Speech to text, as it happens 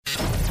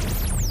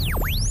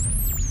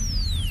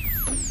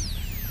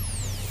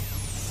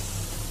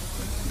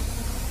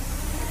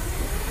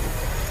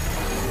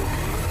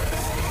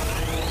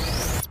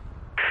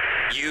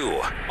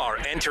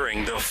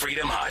entering the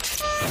Freedom Hut.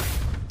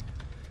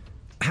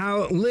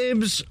 How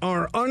libs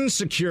are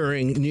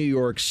unsecuring New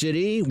York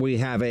City. We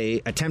have a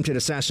attempted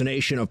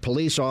assassination of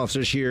police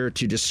officers here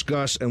to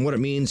discuss and what it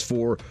means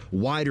for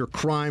wider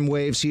crime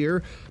waves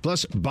here.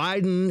 Plus,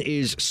 Biden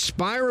is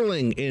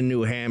spiraling in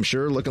New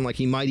Hampshire, looking like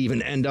he might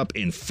even end up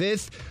in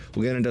fifth.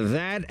 We'll get into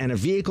that and a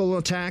vehicle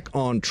attack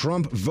on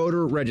Trump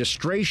voter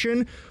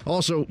registration.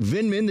 Also,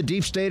 Vindman, the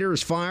deep stater,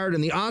 is fired,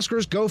 and the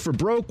Oscars go for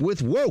broke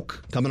with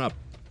woke. Coming up.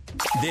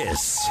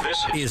 This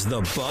is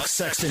the Buck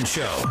Sexton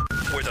Show,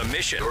 where the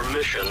mission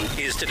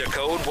is to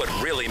decode what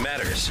really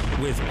matters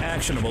with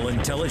actionable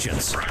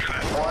intelligence.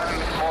 One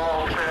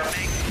small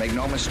step. Make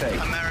no mistake.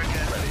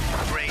 America,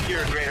 great.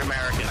 You're a great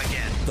American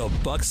again. The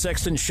Buck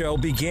Sexton Show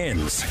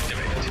begins.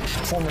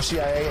 Former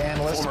CIA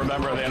analyst. Former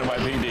member of the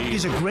NYPD.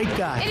 He's a great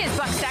guy. It is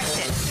Buck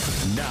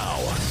Sexton. Now.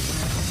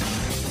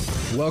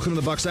 Welcome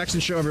to the Buck Sexton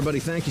Show, everybody.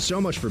 Thank you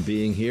so much for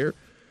being here.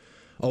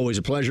 Always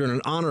a pleasure and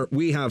an honor.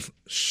 We have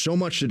so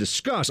much to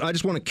discuss. I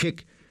just want to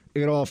kick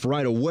it off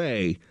right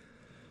away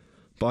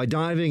by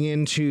diving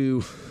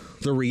into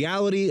the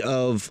reality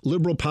of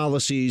liberal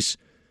policies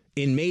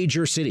in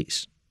major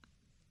cities.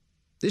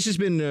 This has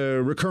been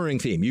a recurring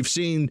theme. You've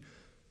seen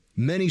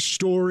many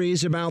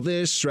stories about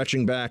this,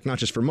 stretching back not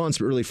just for months,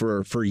 but really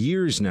for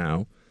years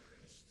now,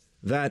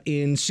 that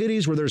in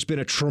cities where there's been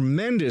a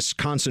tremendous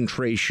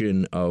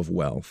concentration of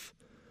wealth,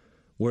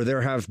 where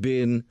there have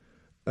been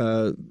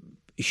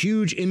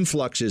huge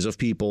influxes of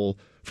people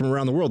from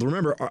around the world.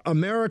 Remember,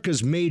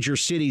 America's major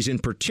cities in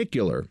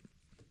particular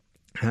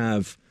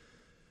have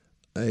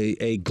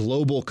a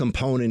global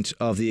component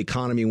of the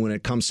economy when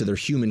it comes to their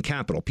human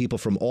capital. People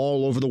from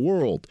all over the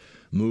world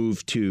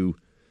move to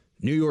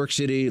New York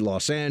City,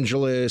 Los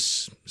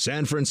Angeles,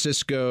 San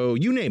Francisco,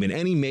 you name it,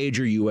 any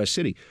major U.S.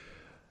 city.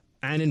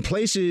 And in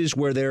places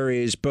where there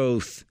is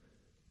both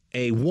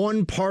a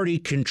one-party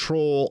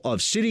control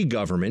of city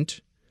government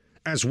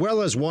as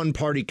well as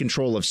one-party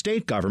control of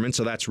state government,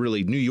 so that's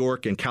really New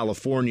York and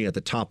California at the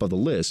top of the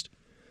list,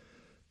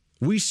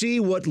 we see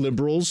what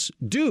liberals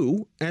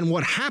do and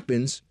what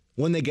happens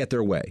when they get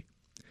their way.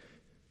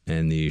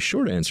 And the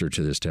short answer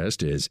to this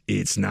test is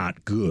it's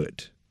not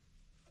good.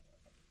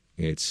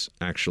 It's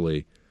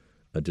actually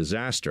a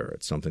disaster.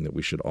 It's something that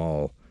we should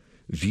all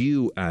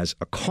view as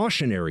a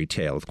cautionary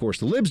tale. Of course,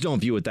 the libs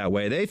don't view it that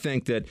way. They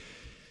think that,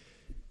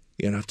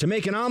 to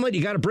make an omelet,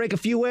 you got to break a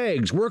few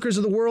eggs. Workers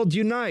of the world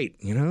unite.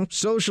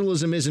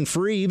 Socialism isn't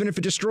free, even if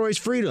it destroys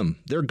freedom.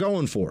 They're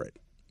going for it.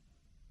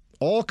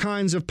 All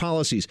kinds of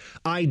policies.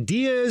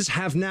 Ideas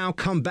have now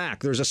come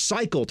back. There's a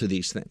cycle to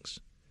these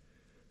things.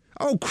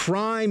 Oh,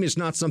 crime is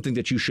not something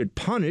that you should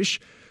punish.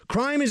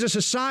 Crime is a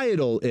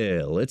societal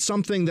ill. It's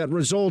something that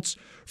results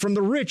from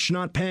the rich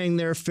not paying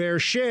their fair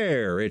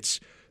share.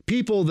 It's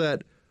people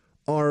that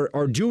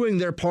are doing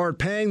their part,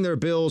 paying their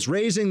bills,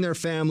 raising their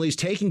families,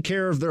 taking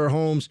care of their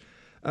homes.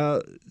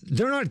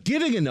 They're not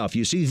giving enough,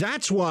 you see.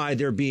 That's why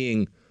they're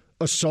being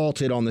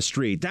assaulted on the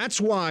street.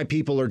 That's why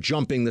people are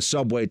jumping the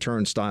subway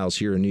turnstiles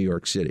here in New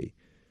York City.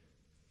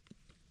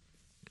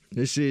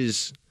 This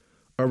is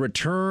a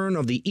return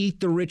of the eat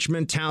the rich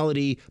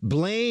mentality,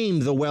 blame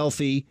the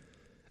wealthy.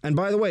 And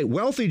by the way,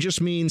 wealthy just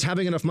means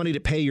having enough money to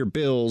pay your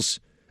bills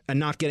and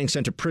not getting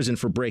sent to prison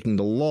for breaking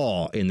the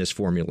law in this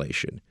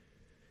formulation.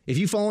 If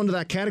you fall into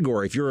that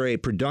category, if you're a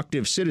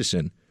productive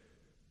citizen,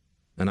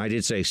 and I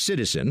did say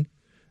citizen,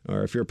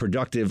 or if you're a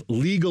productive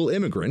legal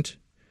immigrant,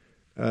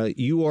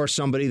 you are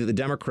somebody that the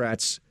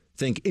Democrats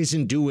think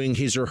isn't doing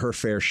his or her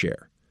fair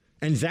share.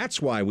 And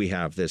that's why we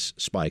have this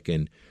spike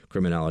in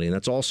criminality. And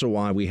that's also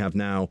why we have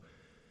now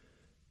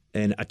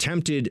an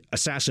attempted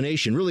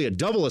assassination, really a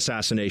double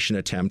assassination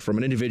attempt from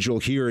an individual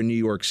here in New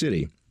York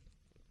City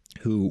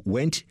who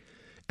went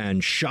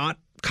and shot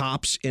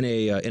cops in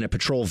a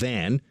patrol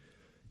van,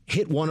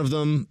 hit one of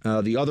them.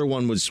 The other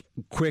one was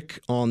quick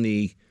on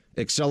the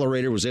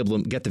accelerator, was able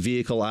to get the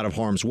vehicle out of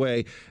harm's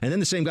way. And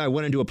then the same guy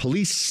went into a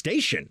police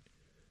station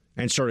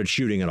and started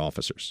shooting at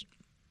officers.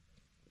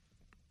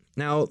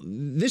 Now,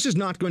 this is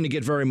not going to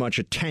get very much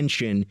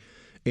attention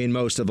in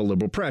most of the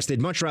liberal press.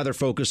 They'd much rather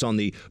focus on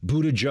the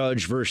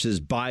Buttigieg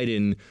versus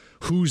Biden,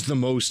 who's the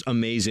most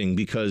amazing,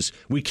 because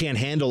we can't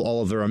handle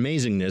all of their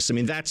amazingness. I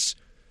mean, that's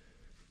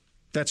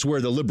where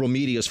the liberal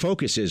media's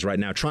focus is right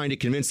now, trying to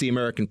convince the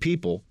American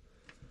people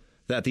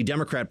that the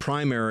Democrat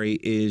primary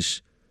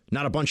is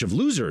not a bunch of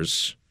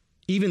losers.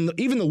 Even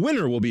the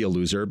winner will be a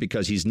loser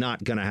because he's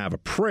not going to have a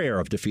prayer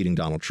of defeating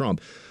Donald Trump.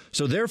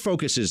 So their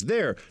focus is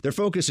there. Their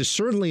focus is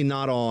certainly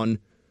not on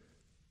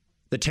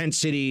the tent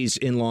cities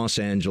in Los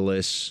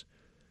Angeles,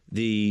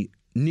 the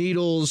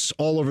needles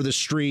all over the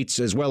streets,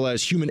 as well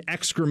as human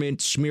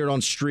excrement smeared on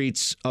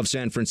streets of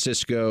San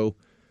Francisco,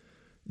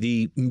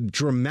 the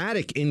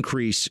dramatic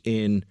increase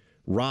in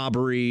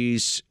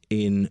robberies,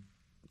 in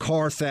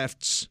car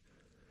thefts,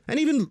 and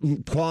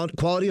even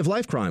quality of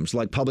life crimes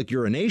like public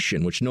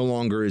urination, which no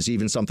longer is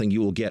even something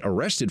you will get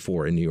arrested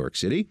for in New York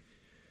City.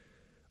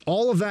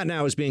 All of that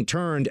now is being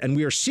turned, and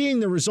we are seeing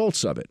the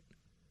results of it.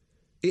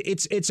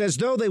 It's as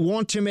though they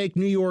want to make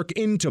New York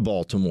into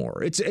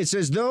Baltimore. It's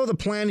as though the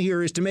plan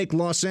here is to make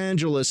Los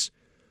Angeles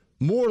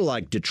more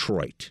like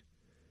Detroit.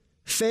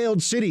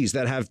 Failed cities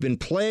that have been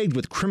plagued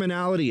with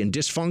criminality and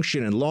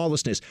dysfunction and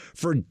lawlessness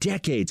for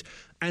decades.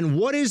 And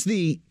what is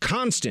the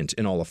constant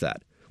in all of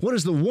that? What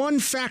is the one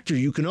factor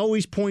you can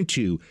always point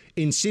to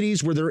in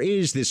cities where there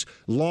is this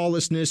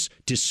lawlessness,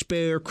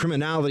 despair,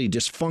 criminality,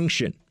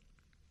 dysfunction,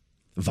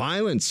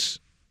 violence?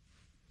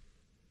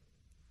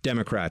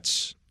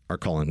 Democrats are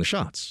calling the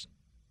shots.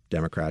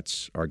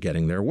 Democrats are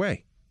getting their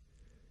way.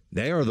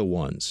 They are the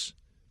ones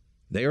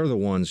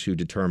who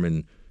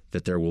determine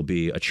that there will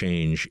be a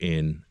change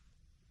in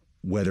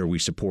whether we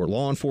support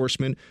law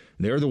enforcement.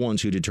 They're the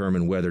ones who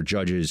determine whether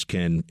judges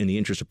can, in the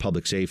interest of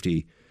public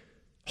safety,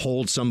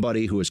 hold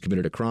somebody who has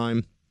committed a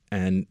crime.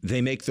 And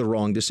they make the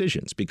wrong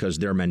decisions because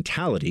their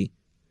mentality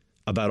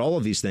about all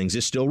of these things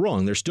is still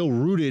wrong. They're still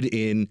rooted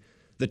in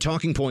the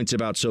talking points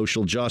about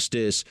social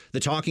justice,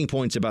 the talking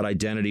points about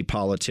identity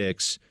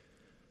politics.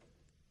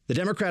 The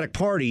Democratic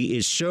Party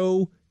is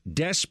so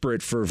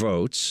desperate for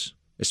votes,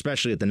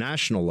 especially at the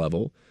national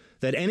level,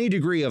 that any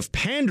degree of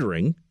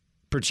pandering,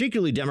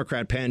 particularly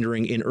Democrat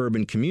pandering in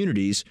urban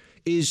communities,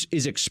 is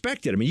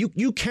expected. I mean,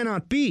 you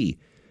cannot be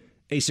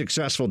a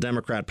successful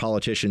Democrat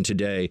politician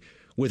today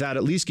without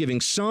at least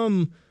giving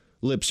some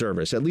lip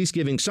service, at least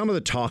giving some of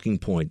the talking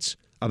points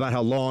about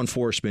how law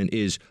enforcement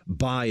is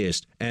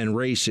biased and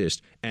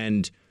racist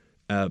and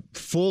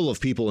full of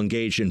people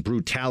engaged in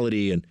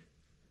brutality. And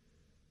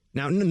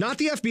now, not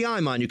the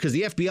FBI, mind you, because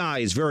the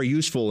FBI is very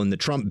useful in the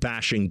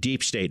Trump-bashing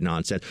deep state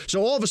nonsense.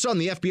 So all of a sudden,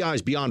 the FBI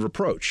is beyond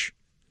reproach.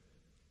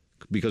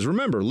 Because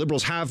remember,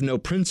 liberals have no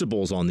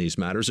principles on these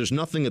matters. There's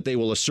nothing that they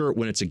will assert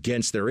when it's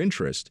against their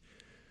interest.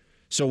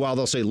 So while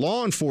they'll say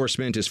law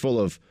enforcement is full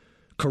of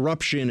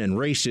corruption and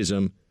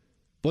racism,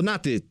 well,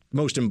 not the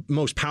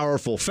most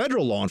powerful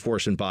federal law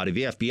enforcement body,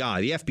 the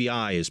FBI. The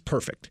FBI is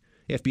perfect.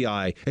 The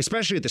FBI,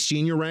 especially at the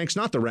senior ranks,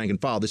 not the rank and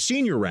file, the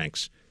senior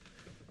ranks,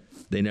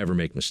 they never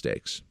make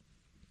mistakes.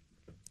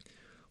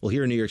 Well,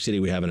 here in New York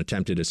City, we have an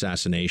attempted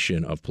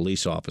assassination of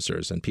police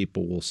officers, and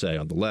people will say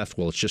on the left,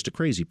 well, it's just a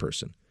crazy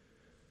person.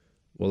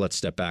 Well, let's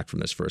step back from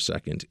this for a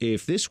second.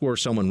 If this were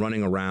someone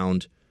running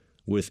around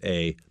with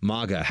a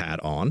MAGA hat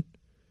on,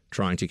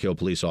 trying to kill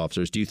police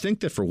officers, do you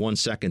think that for 1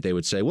 second they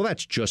would say, well,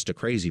 that's just a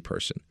crazy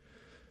person?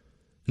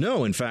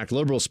 No, in fact,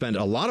 liberals spend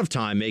a lot of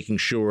time making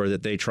sure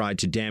that they tried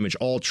to damage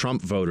all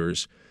Trump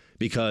voters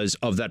because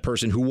of that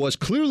person who was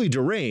clearly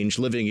deranged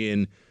living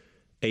in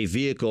a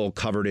vehicle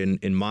covered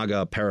in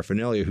MAGA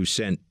paraphernalia who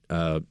sent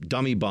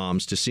dummy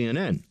bombs to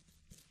CNN.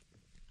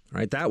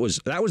 Right? That was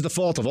the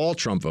fault of all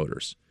Trump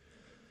voters.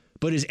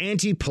 But his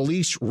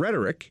anti-police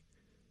rhetoric,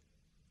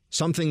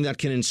 something that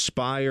can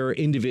inspire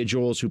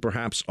individuals who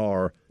perhaps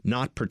are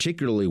not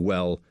particularly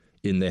well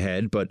in the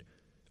head, but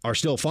are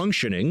still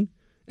functioning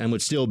and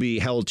would still be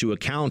held to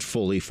account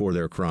fully for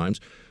their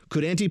crimes,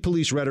 could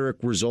anti-police rhetoric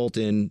result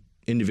in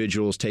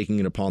individuals taking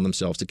it upon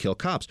themselves to kill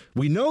cops?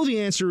 We know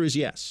the answer is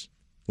yes.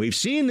 We've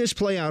seen this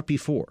play out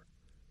before.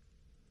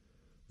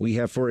 We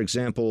have, for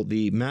example,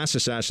 the mass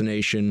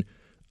assassination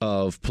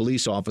of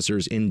police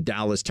officers in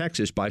Dallas,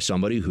 Texas, by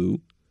somebody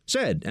who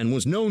said and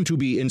was known to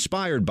be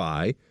inspired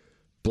by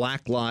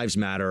Black Lives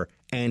Matter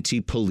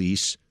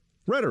anti-police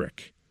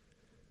rhetoric.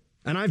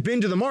 And I've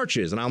been to the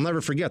marches, and I'll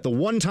never forget the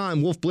one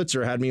time Wolf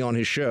Blitzer had me on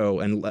his show,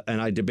 and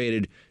I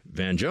debated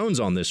Van Jones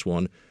on this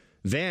one.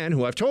 Van,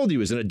 who I've told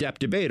you is an adept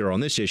debater on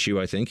this issue,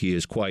 I think he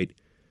is quite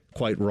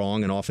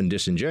wrong and often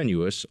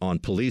disingenuous on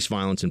police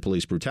violence and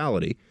police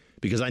brutality,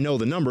 because I know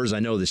the numbers, I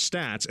know the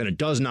stats, and it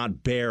does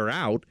not bear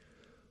out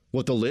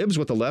what the libs,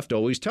 what the left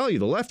always tell you.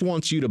 The left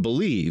wants you to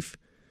believe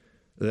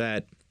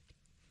that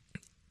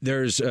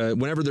there's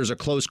whenever there's a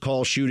close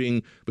call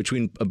shooting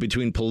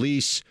between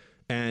police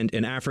and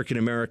an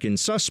African-American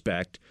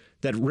suspect,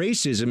 that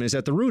racism is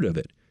at the root of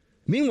it.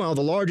 Meanwhile,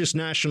 the largest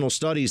national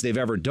studies they've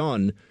ever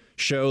done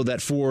show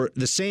that for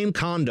the same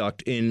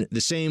conduct in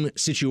the same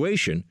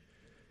situation,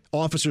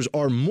 officers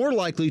are more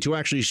likely to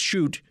actually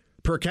shoot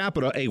per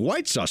capita a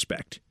white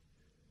suspect.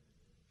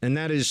 And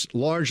that is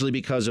largely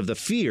because of the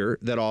fear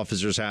that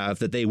officers have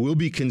that they will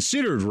be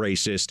considered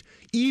racist,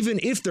 even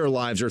if their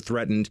lives are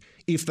threatened,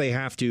 if they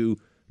have to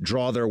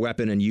draw their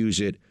weapon and use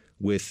it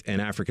with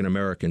an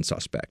African-American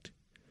suspect.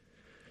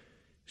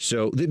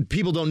 So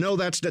people don't know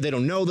that. They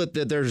don't know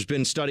that there's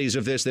been studies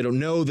of this. They don't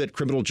know that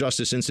criminal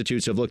justice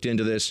institutes have looked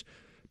into this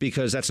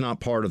because that's not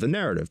part of the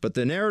narrative. But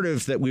the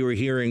narrative that we were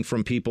hearing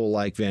from people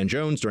like Van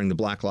Jones during the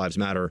Black Lives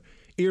Matter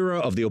era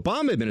of the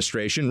Obama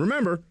administration,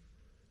 remember,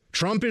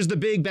 Trump is the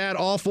big, bad,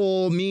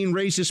 awful, mean,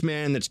 racist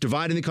man that's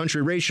dividing the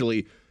country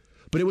racially.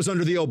 But it was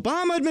under the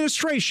Obama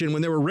administration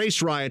when there were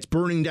race riots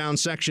burning down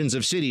sections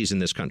of cities in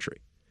this country.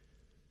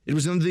 It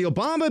was under the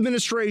Obama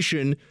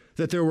administration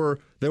that there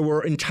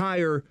were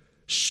entire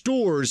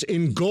stores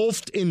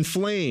engulfed in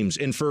flames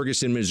in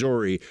Ferguson,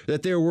 Missouri,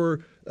 that there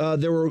were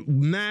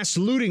mass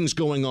lootings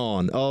going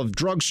on of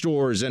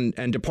drugstores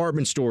and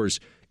department stores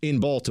in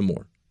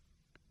Baltimore.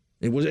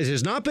 It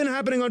has not been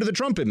happening under the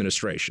Trump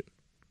administration.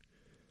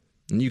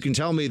 And you can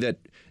tell me that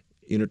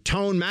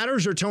tone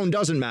matters or tone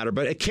doesn't matter,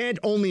 but it can't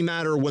only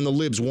matter when the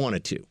libs want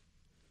it to.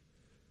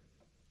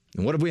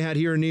 And what have we had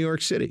here in New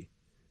York City?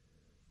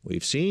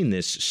 We've seen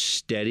this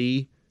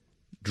steady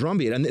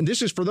drumbeat. And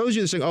this is for those of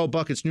you that say, oh,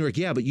 Buck, it's New York.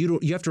 Yeah, but you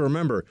have to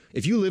remember,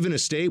 if you live in a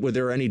state where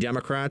there are any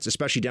Democrats,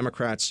 especially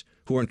Democrats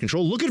who are in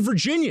control, look at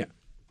Virginia.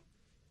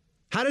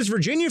 How does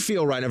Virginia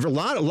feel right now? A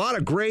lot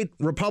of great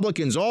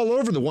Republicans all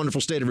over the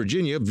wonderful state of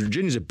Virginia.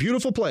 Virginia's a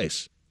beautiful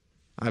place.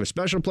 I have a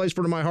special place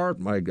for it in my heart.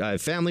 I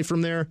have family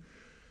from there.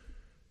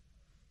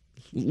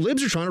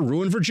 Libs are trying to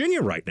ruin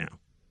Virginia right now.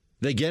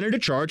 They get into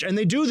charge and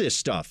they do this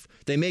stuff.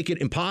 They make it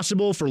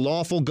impossible for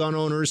lawful gun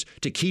owners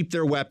to keep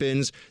their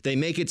weapons. They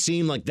make it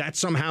seem like that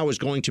somehow is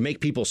going to make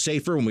people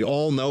safer when we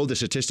all know the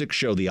statistics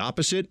show the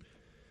opposite.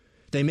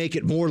 They make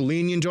it more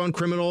lenient on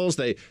criminals.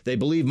 They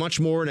believe much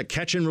more in a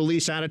catch and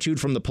release attitude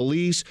from the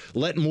police,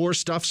 let more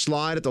stuff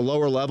slide at the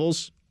lower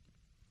levels.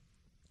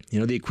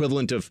 The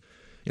equivalent of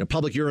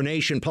public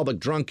urination, public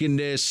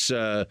drunkenness,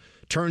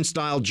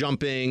 turnstile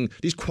jumping,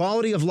 these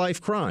quality of life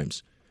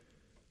crimes.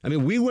 I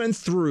mean, we went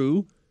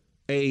through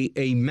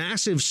a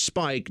massive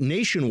spike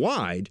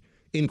nationwide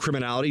in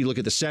criminality. You look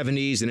at the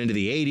 70s and into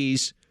the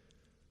 80s,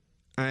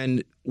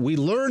 and we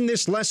learned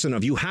this lesson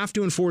of you have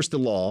to enforce the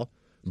law.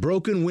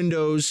 Broken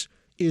windows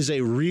is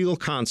a real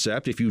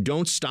concept. If you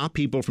don't stop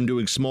people from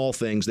doing small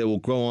things, they will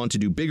go on to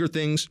do bigger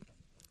things.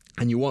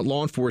 And you want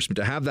law enforcement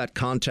to have that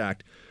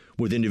contact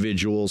with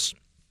individuals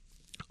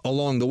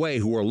along the way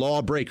who are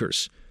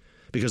lawbreakers.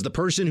 Because the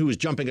person who is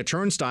jumping a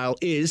turnstile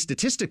is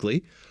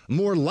statistically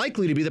more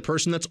likely to be the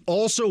person that's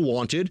also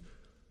wanted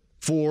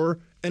for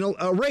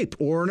a rape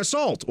or an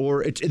assault.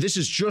 This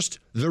is just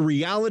the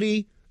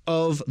reality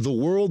of the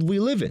world we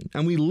live in.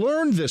 And we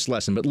learned this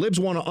lesson, but libs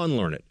want to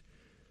unlearn it.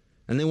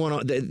 And they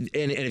want to, and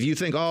if you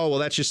think, oh, well,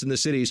 that's just in the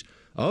cities.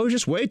 Oh,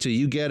 just wait till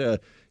you get a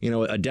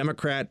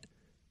Democrat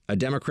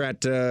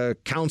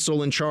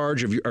council in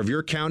charge of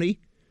your county,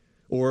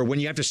 or when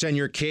you have to send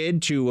your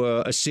kid to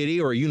a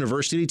city or a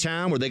university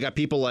town where they got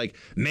people like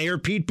Mayor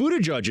Pete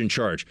Buttigieg in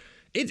charge.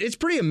 It's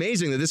pretty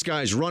amazing that this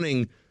guy's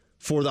running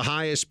for the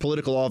highest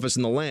political office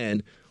in the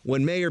land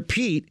when Mayor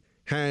Pete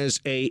has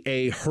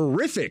a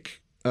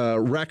horrific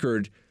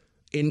record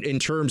in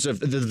terms of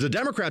the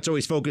Democrats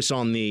always focus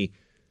on the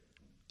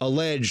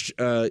alleged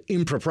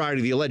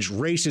impropriety, the alleged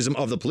racism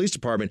of the police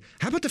department.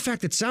 How about the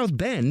fact that South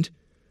Bend,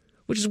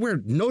 which is where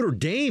Notre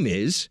Dame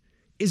is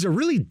a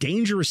really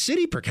dangerous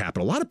city per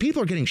capita. A lot of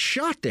people are getting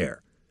shot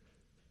there.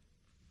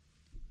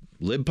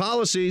 Lib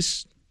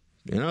policies,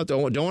 don't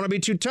want to be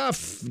too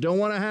tough. Don't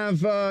want to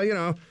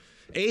have,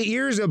 8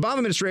 years of Obama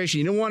administration.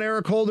 You don't want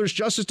Eric Holder's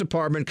Justice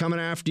Department coming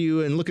after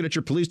you and looking at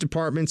your police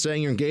department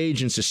saying you're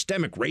engaged in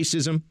systemic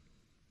racism.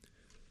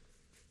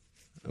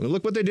 I mean,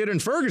 look what they did in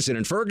Ferguson.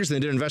 In Ferguson, they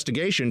did an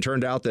investigation.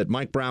 Turned out that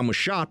Mike Brown was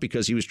shot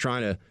because he was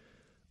trying to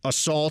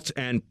assault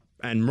and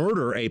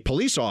murder a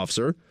police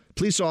officer.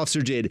 Police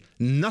officer did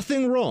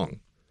nothing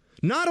wrong.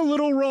 Not a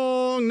little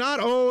wrong.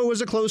 Not, it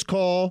was a close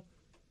call.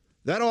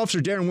 That officer,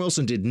 Darren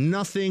Wilson, did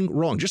nothing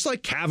wrong. Just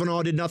like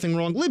Kavanaugh did nothing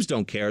wrong. Libs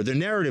don't care. Their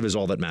narrative is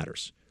all that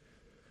matters.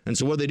 And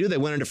so what they do, they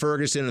went into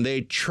Ferguson and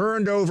they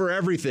churned over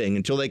everything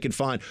until they could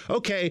find,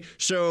 okay,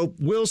 so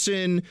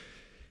Wilson,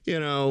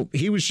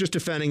 he was just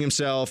defending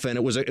himself, and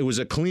it was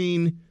a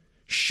clean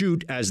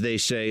shoot, as they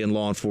say in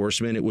law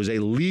enforcement. It was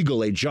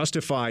a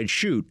justified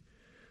shoot.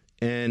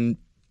 And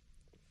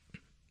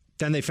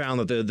then they found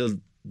that the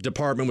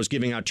department was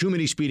giving out too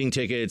many speeding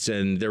tickets,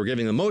 and they were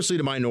giving them mostly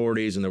to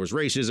minorities, and there was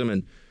racism,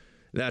 and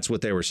that's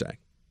what they were saying.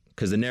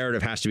 Because the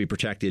narrative has to be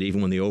protected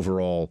even when the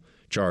overall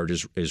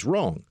charge is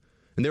wrong.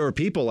 And there were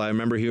people, I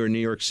remember here in New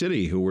York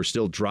City, who were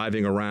still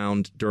driving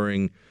around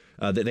during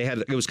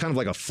it was kind of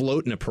like a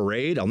float in a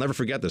parade. I'll never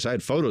forget this. I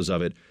had photos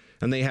of it.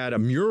 And they had a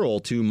mural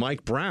to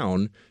Mike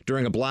Brown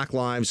during a Black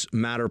Lives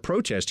Matter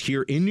protest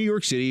here in New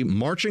York City,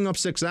 marching up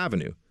 6th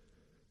Avenue.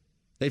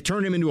 They've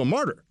turned him into a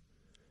martyr.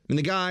 And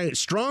the guy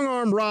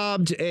strong-arm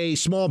robbed a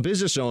small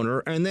business owner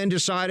and then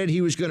decided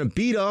he was going to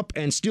beat up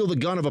and steal the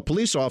gun of a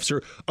police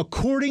officer,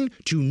 according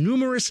to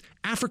numerous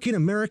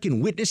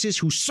African-American witnesses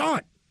who saw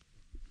it.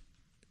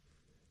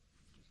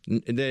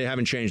 They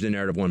haven't changed the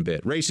narrative one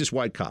bit. Racist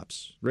white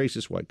cops.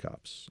 Racist white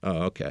cops.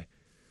 Oh, okay.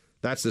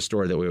 That's the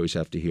story that we always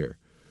have to hear.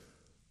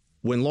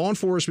 When law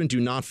enforcement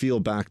do not feel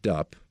backed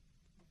up,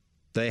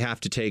 they have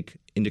to take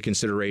into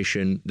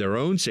consideration their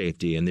own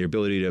safety and their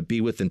ability to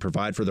be with and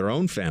provide for their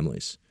own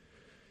families.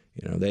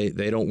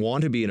 They don't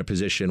want to be in a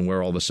position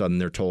where all of a sudden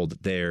they're told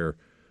that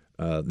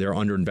they're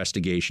under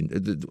investigation.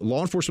 The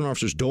law enforcement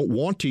officers don't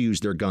want to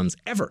use their guns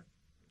ever.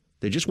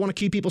 They just want to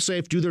keep people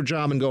safe, do their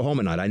job, and go home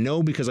at night. I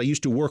know because I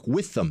used to work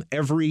with them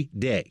every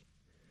day.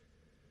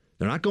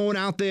 They're not going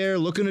out there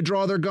looking to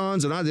draw their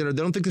guns. They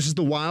don't think this is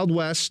the Wild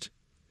West.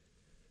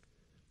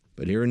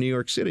 But here in New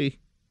York City,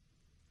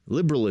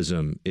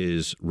 liberalism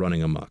is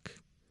running amok.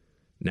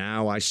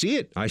 Now, I see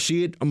it. I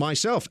see it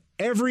myself.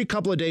 Every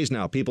couple of days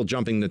now, people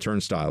jumping the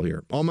turnstile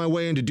here. On my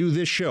way in to do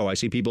this show, I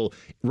see people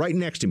right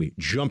next to me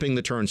jumping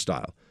the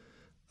turnstile.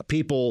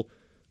 People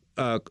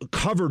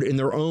covered in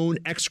their own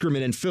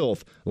excrement and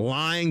filth,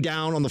 lying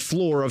down on the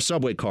floor of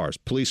subway cars.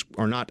 Police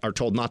are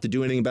told not to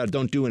do anything about it.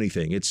 Don't do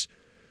anything. It's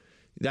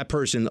that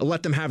person.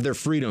 Let them have their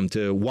freedom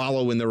to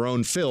wallow in their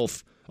own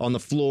filth on the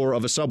floor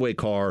of a subway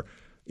car.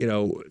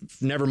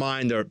 Never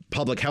mind the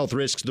public health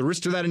risks, the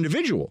risk to that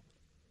individual.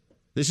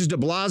 This is de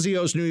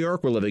Blasio's New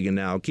York we're living in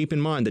now. Keep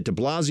in mind that de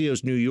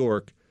Blasio's New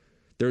York,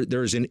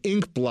 there's an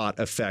ink blot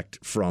effect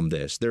from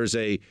this. There's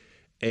a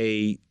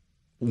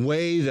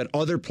way that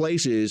other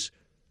places,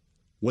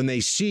 when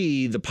they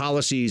see the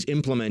policies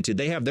implemented,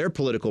 they have their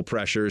political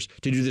pressures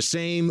to do the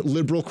same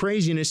liberal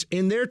craziness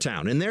in their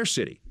town, in their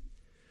city.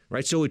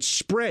 Right? So it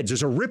spreads.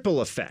 There's a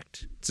ripple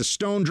effect. It's a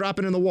stone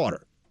dropping in the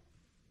water.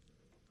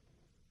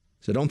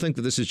 So don't think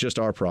that this is just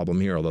our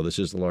problem here, although this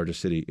is the largest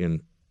city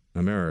in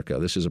America.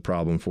 This is a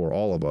problem for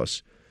all of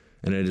us.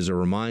 And it is a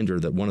reminder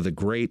that one of the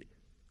great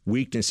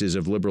weaknesses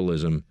of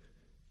liberalism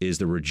is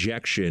the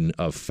rejection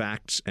of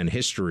facts and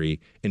history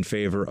in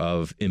favor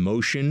of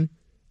emotion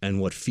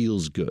and what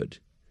feels good.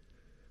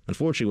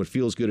 Unfortunately, what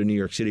feels good in New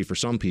York City for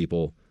some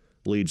people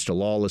leads to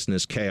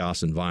lawlessness,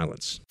 chaos, and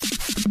violence.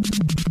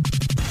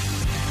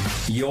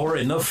 You're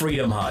in the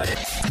Freedom Hut.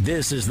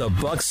 This is the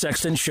Buck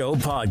Sexton Show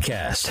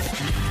podcast.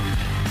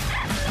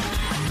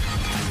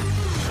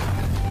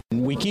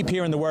 We keep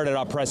hearing the word at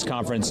our press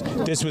conference,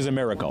 this was a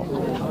miracle.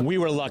 We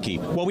were lucky.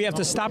 Well, we have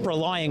to stop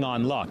relying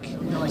on luck.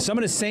 Some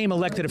of the same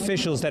elected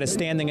officials that are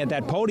standing at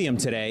that podium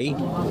today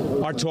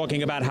are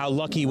talking about how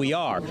lucky we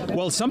are.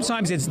 Well,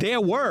 sometimes it's their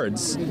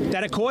words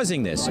that are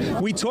causing this.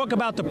 We talk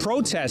about the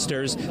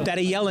protesters that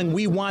are yelling,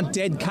 we want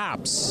dead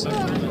cops.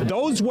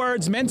 Those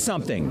words meant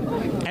something.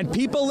 And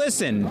people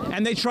listen,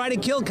 and they try to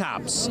kill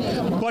cops.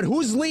 But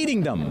who's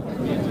leading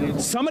them?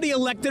 Some of the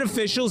elected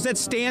officials that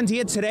stand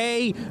here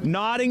today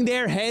nodding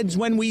their heads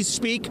when we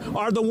speak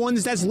are the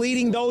ones that's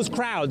leading those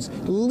crowds,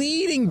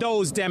 leading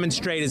those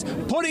demonstrators,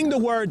 putting the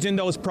words in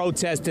those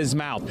protesters'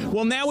 mouth.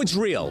 Well, now it's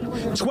real.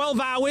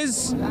 12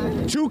 hours,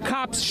 2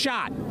 cops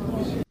shot.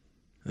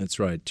 That's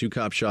right. 2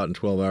 cops shot in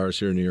 12 hours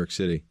here in New York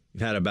City.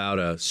 We've had about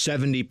a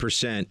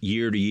 70%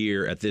 year to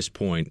year at this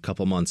point, a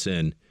couple months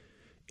in,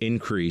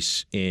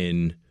 increase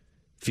in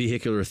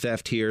vehicular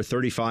theft here,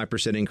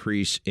 35%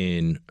 increase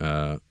in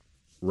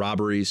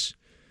robberies.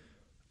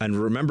 And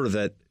remember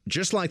that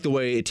just like the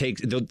way it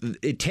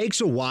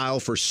takes a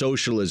while for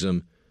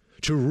socialism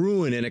to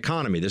ruin an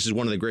economy. This is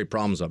one of the great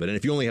problems of it. And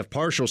if you only have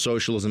partial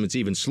socialism, it's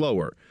even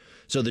slower.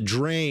 So the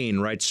drain,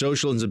 right,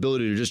 socialism's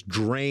ability to just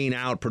drain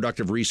out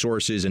productive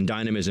resources and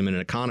dynamism in an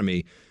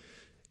economy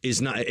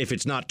is not, if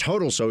it's not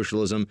total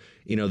socialism,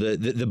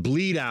 the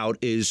bleed out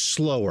is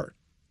slower.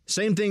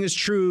 Same thing is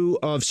true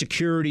of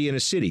security in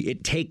a city.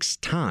 It takes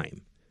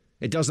time.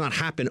 It does not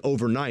happen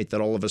overnight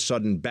that all of a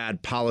sudden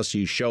bad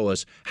policies show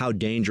us how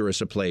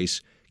dangerous a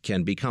place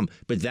can become.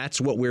 But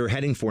that's what we're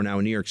heading for now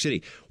in New York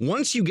City.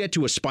 Once you get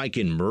to a spike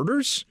in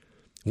murders,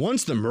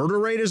 once the murder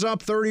rate is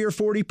up 30 or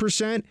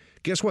 40%,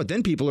 guess what?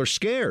 Then people are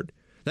scared.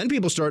 Then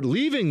people start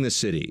leaving the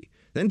city.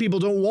 Then people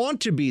don't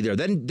want to be there.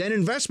 Then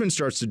investment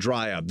starts to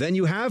dry up. Then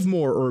you have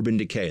more urban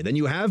decay. Then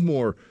you have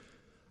more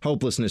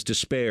hopelessness,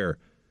 despair.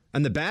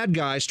 And the bad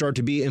guys start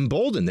to be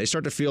emboldened. They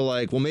start to feel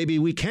like, well, maybe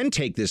we can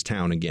take this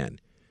town again.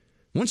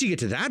 Once you get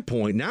to that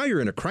point, now you're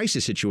in a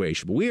crisis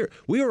situation. But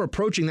we are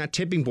approaching that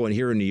tipping point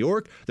here in New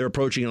York. They're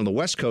approaching it on the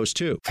West Coast,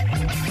 too.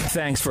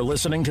 Thanks for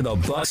listening to the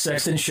Buck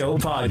Sexton Show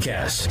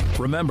podcast.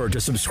 Remember to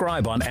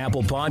subscribe on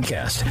Apple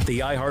Podcasts, the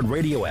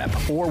iHeartRadio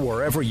app, or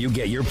wherever you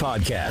get your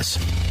podcasts.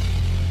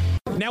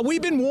 Now,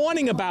 we've been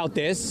warning about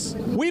this.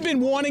 We've been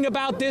warning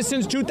about this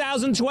since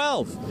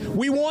 2012.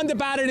 We warned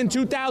about it in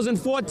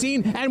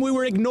 2014, and we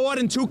were ignored,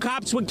 and 2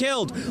 cops were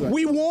killed.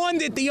 We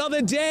warned it the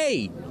other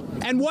day.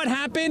 And what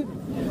happened?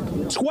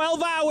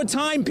 12-hour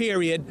time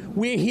period,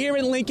 we're here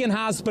in Lincoln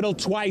Hospital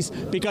twice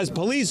because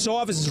police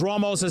officers were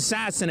almost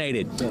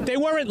assassinated. They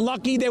weren't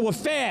lucky, they were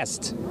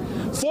fast.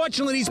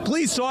 Fortunately, these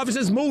police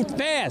officers moved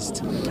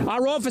fast.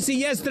 Our officer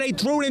yesterday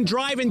threw it in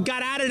drive and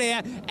got out of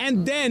there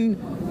and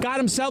then got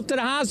himself to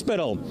the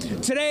hospital.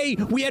 Today,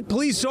 we had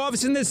police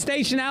officers in the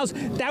station house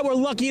that were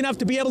lucky enough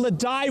to be able to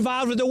dive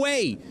out of the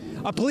way.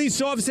 A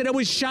police officer that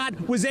was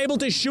shot was able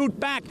to shoot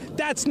back.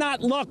 That's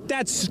not luck,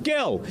 that's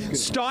skill.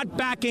 Start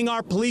backing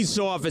our police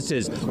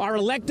officers. Our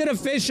elected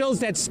officials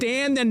that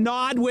stand and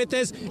nod with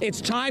us, it's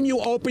time you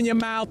open your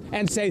mouth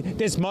and say,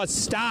 this must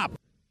stop.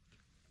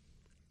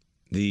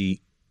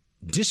 The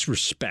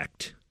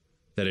disrespect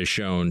that is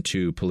shown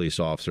to police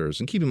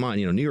officers, and keep in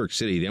mind, New York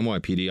City, the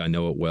NYPD, I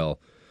know it well.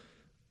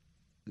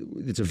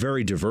 It's a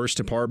very diverse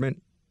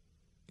department.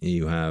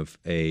 You have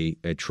a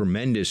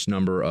tremendous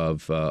number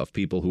of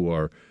people who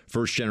are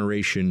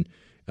first-generation,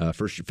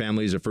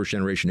 families of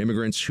first-generation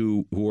immigrants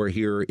who are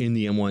here in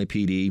the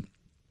NYPD.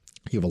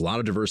 You have a lot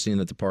of diversity in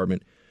the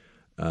department.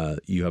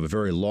 You have a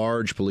very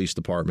large police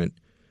department,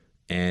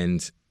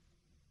 and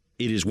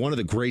it is one of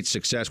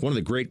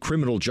the great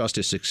criminal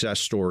justice success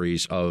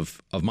stories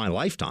of my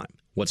lifetime,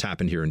 what's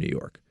happened here in New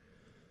York.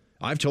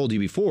 I've told you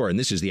before, and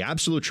this is the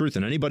absolute truth,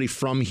 and anybody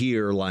from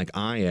here like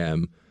I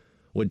am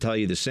would tell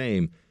you the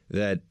same,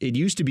 that it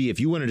used to be if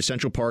you went into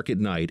Central Park at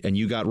night and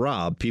you got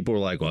robbed, people were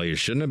like, well, you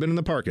shouldn't have been in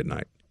the park at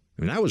night.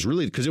 I mean, that was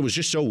really because it was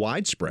just so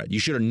widespread. You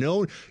should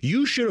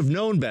have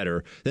known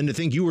better than to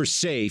think you were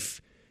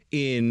safe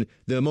in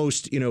the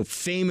most,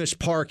 famous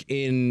park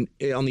on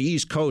the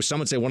East Coast. Some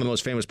would say one of the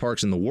most famous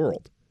parks in the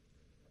world,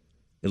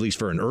 at least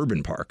for an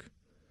urban park.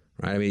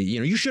 Right? I mean,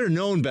 you should have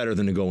known better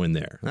than to go in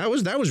there. That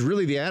was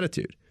really the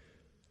attitude.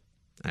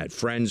 I had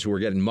friends who were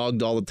getting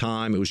mugged all the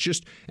time. It was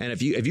just, and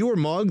if you were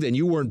mugged and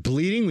you weren't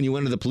bleeding when you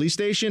went to the police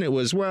station, it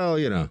was,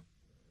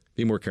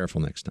 be more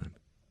careful next time.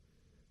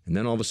 And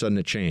then all of a sudden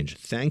it changed.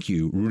 Thank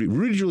you.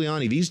 Rudy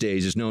Giuliani these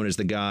days is known as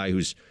the guy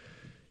who's,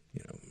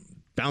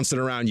 bouncing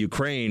around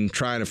Ukraine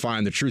trying to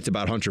find the truth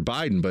about Hunter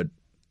Biden. But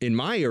in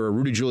my era,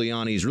 Rudy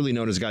Giuliani is really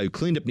known as a guy who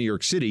cleaned up New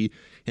York City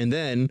and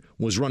then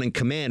was running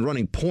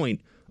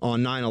point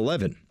on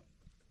 9/11.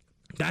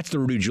 That's the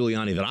Rudy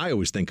Giuliani that I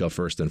always think of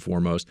first and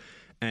foremost.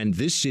 And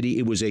this city,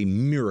 it was a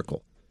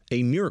miracle.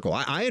 A miracle.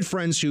 I had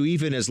friends who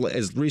even as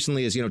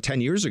recently as,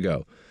 10 years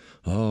ago,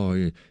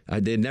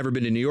 they'd never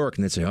been to New York.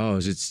 And they'd say,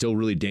 is it still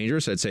really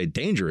dangerous? I'd say,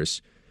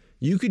 dangerous.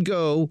 You could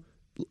go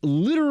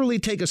literally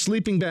take a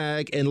sleeping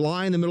bag and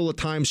lie in the middle of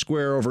Times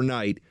Square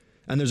overnight.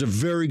 And there's a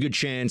very good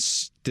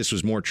chance, this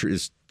was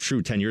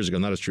true 10 years ago,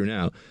 not as true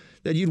now,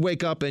 that you'd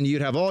wake up and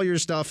you'd have all your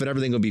stuff and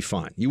everything would be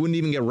fine. You wouldn't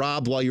even get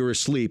robbed while you were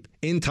asleep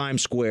in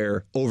Times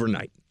Square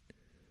overnight.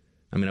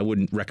 I mean, I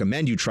wouldn't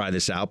recommend you try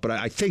this out, but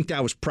I think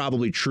that was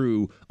probably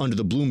true under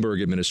the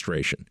Bloomberg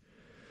administration.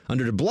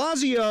 Under de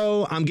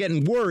Blasio, I'm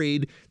getting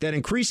worried that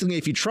increasingly,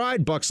 if you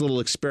tried Buck's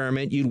little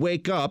experiment, you'd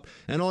wake up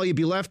and all you'd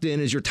be left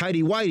in is your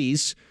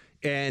tighty-whities,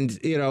 and,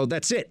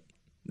 that's it.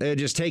 They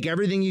just take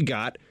everything you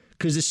got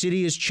because the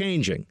city is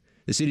changing.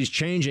 The city's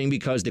changing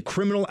because the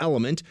criminal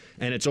element,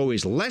 and it's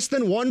always less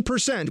than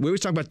 1%. We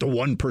always talk about the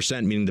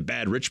 1%, meaning the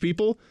bad rich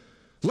people.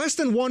 Less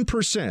than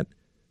 1%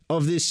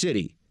 of this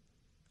city,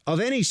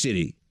 of any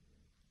city,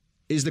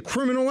 is the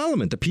criminal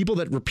element. The people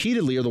that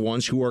repeatedly are the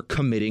ones who are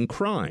committing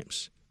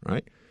crimes,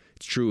 right?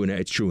 It's true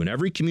in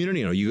every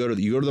community. You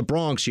go to the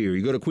Bronx here,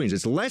 you go to Queens.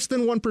 It's less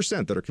than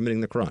 1% that are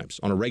committing the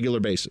crimes on a regular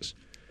basis.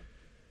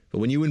 But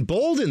when you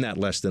embolden that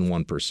less than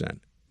 1%,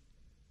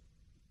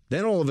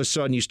 then all of a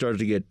sudden you start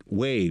to get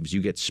waves,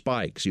 you get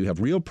spikes, you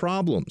have real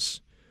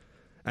problems.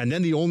 And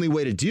then the only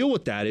way to deal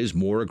with that is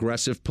more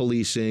aggressive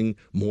policing,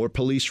 more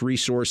police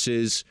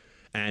resources.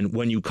 And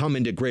when you come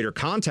into greater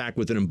contact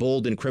with an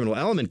emboldened criminal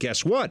element,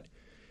 guess what?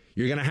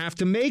 You're going to have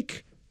to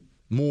make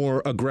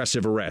more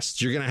aggressive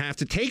arrests. You're going to have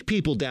to take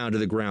people down to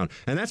the ground.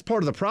 And that's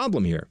part of the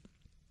problem here.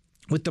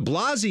 With de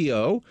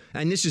Blasio,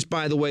 and this is,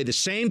 by the way, the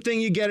same thing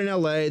you get in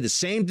L.A., the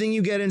same thing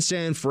you get in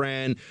San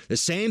Fran, the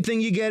same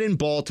thing you get in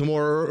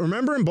Baltimore.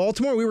 Remember in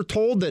Baltimore, we were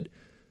told that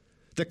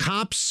the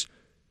cops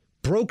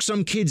broke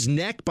some kid's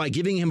neck by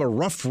giving him a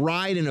rough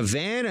ride in a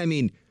van? I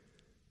mean,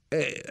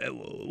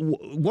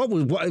 what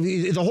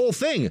the whole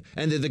thing?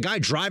 And the guy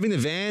driving the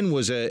van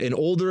was an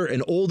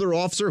older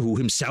officer who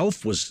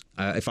himself was,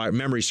 if my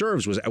memory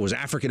serves, was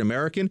African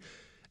American,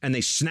 and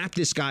they snapped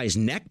this guy's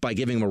neck by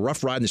giving him a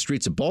rough ride in the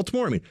streets of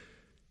Baltimore. I mean,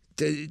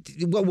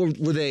 what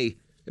were they?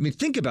 I mean,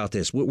 think about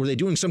this. Were they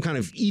doing some kind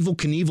of Evel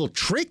Knievel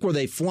trick? Were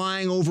they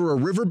flying over a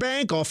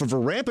riverbank off of a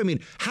ramp? I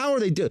mean, how are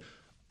they doing?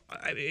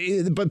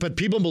 But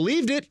people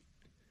believed it.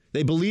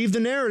 They believed the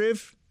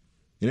narrative.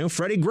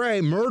 Freddie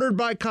Gray murdered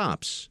by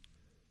cops.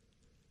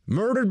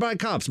 Murdered by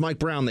cops. Mike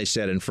Brown, they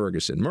said in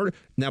Ferguson. Murder.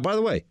 Now, by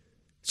the way,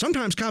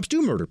 sometimes cops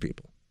do murder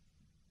people.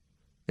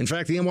 In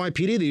fact, the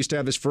NYPD, they used to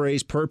have this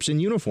phrase, perps in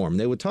uniform.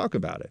 They would talk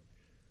about it.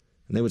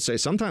 And they would say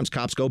sometimes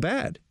cops go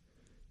bad.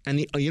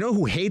 And you know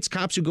who hates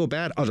cops who go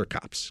bad? Other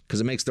cops,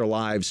 because it makes their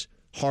lives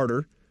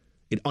harder.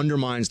 It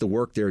undermines the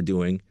work they're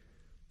doing,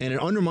 and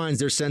it undermines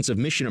their sense of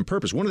mission and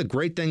purpose. One of the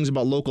great things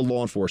about local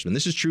law enforcement,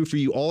 this is true for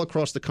you all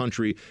across the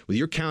country with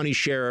your county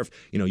sheriff,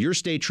 your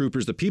state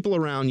troopers, the people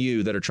around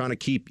you that are trying to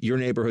keep your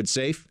neighborhood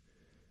safe.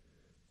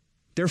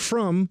 They're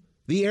from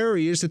the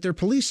areas that they're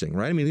policing,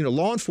 right? I mean,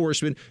 law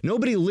enforcement,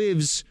 nobody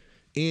lives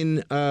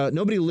in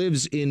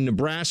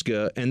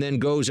Nebraska and then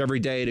goes every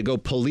day to go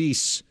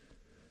police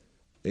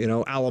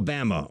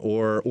Alabama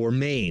or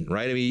Maine,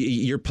 right? I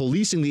mean, you're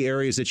policing the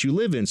areas that you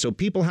live in. So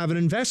people have an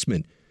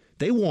investment.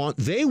 They want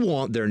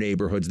their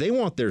neighborhoods. They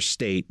want their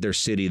state, their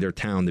city, their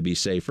town to be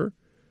safer.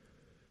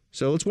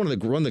 So it's one of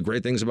the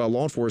great things about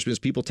law enforcement is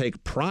people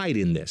take pride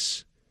in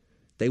this.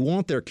 They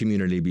want their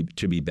community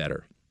to be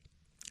better.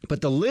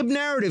 But the lib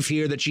narrative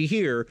here that you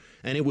hear,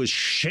 and it was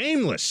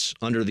shameless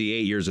under the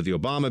 8 years of the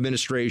Obama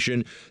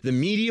administration, the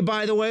media,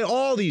 by the way,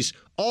 all these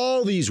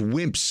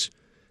wimps,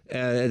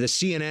 the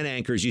CNN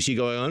anchors you see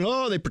going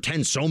on, they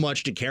pretend so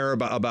much to care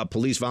about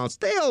police violence.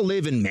 They all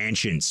live in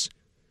mansions.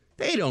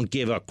 They don't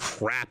give a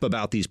crap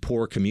about these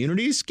poor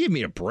communities. Give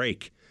me a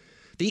break.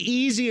 The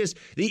easiest,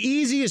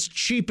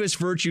 cheapest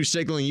virtue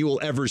signaling you will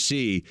ever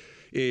see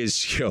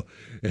is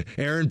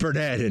Aaron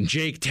Burnett and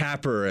Jake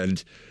Tapper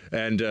and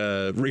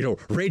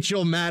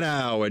Rachel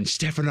Maddow and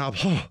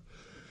Stefan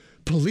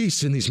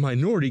police in these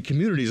minority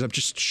communities. I'm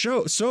just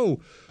so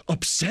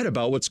upset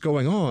about what's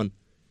going on.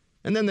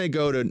 And then they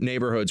go to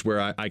neighborhoods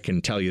where I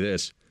can tell you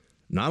this.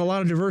 Not a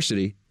lot of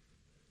diversity.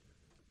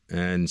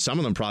 And some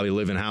of them probably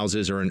live in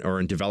houses or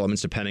in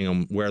developments, depending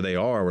on where they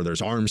are, where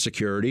there's armed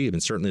security.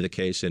 It's certainly the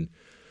case in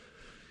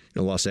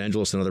Los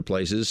Angeles and other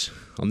places.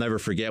 I'll never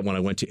forget when I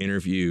went to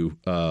interview,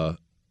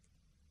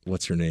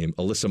 what's her name,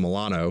 Alyssa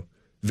Milano,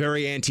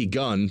 very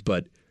anti-gun,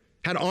 but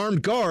had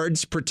armed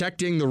guards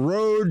protecting the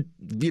road,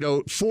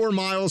 4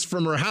 miles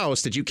from her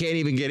house that you can't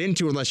even get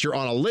into unless you're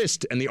on a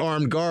list, and the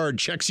armed guard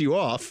checks you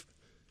off.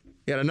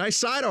 He had a nice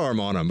sidearm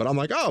on him, but I'm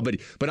like, oh,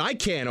 but I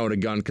can't own a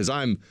gun because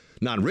I'm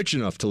not rich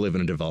enough to live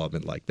in a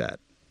development like that,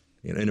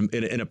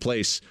 in a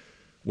place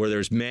where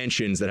there's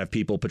mansions that have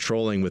people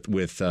patrolling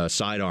with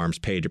sidearms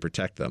paid to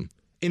protect them,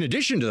 in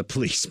addition to the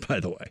police, by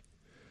the way.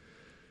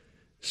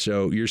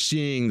 So you're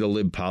seeing the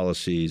lib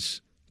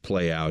policies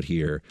play out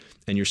here,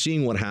 and you're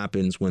seeing what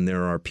happens when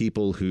there are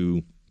people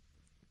who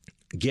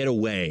get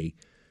away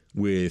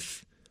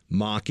with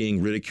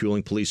mocking,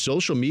 ridiculing police.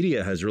 Social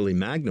media has really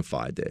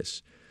magnified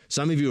this.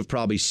 Some of you have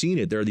probably seen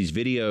it. There are these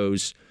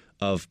videos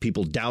of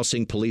people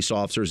dousing police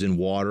officers in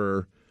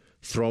water,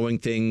 throwing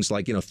things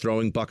like,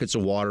 throwing buckets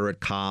of water at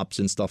cops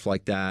and stuff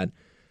like that.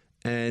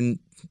 And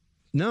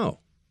no,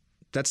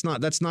 that's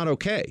not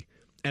okay.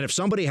 And if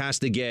somebody has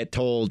to get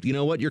told, you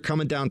know what, you're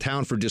coming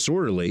downtown for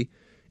disorderly,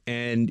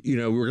 and,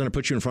 we're going to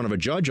put you in front of a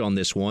judge on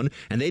this one,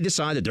 and they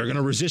decide that they're going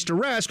to resist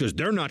arrest because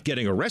they're not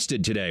getting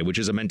arrested today, which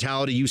is a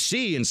mentality you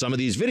see in some of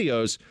these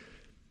videos,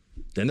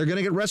 then they're going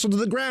to get wrestled to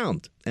the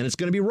ground, and it's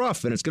going to be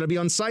rough, and it's going to be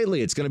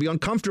unsightly, it's going to be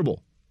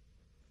uncomfortable.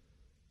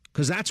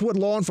 Because that's what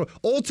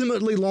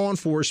ultimately law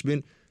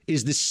enforcement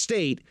is the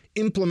state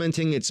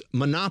implementing its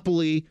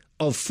monopoly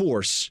of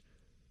force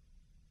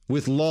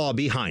with law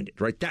behind it,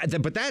 right?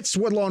 But that's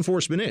what law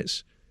enforcement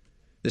is.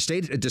 The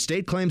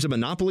state claims a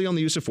monopoly on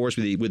the use of force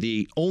with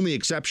the only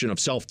exception of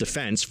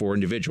self-defense for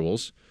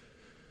individuals.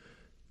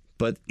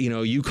 But,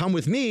 you come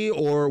with me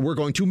or we're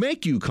going to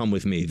make you come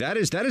with me. That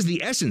is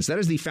the essence. That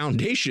is the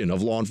foundation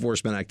of law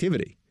enforcement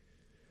activity.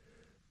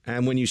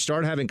 And when you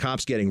start having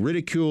cops getting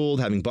ridiculed,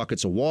 having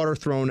buckets of water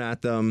thrown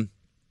at them,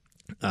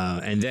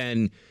 and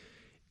then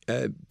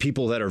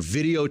people that are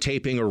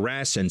videotaping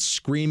arrests and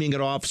screaming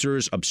at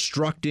officers,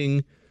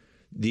 obstructing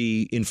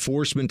the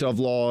enforcement of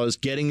laws,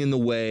 getting in the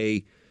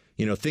way,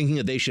 thinking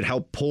that they should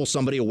help pull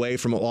somebody away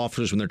from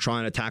officers when they're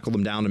trying to tackle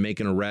them down to make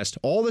an arrest.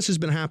 All this has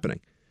been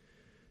happening.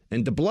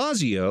 And de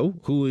Blasio,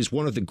 who is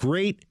one of the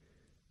great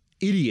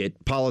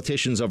idiot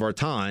politicians of our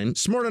time,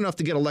 smart enough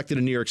to get elected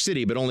in New York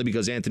City, but only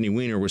because Anthony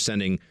Weiner was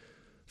sending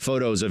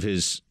photos of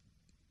his,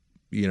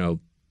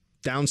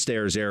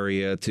 downstairs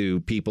area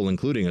to people,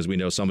 including, as we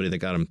know, somebody that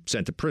got him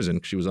sent to prison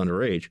because she was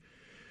underage.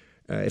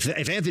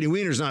 If Anthony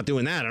Weiner's not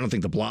doing that, I don't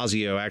think de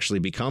Blasio actually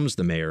becomes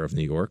the mayor of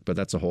New York, but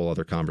that's a whole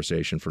other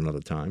conversation for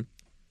another time.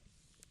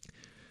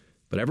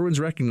 But everyone's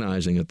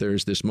recognizing that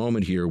there's this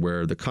moment here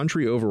where the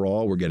country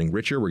overall, we're getting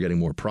richer, we're getting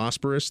more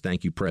prosperous.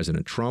 Thank you,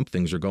 President Trump.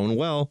 Things are going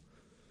well.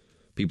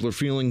 People are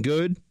feeling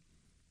good.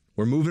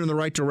 We're moving in the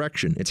right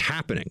direction. It's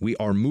happening. We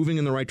are moving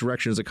in the right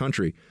direction as a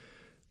country.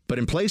 But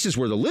in places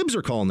where the libs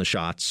are calling the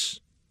shots,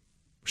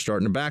 we're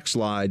starting to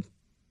backslide,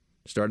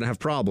 starting to have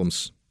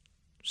problems,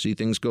 see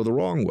things go the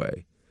wrong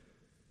way.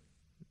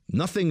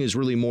 Nothing is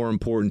really more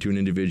important to an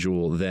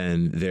individual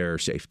than their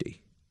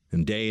safety,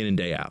 and day in and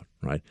day out,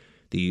 right?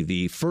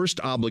 The first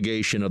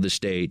obligation of the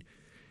state,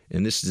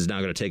 and this is now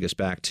going to take us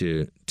back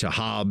to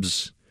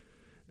Hobbes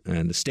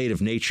and the state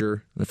of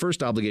nature. The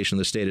first obligation of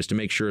the state is to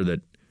make sure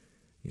that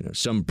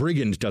some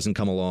brigand doesn't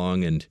come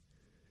along and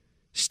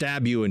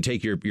stab you and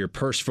take your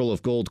purse full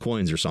of gold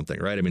coins or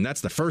something, right? I mean,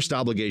 that's the first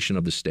obligation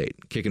of the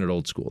state, kicking it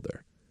old school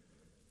there.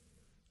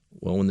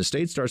 Well, when the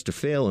state starts to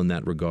fail in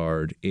that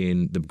regard,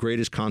 in the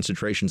greatest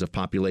concentrations of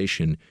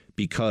population,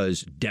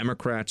 because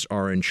Democrats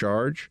are in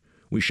charge,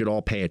 we should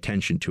all pay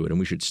attention to it and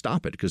we should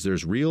stop it because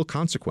there's real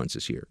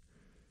consequences here.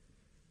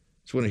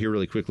 Just want to hear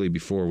really quickly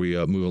before we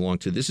move along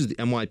to this is the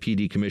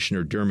NYPD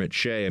Commissioner Dermot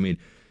Shea. I mean,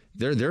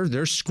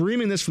 they're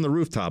screaming this from the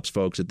rooftops,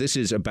 folks, that this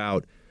is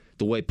about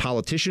the way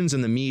politicians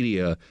and the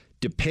media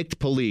depict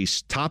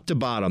police top to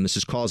bottom. This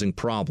is causing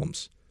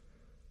problems.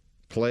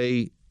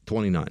 Play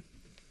 29.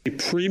 A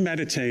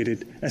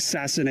premeditated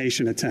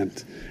assassination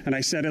attempt. And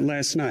I said it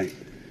last night.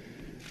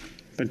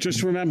 But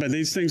just remember,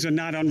 these things are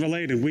not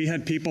unrelated. We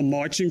had people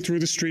marching through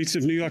the streets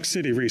of New York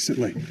City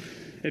recently.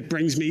 It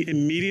brings me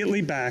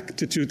immediately back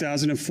to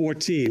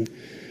 2014,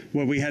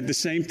 where we had the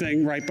same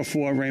thing right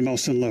before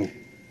Ramos and Lou.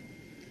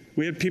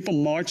 We had people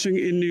marching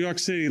in New York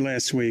City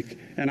last week,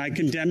 and I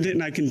condemned it,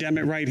 and I condemn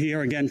it right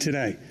here again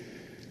today,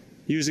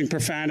 using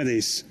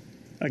profanities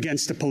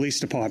against the police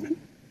department.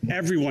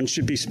 Everyone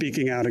should be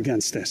speaking out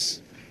against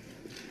this.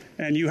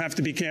 And you have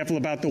to be careful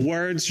about the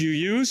words you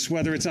use,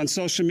 whether it's on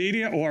social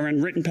media or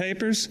in written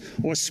papers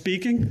or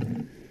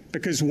speaking,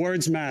 because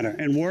words matter,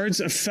 and words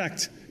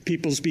affect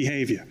people's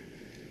behavior.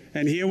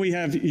 And here we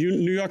have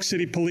New York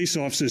City police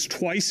officers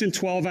twice in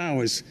 12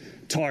 hours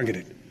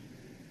targeted.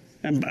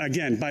 And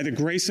again, by the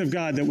grace of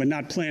God that we're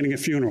not planning a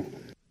funeral.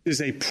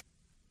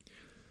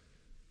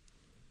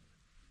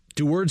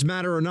 Do words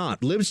matter or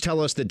not? Libs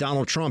tell us that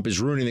Donald Trump is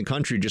ruining the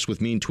country just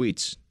with mean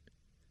tweets.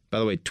 By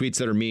the way, tweets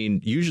that are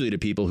mean usually to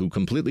people who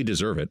completely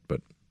deserve it,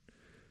 but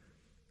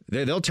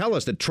they'll tell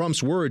us that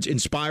Trump's words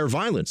inspire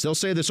violence. They'll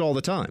say this all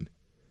the time.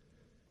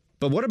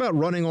 But what about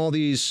running all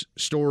these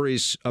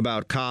stories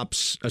about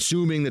cops,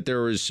 assuming that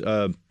there was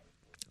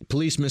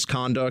police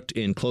misconduct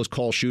in close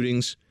call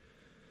shootings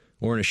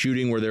or in a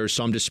shooting where there's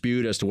some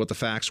dispute as to what the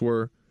facts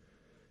were?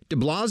 De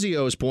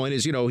Blasio's point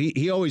is,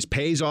 he always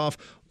pays off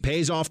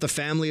the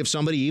family of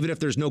somebody, even if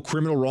there's no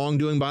criminal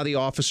wrongdoing by the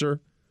officer.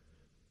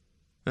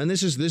 And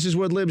this is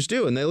what libs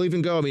do. And they'll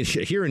even go,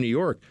 here in New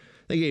York,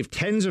 they gave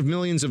tens of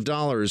millions of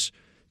dollars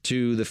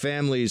to the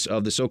families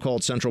of the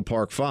so-called Central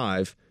Park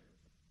Five.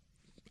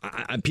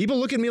 People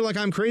look at me like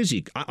I'm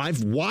crazy.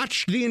 I've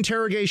watched the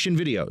interrogation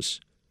videos.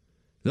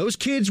 Those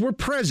kids were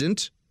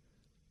present,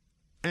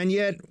 and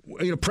yet,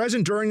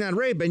 present during that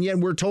rape, and yet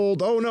we're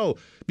told, oh, no,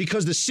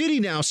 because the city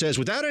now says,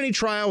 without any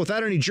trial,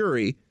 without any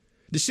jury,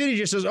 the city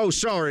just says, oh,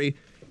 sorry,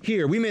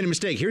 here, we made a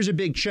mistake. Here's a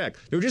big check.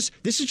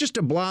 This is just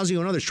de Blasio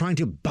and others trying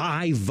to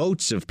buy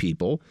votes of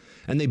people,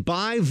 and they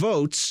buy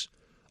votes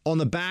on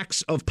the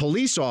backs of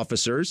police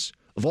officers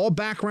of all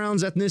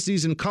backgrounds,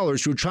 ethnicities, and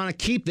colors who are trying to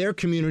keep their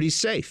communities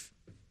safe.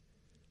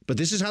 But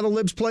this is how the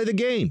libs play the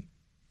game.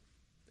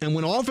 And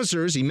when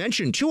officers, he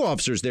mentioned 2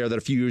 officers there that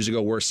a few years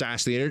ago were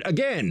assassinated,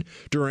 again,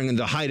 during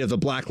the height of the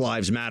Black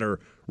Lives Matter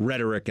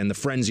rhetoric and the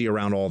frenzy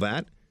around all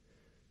that.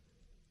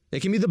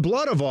 It can be the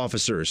blood of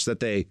officers that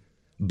they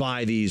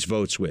buy these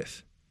votes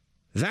with.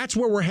 That's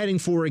where we're heading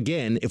for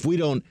again if we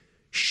don't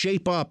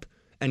shape up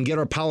and get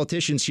our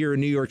politicians here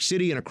in New York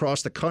City and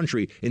across the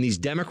country in these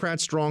Democrat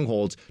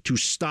strongholds to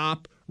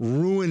stop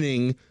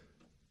ruining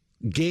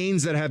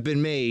gains that have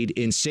been made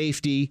in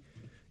safety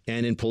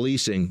and in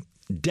policing,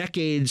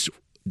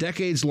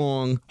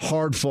 decades-long,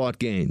 hard-fought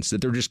gains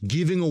that they're just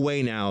giving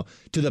away now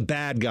to the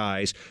bad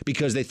guys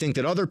because they think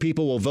that other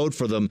people will vote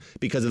for them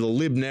because of the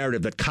lib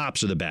narrative that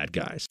cops are the bad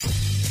guys.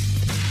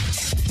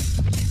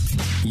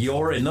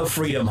 You're in the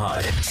Freedom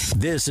Hut.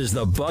 This is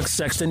the Buck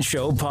Sexton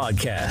Show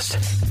podcast.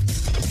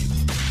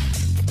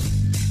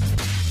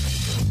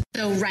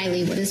 So,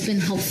 Riley, what has been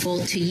helpful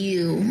to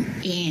you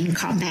in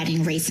combating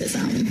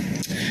racism?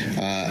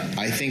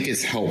 I think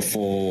it's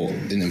helpful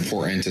and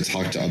important to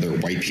talk to other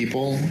white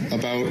people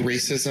about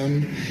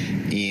racism.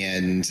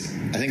 And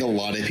I think a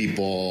lot of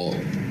people,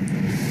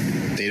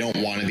 they don't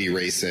want to be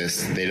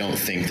racist. They don't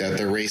think that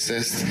they're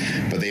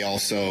racist, but they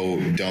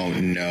also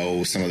don't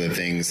know some of the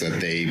things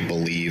that they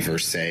believe or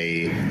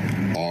say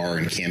are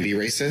and can be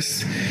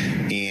racist.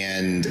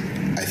 And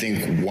I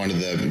think one of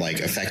the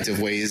effective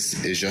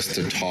ways is just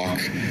to talk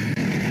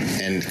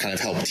and kind of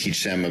help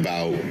teach them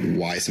about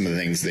why some of the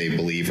things they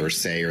believe or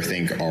say or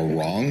think are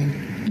wrong.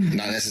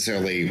 Not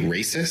necessarily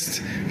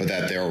racist, but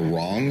that they're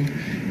wrong.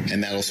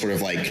 And that'll sort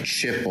of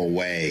chip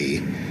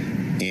away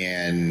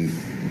and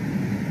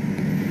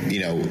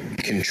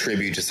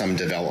contribute to some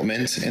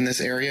development in this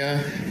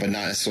area, but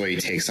not necessarily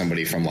take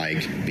somebody from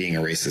being a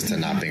racist to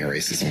not being a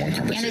racist in one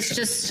conversation. And it's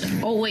just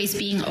always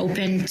being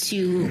open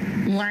to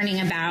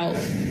learning about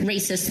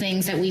racist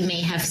things that we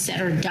may have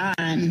said or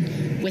done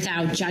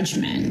without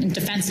judgment and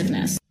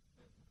defensiveness.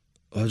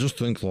 I just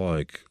think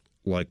totally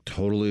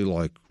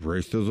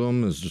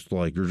racism is just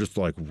you're just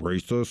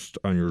racist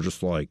and you're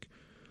just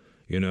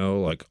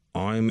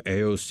I'm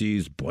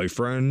AOC's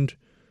boyfriend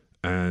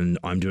and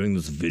I'm doing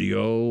this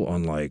video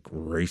on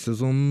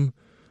racism,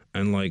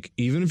 and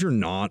even if you're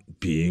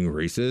not being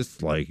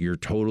racist, you're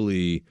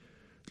totally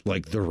the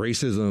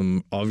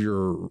racism of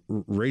your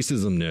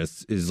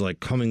racismness is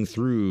coming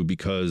through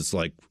because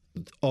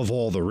of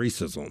all the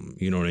racism.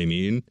 You know what I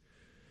mean?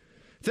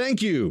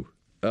 Thank you,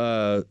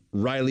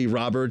 Riley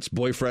Roberts,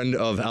 boyfriend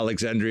of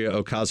Alexandria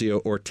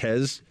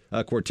Ocasio-Cortez,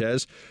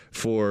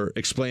 for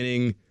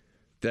explaining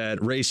that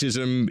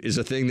racism is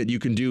a thing that you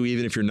can do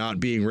even if you're not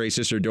being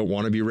racist or don't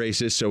want to be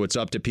racist. So it's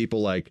up to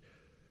people like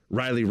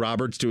Riley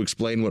Roberts to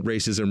explain what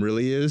racism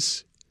really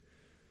is.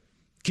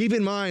 Keep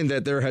in mind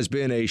that there has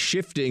been a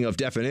shifting of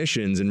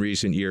definitions in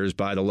recent years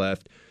by the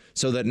left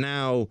so that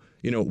now,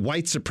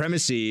 white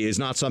supremacy is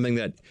not something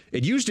that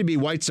it used to be.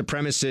 White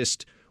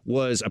supremacist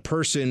was a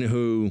person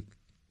who,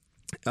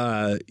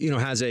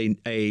 has a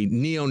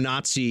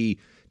neo-Nazi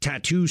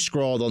tattoo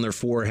scrawled on their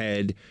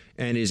forehead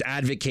and is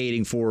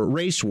advocating for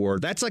race war.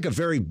 That's a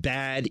very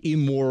bad,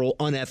 immoral,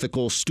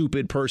 unethical,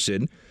 stupid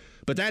person.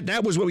 But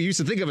that was what we used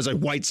to think of as a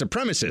white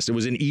supremacist. It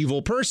was an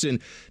evil person.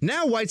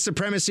 Now white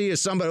supremacy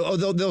is somebody,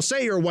 they'll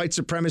say you're a white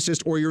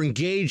supremacist or you're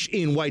engaged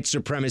in white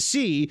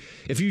supremacy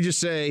if you just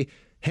say,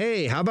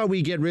 hey, how about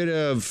we get rid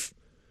of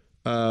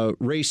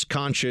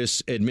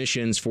race-conscious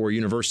admissions for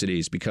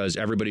universities because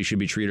everybody should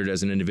be treated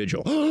as an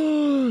individual.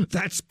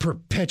 That's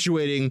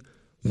perpetuating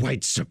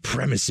white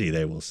supremacy,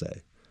 they will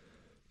say.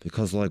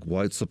 Because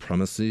white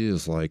supremacy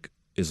is when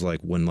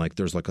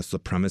there's a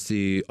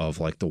supremacy of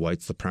the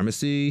white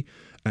supremacy,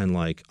 and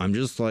I'm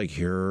just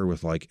here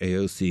with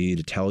AOC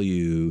to tell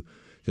you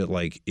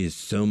that is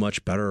so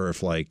much better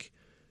if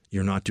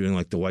you're not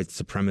doing the white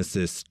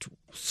supremacist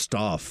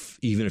stuff,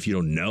 even if you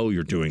don't know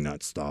you're doing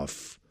that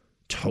stuff.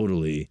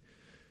 Totally.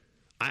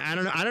 I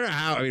don't know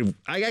how. I mean,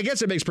 I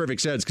guess it makes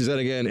perfect sense because then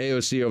again,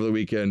 AOC over the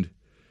weekend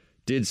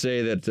did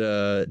say that.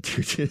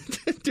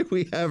 Do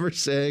we have her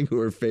saying who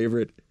her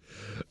favorite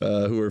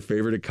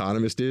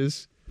economist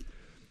is?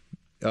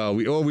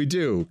 We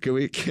do. Can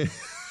we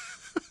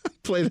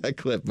play that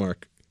clip,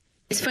 Mark?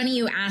 It's funny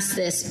you asked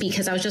this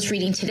because I was just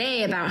reading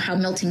today about how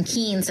Milton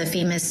Keynes, a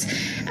famous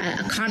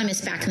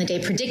economist back in the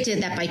day,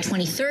 predicted that by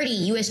 2030,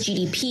 U.S.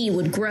 GDP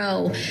would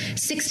grow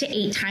 6 to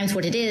 8 times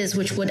what it is,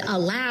 which would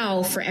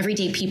allow for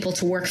everyday people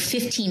to work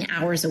 15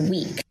 hours a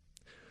week.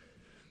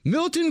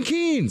 Milton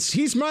Keynes,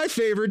 he's my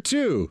favorite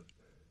too.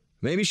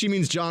 Maybe she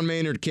means John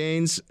Maynard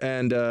Keynes,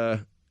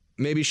 and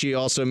maybe she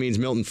also means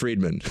Milton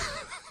Friedman.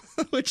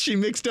 Which she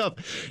mixed up.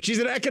 She's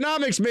an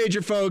economics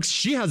major, folks.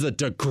 She has a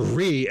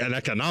degree in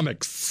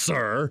economics,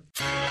 sir.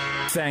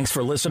 Thanks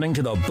for listening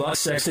to the Buck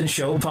Sexton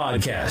Show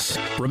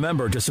podcast.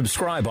 Remember to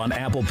subscribe on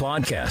Apple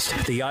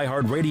Podcast, the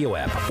iHeartRadio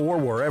app, or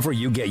wherever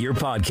you get your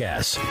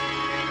podcasts.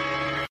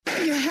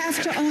 You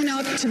have to own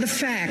up to the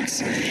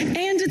facts.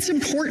 And it's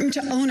important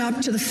to own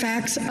up to the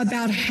facts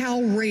about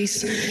how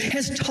race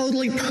has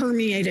totally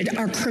permeated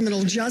our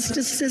criminal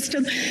justice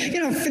system.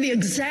 For the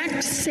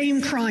exact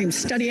same crime,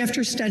 study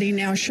after study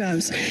now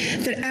shows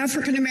that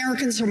African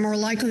Americans are more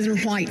likely than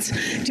whites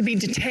to be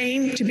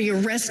detained, to be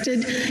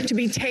arrested, to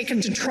be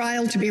taken to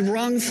trial, to be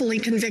wrongfully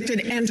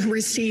convicted, and to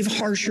receive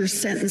harsher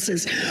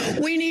sentences.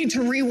 We need to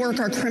rework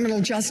our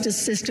criminal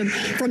justice system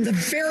from the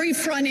very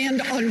front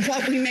end on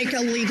what we make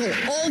illegal,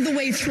 all the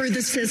way through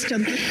the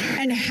system,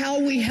 and how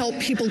we help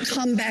people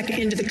come back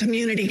into the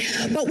community.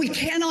 But we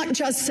cannot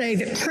just say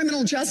that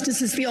criminal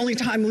justice is the only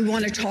time we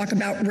want to talk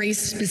about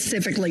race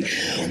specifically.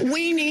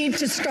 We need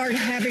to start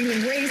having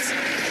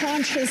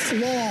race-conscious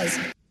laws.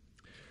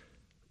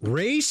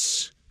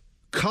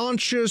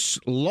 Race-conscious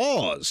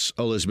laws,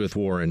 Elizabeth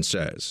Warren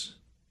says.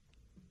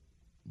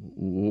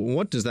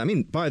 What does that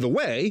mean? By the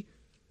way,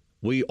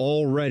 we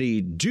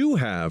already do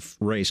have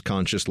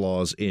race-conscious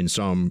laws in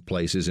some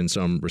places, in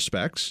some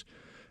respects.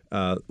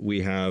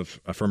 We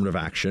have affirmative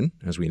action,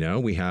 as we know.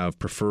 We have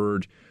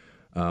preferred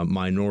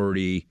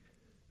minority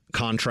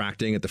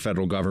contracting at the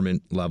federal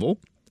government level.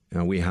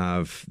 We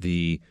have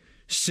the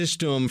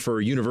system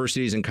for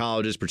universities and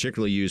colleges,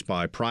 particularly used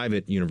by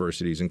private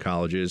universities and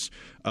colleges,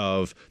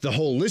 of the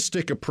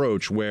holistic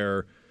approach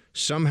where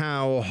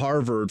somehow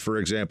Harvard, for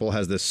example,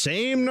 has the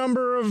same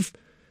number of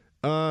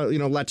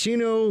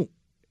Latino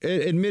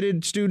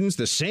admitted students,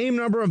 the same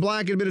number of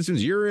black admitted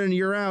students year in,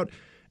 year out,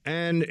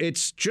 and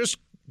it's just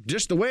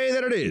the way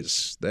that it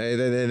is. They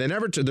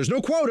never. There's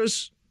no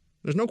quotas.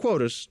 There's no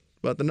quotas,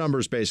 but the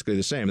number's basically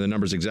the same. The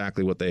number's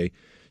exactly what they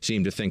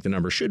seem to think the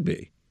number should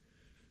be.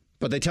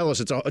 But they tell us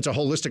it's a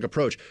holistic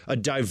approach, a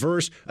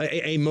diverse,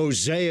 a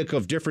mosaic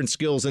of different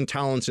skills and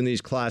talents in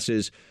these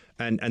classes,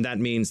 and that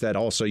means that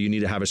also you need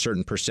to have a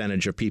certain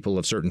percentage of people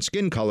of certain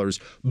skin colors.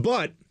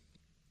 But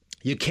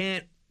you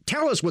can't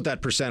tell us what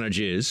that percentage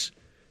is.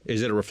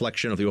 Is it a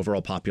reflection of the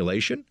overall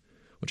population,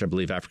 which I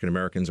believe African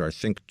Americans are, I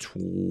think,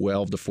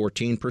 12 to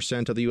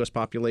 14% of the U.S.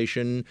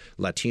 population.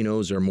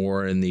 Latinos are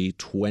more in the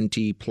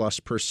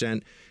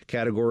 20+%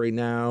 category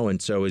now.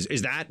 And so is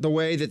that the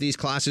way that these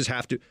classes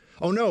have to?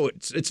 Oh, no,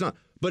 it's not.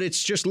 But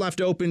it's just left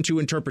open to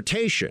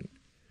interpretation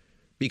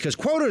because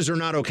quotas are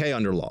not okay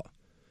under law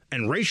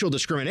and racial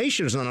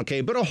discrimination is not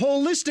okay. But a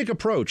holistic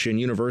approach in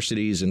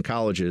universities and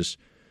colleges,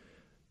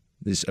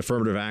 this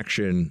affirmative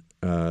action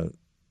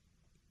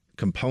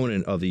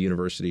component of the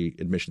university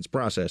admissions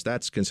process,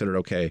 that's considered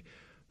okay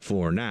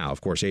for now. Of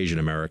course, Asian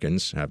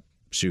Americans have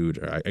sued,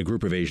 a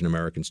group of Asian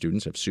American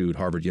students have sued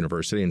Harvard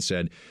University and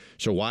said,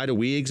 so why do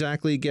we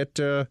exactly get,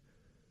 why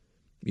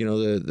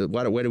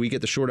do we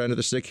get the short end of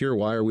the stick here?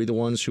 Why are we the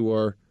ones who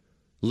are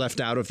left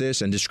out of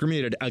this and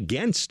discriminated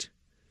against?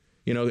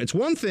 It's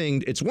one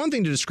thing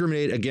to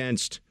discriminate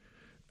against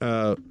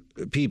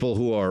people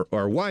who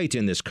are white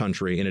in this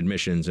country in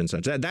admissions and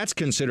such. That's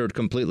considered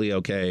completely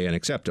okay and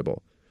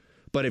acceptable.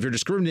 But if you're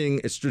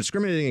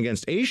discriminating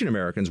against Asian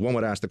Americans, one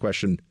would ask the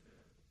question,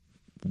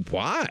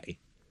 why?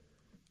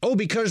 Oh,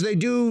 because they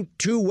do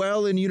too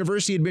well in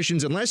university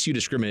admissions unless you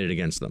discriminate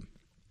against them.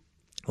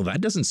 Well, that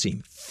doesn't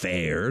seem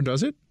fair,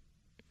 does it?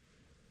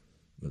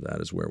 But that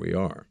is where we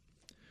are.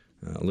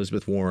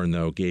 Elizabeth Warren,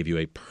 though, gave you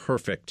a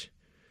perfect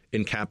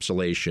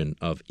encapsulation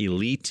of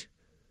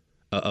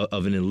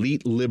an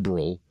elite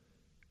liberal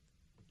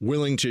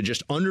willing to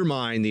just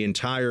undermine the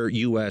entire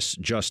U.S.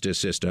 justice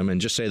system and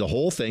just say the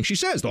whole thing. She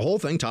says the whole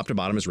thing, top to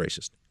bottom, is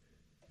racist.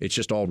 It's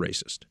just all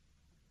racist.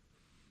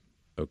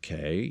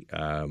 Okay.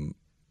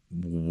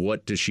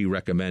 What does she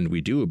recommend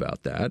we do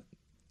about that?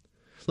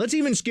 Let's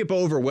even skip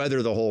over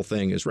whether the whole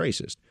thing is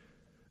racist.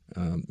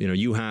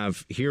 You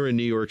have here in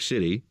New York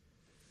City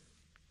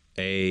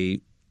a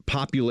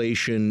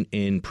population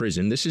in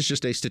prison. This is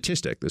just a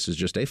statistic. This is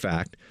just a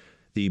fact.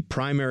 The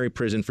primary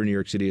prison for New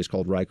York City is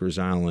called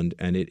Rikers Island,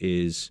 and it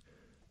is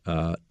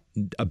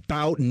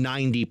about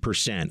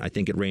 90%. I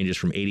think it ranges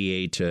from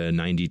 88 to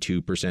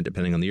 92%,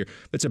 depending on the year.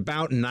 But it's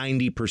about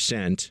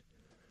 90%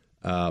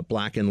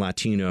 Black and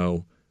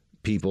Latino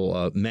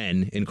people,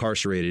 men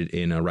incarcerated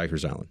in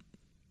Rikers Island.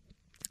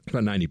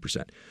 About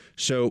 90%.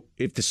 So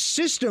if the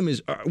system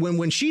is,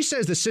 when she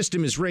says the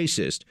system is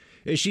racist,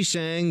 is she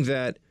saying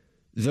that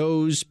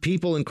those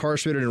people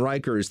incarcerated in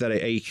Rikers, that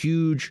a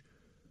huge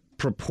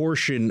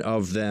proportion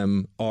of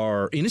them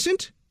are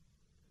innocent?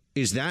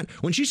 Is that,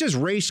 when she says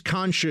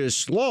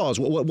race-conscious laws,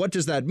 what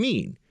does that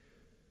mean?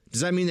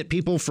 Does that mean that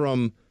people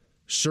from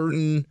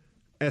certain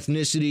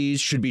ethnicities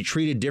should be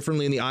treated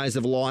differently in the eyes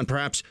of the law and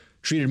perhaps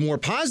treated more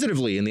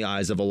positively in the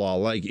eyes of the law?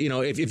 Like, you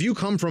know, if you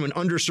come from an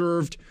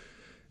underserved,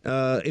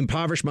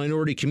 impoverished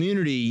minority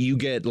community, you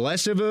get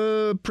less of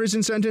a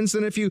prison sentence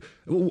than if you...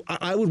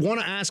 I would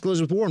want to ask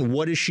Elizabeth Warren,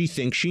 what does she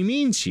think she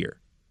means here?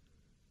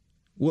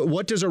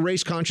 What does a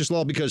race-conscious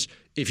law... Because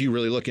if you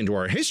really look into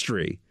our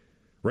history,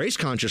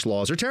 race-conscious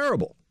laws are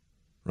terrible,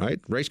 right?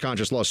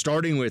 Race-conscious laws,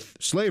 starting with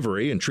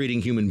slavery and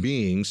treating human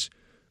beings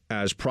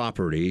as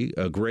property,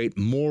 a great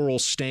moral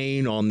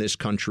stain on this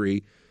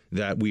country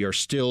that we are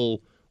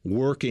still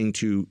working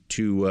to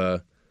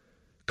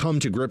come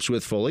to grips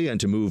with fully and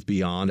to move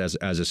beyond as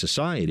a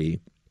society.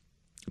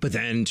 But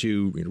then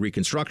to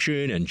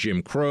Reconstruction and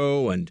Jim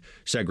Crow and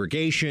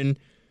segregation,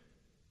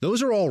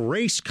 those are all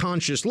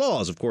race-conscious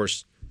laws. Of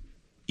course,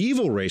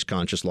 evil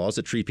race-conscious laws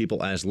that treat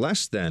people as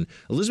less than.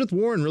 Elizabeth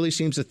Warren really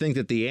seems to think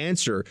that the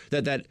answer,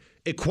 that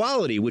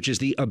equality, which is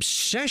the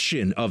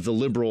obsession of the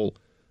liberal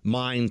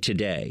mind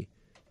today,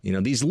 you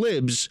know, these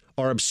libs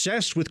are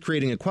obsessed with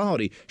creating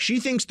equality. She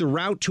thinks the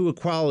route to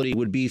equality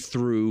would be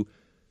through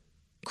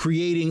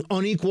creating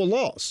unequal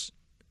laws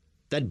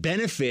that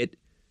benefit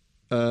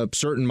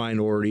certain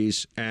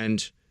minorities,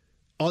 and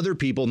other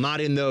people not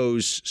in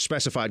those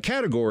specified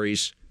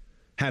categories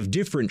have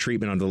different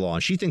treatment under the law.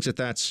 And she thinks that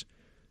that's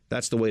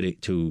the way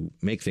to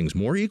make things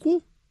more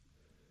equal.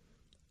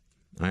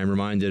 I am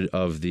reminded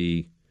of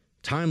the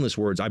timeless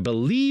words. I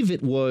believe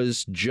it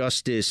was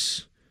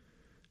Justice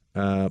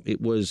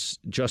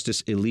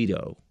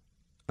Alito.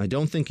 I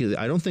don't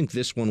think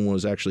this one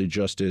was actually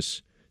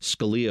Justice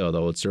Scalia,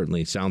 though it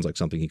certainly sounds like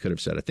something he could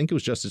have said. I think it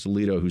was Justice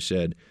Alito who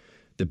said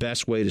the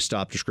best way to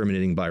stop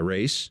discriminating by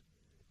race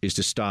is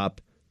to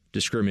stop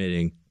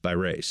discriminating by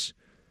race.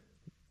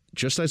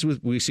 Just as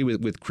we see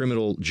with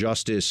criminal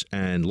justice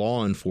and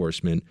law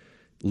enforcement,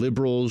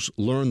 liberals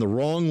learn the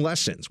wrong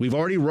lessons. We've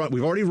already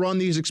run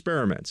these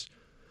experiments.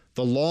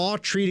 The law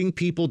treating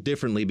people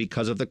differently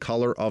because of the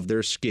color of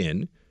their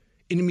skin,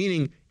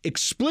 meaning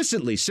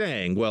explicitly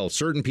saying, well,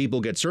 certain people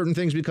get certain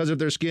things because of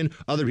their skin,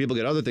 other people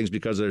get other things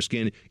because of their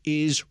skin,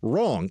 is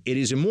wrong. It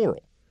is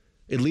immoral.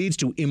 It leads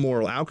to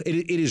immoral outcomes.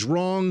 It is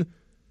wrong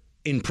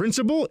in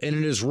principle, and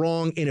it is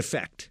wrong in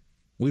effect.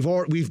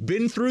 We've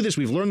been through this.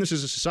 We've learned this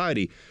as a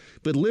society.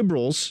 But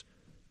liberals,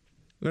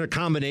 a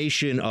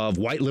combination of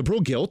white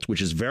liberal guilt,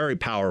 which is very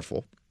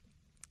powerful.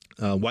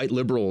 White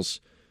liberals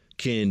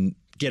can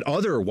get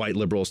other white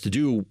liberals to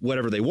do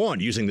whatever they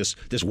want using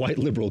this white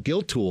liberal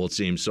guilt tool, it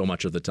seems, so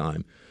much of the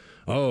time.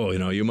 Oh,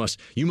 you must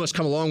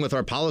come along with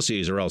our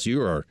policies, or else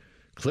you are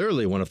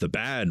clearly one of the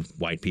bad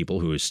white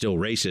people who is still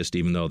racist,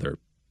 even though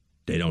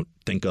they don't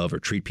think of or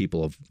treat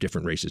people of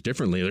different races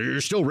differently. You're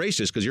still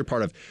racist because you're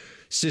part of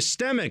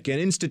systemic and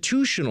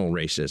institutional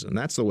racism.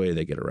 That's the way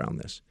they get around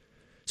this.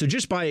 So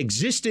just by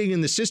existing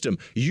in the system,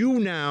 you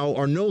now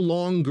are no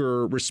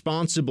longer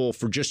responsible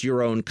for just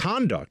your own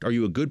conduct. Are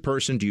you a good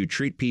person? Do you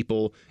treat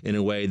people in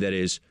a way that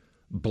is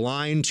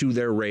blind to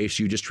their race?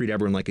 You just treat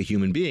everyone like a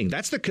human being.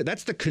 That's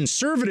the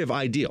conservative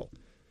ideal.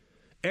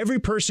 Every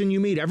person you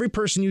meet, every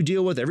person you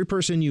deal with, every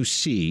person you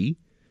see,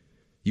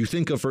 you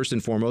think of first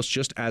and foremost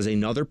just as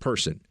another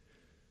person.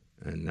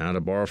 And now,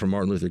 to borrow from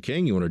Martin Luther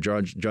King, you want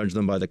to judge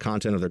them by the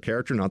content of their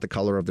character, not the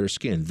color of their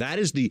skin. That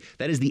is the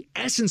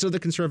essence of the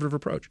conservative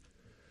approach.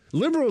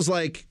 Liberals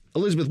like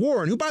Elizabeth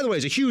Warren, who, by the way,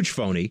 is a huge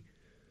phony.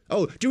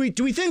 Oh, do we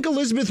think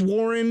Elizabeth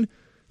Warren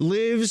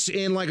lives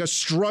in like a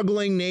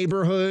struggling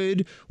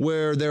neighborhood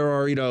where there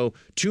are,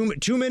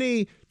 too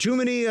many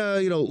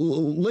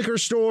liquor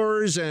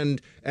stores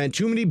and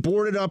too many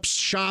boarded up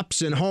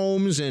shops and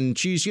homes, and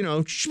she's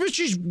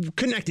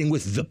connecting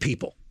with the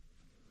people?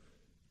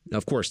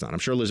 Of course not. I'm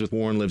sure Elizabeth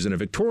Warren lives in a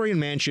Victorian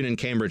mansion in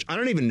Cambridge. I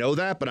don't even know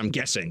that, but I'm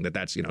guessing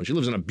that's she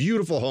lives in a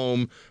beautiful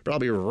home,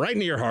 probably right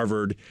near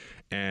Harvard,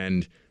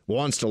 and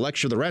wants to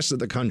lecture the rest of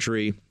the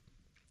country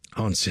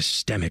on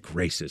systemic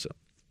racism.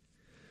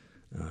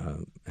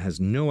 Has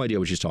no idea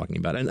what she's talking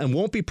about, and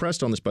won't be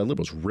pressed on this by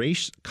liberals.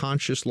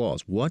 Race-conscious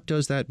laws. What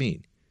does that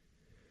mean?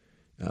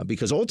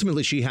 Because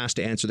ultimately she has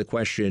to answer the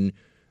question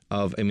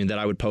that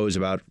I would pose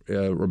about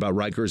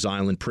Rikers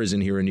Island prison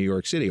here in New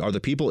York City. Are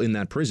the people in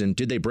that prison,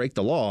 did they break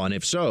the law? And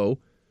if so,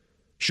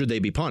 should they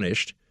be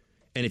punished?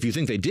 And if you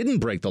think they didn't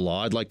break the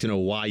law, I'd like to know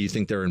why you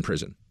think they're in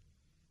prison.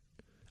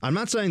 I'm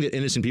not saying that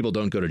innocent people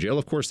don't go to jail.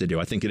 Of course they do.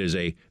 I think it is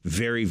a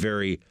very,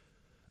 very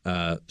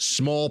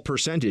small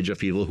percentage of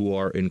people who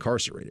are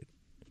incarcerated.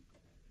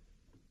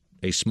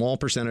 A small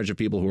percentage of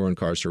people who are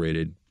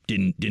incarcerated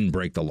didn't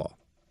break the law,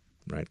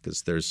 right?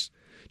 Because there's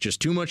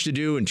just too much to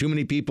do and too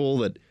many people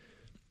that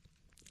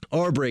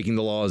are breaking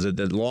the laws,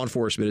 that law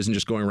enforcement isn't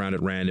just going around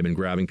at random and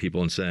grabbing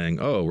people and saying,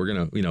 oh, we're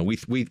going to,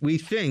 we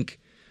think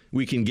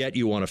we can get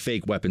you on a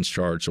fake weapons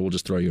charge, so we'll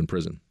just throw you in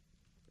prison.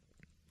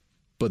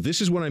 But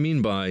this is what I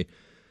mean by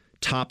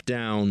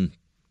top-down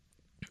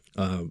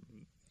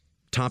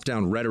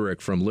rhetoric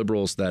from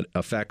liberals that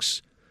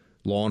affects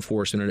law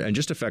enforcement and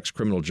just affects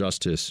criminal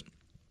justice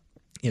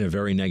in a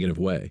very negative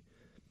way.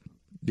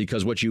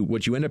 Because what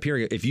you end up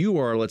hearing, if you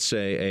are, let's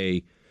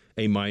say,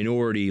 a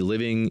minority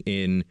living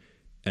in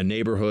a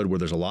neighborhood where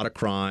there's a lot of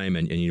crime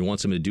and you want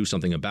someone to do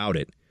something about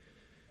it,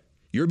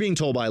 you're being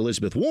told by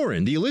Elizabeth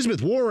Warren. The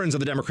Elizabeth Warrens of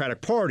the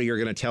Democratic Party are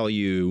going to tell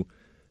you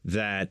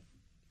that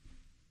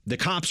the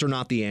cops are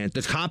not the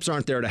answer. The cops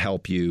aren't there to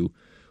help you.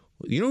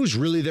 You know who's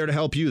really there to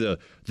help you?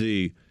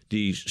 The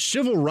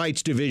Civil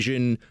Rights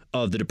Division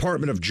of the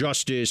Department of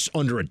Justice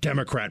under a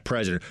Democrat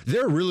president.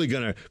 They're really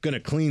gonna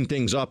clean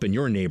things up in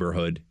your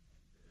neighborhood.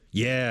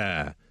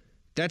 Yeah,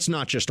 that's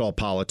not just all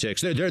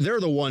politics. They're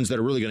the ones that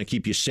are really going to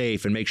keep you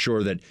safe and make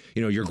sure that,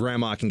 you know, your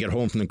grandma can get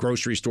home from the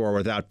grocery store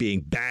without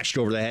being bashed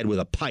over the head with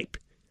a pipe.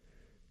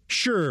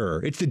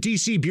 Sure, it's the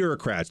D.C.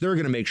 bureaucrats. They're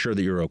going to make sure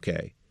that you're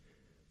okay.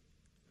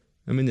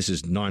 I mean, this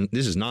is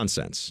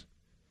nonsense.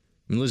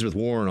 I mean, Elizabeth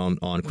Warren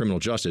on criminal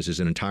justice is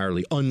an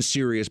entirely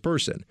unserious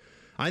person.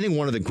 I think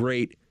one of the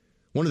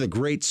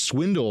great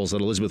swindles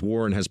that Elizabeth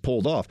Warren has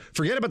pulled off.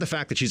 Forget about the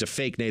fact that she's a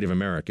fake Native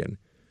American,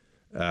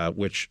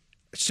 which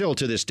still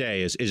to this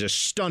day is a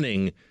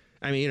stunning.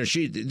 I mean, you know,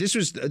 this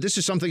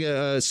is something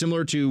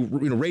similar to,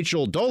 you know,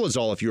 Rachel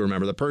Dolezal, if you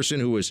remember, the person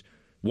who was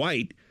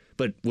white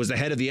but was the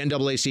head of the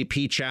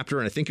NAACP chapter,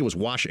 and I think it was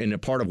in a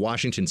part of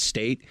Washington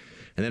State.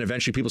 And then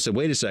eventually people said,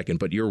 "Wait a second,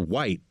 but you're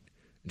white."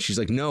 And she's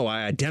like, "No,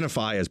 I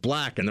identify as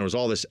black." And there was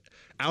all this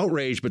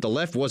outrage, but the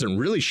left wasn't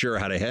really sure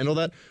how to handle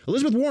that.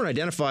 Elizabeth Warren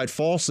identified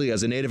falsely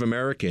as a Native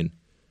American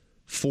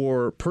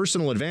for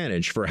personal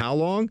advantage for how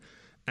long?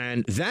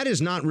 And that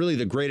is not really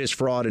the greatest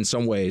fraud in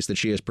some ways that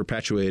she has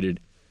perpetuated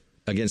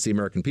against the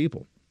American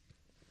people.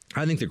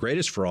 I think the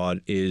greatest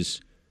fraud is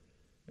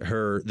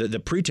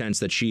the pretense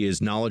that she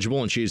is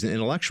knowledgeable and she is an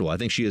intellectual. I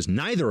think she is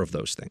neither of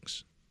those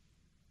things.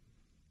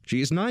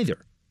 She is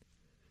neither.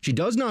 She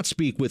does not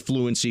speak with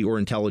fluency or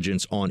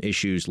intelligence on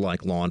issues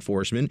like law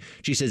enforcement.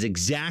 She says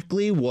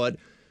exactly what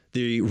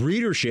the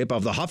readership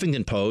of the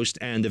Huffington Post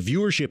and the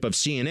viewership of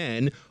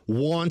CNN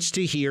wants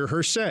to hear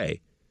her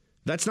say.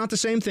 That's not the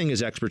same thing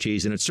as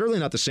expertise, and it's certainly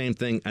not the same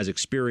thing as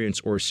experience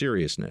or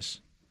seriousness.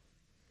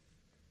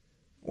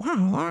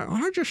 Well,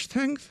 I just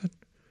think that,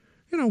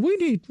 you know, we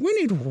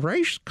need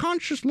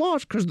race-conscious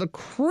laws because the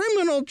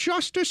criminal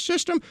justice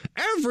system,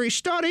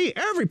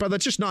 but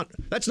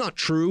that's not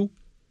true.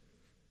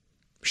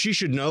 She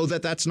should know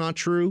that that's not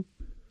true.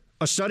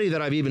 A study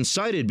that I've even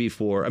cited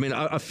before. I mean,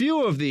 a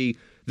few of the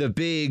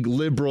big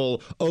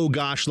liberal, oh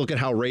gosh, look at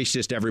how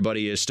racist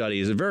everybody is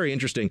studies is very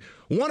interesting.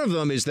 One of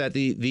them is that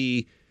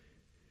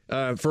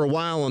for a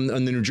while on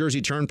the New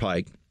Jersey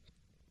Turnpike,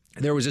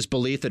 there was this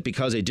belief that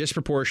because a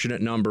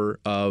disproportionate number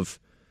of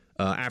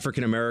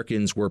African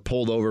Americans were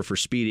pulled over for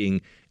speeding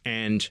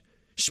and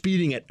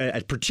speeding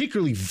at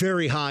particularly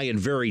very high and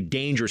very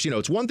dangerous. You know,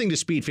 it's one thing to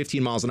speed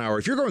 15 miles an hour.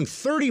 If you're going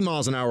 30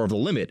 miles an hour over the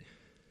limit,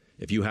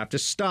 if you have to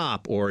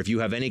stop or if you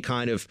have any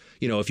kind of,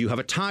 you know, if you have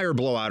a tire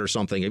blowout or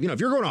something, if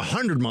you're going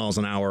 100 miles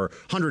an hour,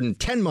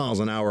 110 miles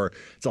an hour,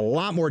 it's a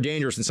lot more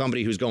dangerous than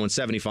somebody who's going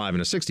 75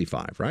 and a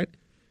 65, right?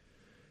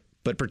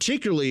 But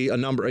particularly a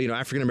number,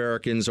 African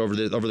Americans over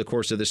the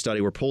course of this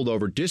study were pulled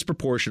over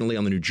disproportionately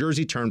on the New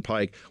Jersey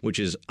Turnpike, which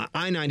is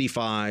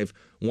I-95,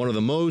 one of the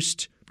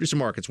most, producer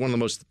Mark, it's one of the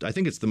most, I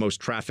think it's the most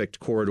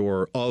trafficked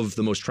corridor of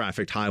the most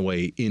trafficked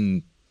highway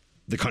in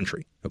the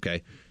country.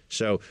 Okay.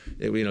 So,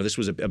 this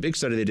was a big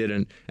study they did,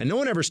 and no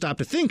one ever stopped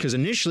to think, because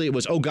initially it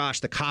was, oh gosh,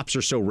 the cops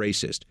are so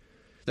racist.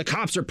 The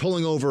cops are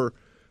pulling over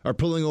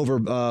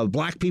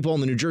black people on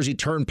the New Jersey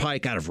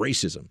Turnpike out of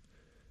racism.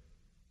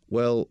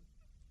 Well,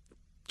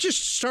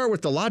 just start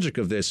with the logic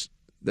of this.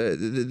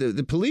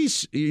 The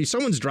police,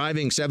 someone's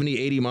driving 70,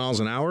 80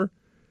 miles an hour.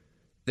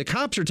 The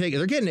cops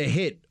they're getting a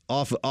hit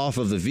off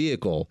of the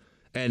vehicle.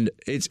 And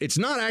it's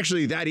not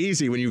actually that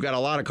easy when you've got a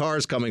lot of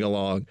cars coming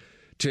along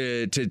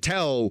to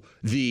tell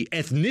the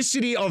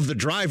ethnicity of the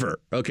driver.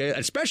 Okay.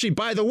 Especially,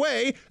 by the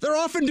way, they're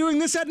often doing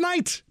this at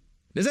night.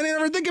 Does anyone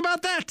ever think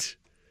about that?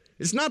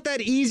 It's not that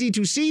easy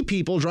to see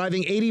people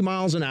driving 80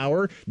 miles an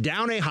hour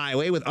down a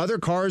highway with other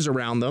cars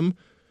around them,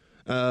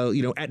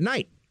 at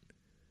night.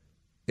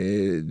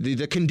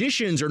 The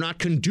conditions are not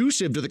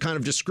conducive to the kind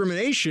of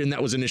discrimination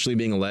that was initially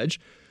being alleged.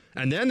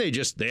 And then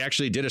they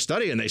actually did a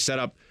study, and they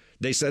said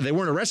they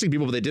weren't arresting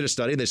people, but they did a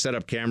study. They set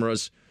up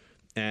cameras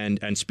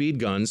and speed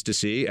guns to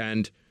see.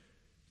 And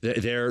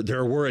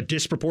there were a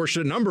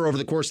disproportionate number over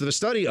the course of the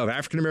study of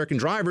African-American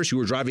drivers who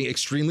were driving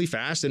extremely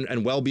fast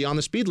and well beyond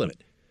the speed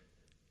limit.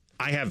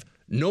 I have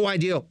no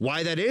idea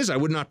why that is. I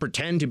would not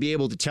pretend to be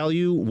able to tell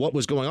you what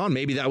was going on.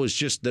 Maybe that was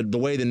just the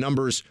way the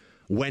numbers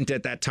went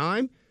at that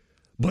time.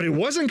 But it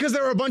wasn't because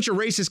there were a bunch of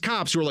racist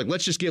cops who were like,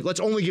 let's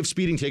only give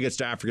speeding tickets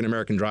to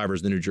African-American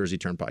drivers in the New Jersey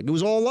Turnpike. It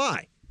was all a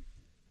lie.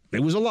 It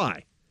was a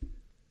lie.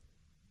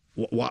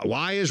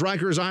 Why is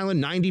Rikers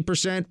Island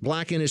 90%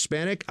 black and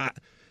Hispanic?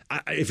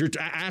 If you're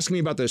asking me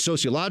about the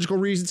sociological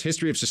reasons,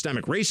 history of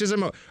systemic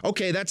racism,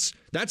 okay,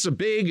 that's a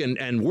big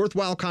and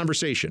worthwhile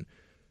conversation.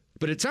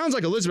 But it sounds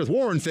like Elizabeth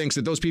Warren thinks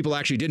that those people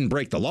actually didn't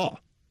break the law.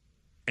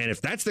 And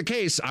if that's the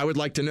case, I would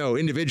like to know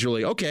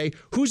individually, okay,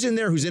 who's in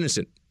there who's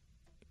innocent?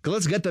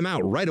 Let's get them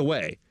out right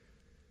away.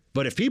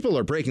 But if people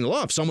are breaking the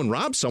law, if someone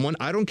robs someone,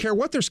 I don't care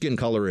what their skin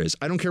color is.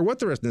 I don't care what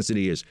their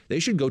ethnicity is. They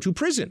should go to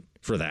prison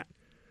for that.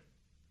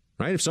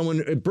 Right? If someone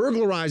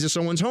burglarizes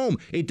someone's home,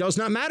 it does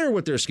not matter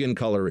what their skin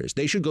color is.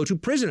 They should go to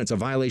prison. It's a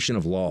violation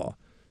of law.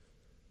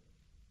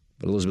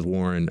 But Elizabeth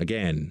Warren,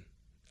 again,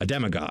 a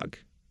demagogue,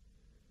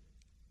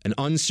 an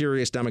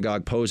unserious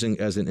demagogue posing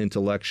as an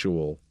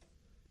intellectual,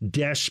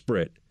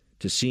 desperate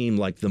to seem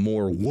like the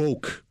more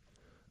woke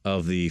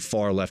of the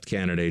far left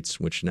candidates,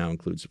 which now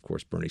includes, of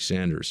course, Bernie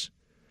Sanders.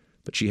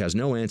 But she has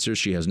no answers.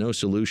 She has no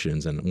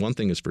solutions. And one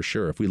thing is for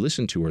sure, if we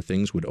listen to her,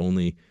 things would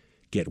only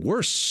get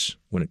worse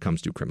when it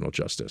comes to criminal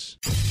justice.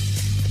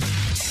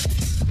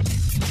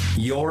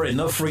 You're in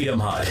the Freedom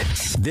Hut.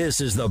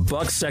 This is the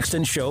Buck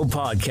Sexton Show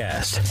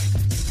podcast.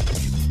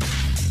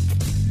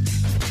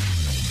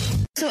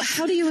 So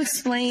how do you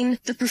explain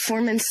the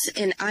performance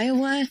in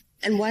Iowa,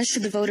 and why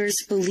should the voters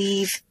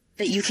believe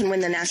that you can win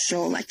the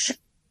national election?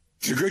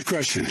 It's a good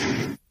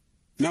question.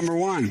 Number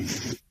one,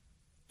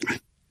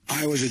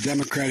 Iowa's a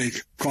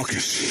Democratic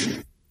caucus.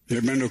 You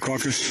ever been to a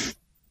caucus?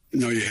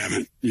 No, you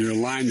haven't. You're a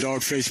lying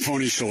dog-faced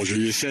pony soldier.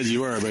 You said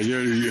you were, but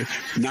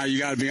now you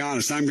got to be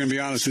honest. I'm going to be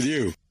honest with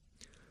you.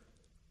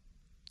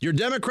 You're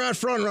Democrat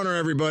frontrunner,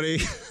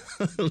 everybody.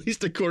 At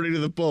least according to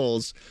the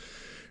polls.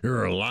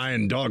 You're a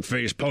lying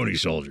dog-faced pony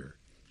soldier.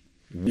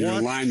 You're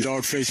a lying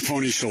dog-faced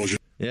pony soldier.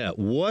 Yeah,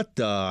 what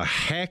the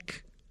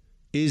heck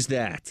is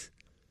that?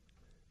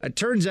 It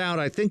turns out,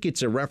 I think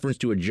it's a reference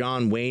to a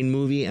John Wayne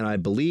movie, and I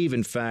believe,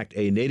 in fact,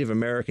 a Native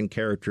American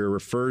character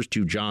refers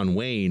to John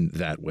Wayne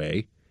that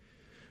way.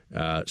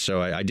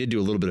 So I did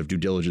do a little bit of due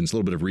diligence, a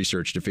little bit of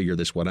research to figure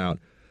this one out.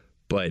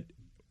 But,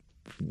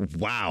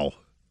 wow.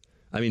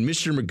 I mean,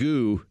 Mr.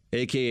 Magoo,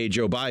 a.k.a.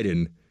 Joe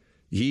Biden,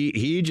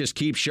 he just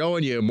keeps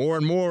showing you more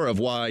and more of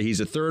why he's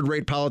a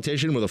third-rate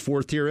politician with a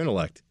fourth-tier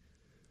intellect.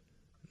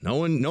 No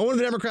one in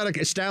the Democratic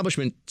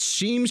establishment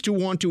seems to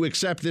want to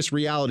accept this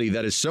reality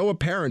that is so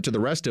apparent to the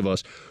rest of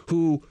us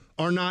who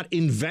are not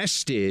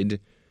invested,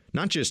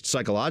 not just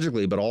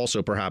psychologically, but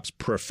also perhaps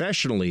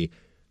professionally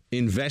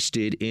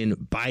invested in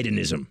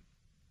Bidenism.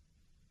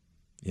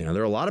 You know,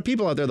 there are a lot of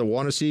people out there that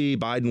want to see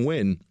Biden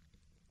win,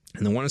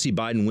 and they want to see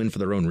Biden win for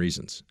their own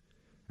reasons.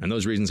 And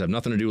those reasons have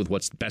nothing to do with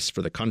what's best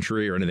for the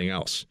country or anything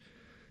else.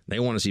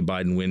 They want to see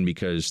Biden win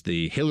because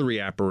the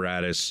Hillary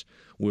apparatus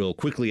will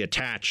quickly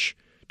attach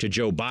to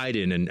Joe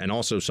Biden, and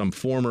also some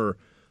former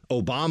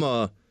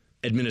Obama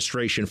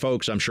administration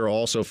folks, I'm sure,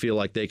 also feel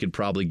like they could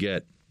probably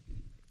get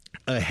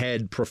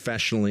ahead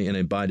professionally in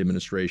a Biden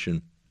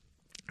administration.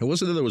 It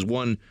wasn't that there was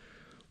one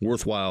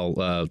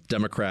worthwhile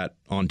Democrat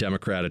on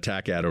Democrat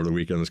attack ad over the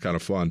weekend. It was kind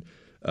of fun.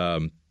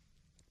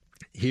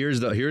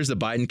 Here's the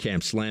Biden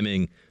camp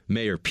slamming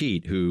Mayor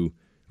Pete, who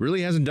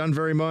really hasn't done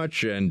very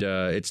much, and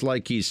it's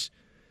like he's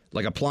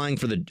like applying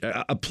for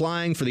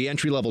the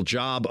entry-level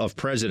job of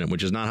president,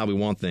 which is not how we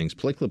want things.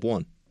 Play clip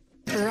 1.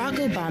 Barack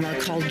Obama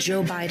called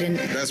Joe Biden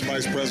best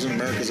vice president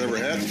America's ever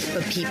had.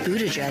 But Pete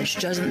Buttigieg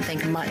doesn't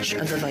think much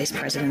of the vice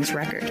president's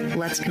record.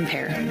 Let's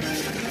compare.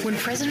 When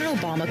President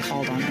Obama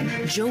called on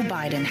him, Joe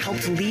Biden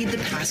helped lead the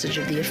passage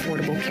of the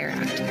Affordable Care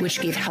Act,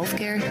 which gave health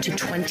care to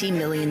 20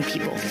 million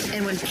people.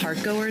 And when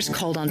parkgoers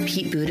called on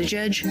Pete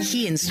Buttigieg,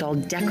 he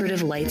installed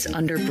decorative lights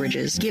under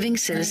bridges, giving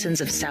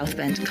citizens of South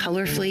Bend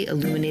colorfully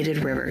illuminated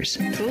rivers.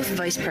 Both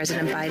Vice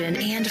President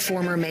Biden and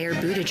former Mayor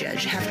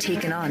Buttigieg have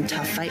taken on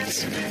tough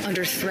fights.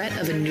 Under threat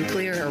of a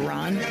nuclear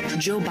Iran,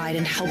 Joe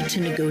Biden helped to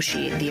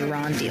negotiate the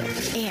Iran deal.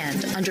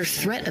 And under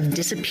threat of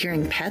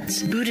disappearing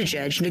pets,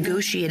 Buttigieg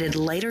negotiated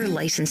lighter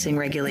licensing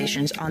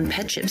regulations on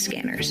pet chip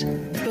scanners.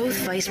 Both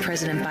Vice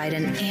President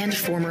Biden and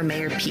former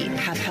Mayor Pete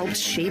have helped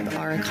shape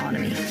our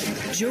economy.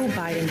 Joe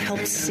Biden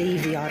helped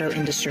save the auto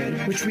industry,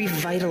 which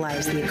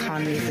revitalized the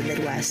economy of the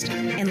Midwest,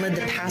 and led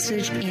the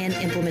passage and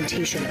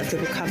implementation of the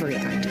Recovery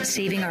Act,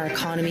 saving our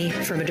economy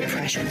from a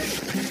depression.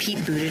 Pete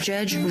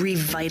Buttigieg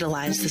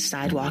revitalized the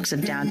sidewalks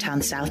of downtown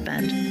South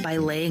Bend by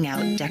laying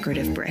out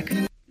decorative brick.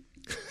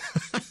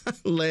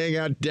 Laying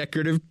out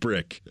decorative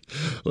brick.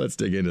 Let's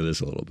dig into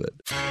this a little bit.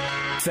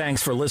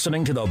 Thanks for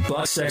listening to the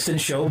Buck Sexton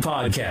Show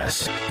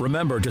podcast.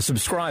 Remember to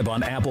subscribe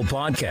on Apple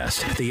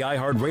Podcasts, the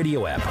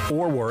iHeartRadio app,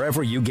 or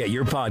wherever you get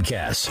your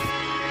podcasts.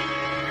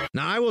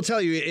 Now, I will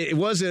tell you, it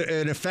was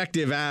an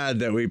effective ad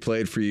that we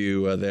played for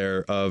you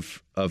there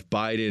of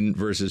Biden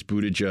versus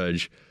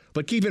Buttigieg.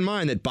 But keep in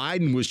mind that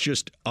Biden was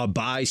just a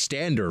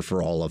bystander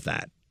for all of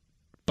that.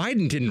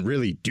 Biden didn't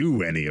really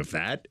do any of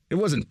that. It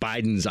wasn't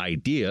Biden's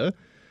idea.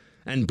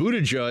 And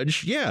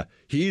Buttigieg, yeah,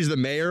 he's the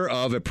mayor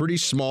of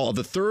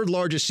the third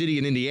largest city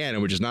in Indiana,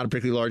 which is not a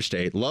particularly large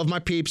state. Love my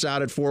peeps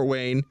out at Fort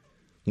Wayne.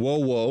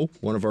 Whoa,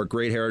 one of our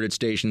great heritage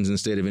stations in the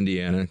state of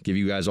Indiana. Give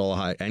you guys all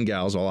and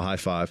gals all a high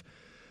five.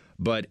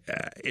 But,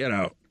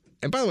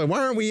 and by the way, why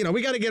aren't we,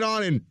 we got to get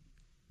on in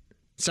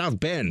South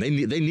Bend. They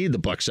need the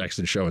Buck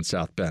Sexton Show in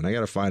South Bend. I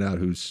got to find out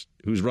who's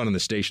running the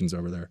stations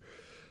over there.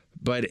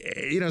 But,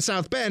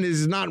 South Bend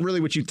is not really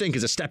what you'd think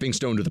is a stepping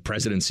stone to the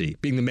presidency.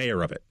 Being the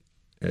mayor of it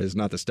is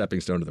not the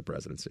stepping stone to the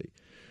presidency.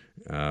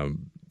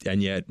 And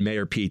yet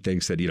Mayor Pete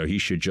thinks that, he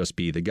should just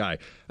be the guy.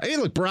 I mean,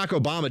 look, Barack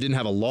Obama didn't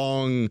have a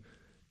long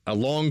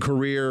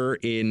career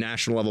in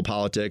national level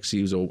politics.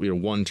 He was a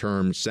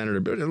one-term senator,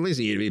 but at least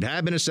he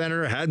had been a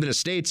senator, had been a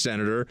state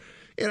senator.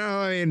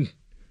 You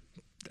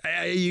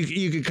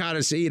could kind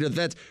of see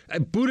that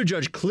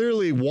Buttigieg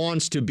clearly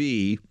wants to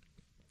be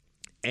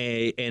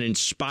an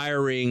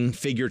inspiring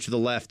figure to the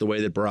left, the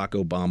way that Barack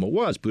Obama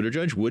was.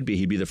 Buttigieg would be.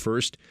 He'd be the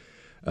first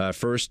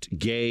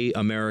gay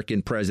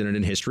American president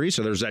in history.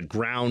 So there's that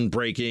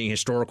groundbreaking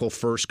historical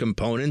first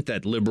component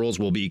that liberals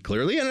will be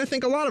clearly, and I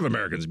think a lot of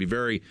Americans be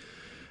very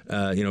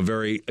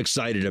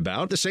excited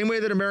about. The same way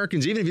that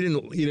Americans, even if you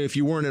didn't, if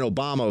you weren't an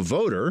Obama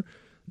voter,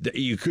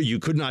 you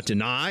could not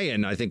deny,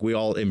 and I think we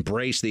all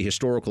embrace the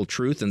historical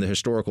truth and the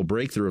historical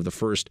breakthrough of the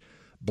first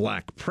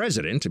black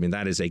president. I mean,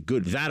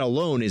 that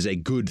alone is a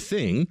good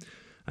thing.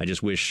 I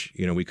just wish,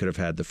 we could have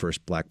had the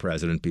first black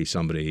president be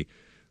somebody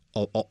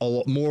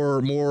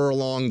more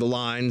along the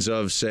lines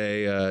of,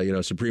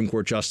 say, Supreme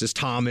Court Justice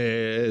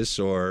Thomas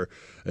or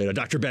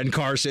Dr. Ben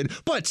Carson,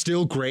 but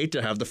still great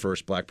to have the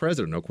first black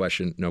president. No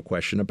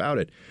question about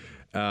it.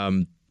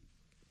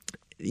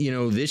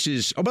 This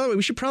is. Oh, by the way,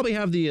 we should probably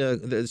have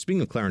the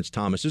speaking of Clarence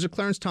Thomas, there's a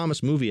Clarence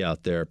Thomas movie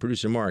out there.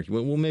 Producer Mark,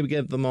 we'll maybe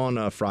get them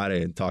on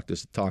Friday and talk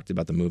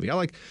about the movie.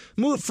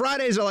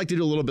 Fridays. I like to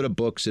do a little bit of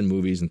books and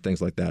movies and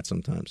things like that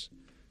sometimes.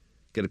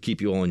 Got to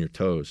keep you all on your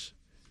toes.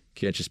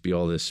 Can't just be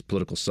all this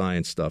political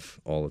science stuff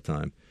all the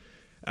time.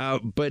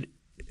 But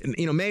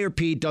Mayor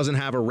Pete doesn't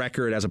have a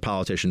record as a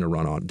politician to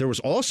run on. There was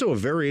also a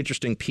very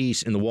interesting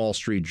piece in the Wall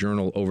Street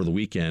Journal over the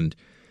weekend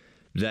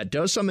that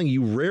does something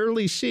you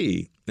rarely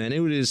see. And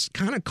it is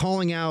kind of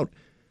calling out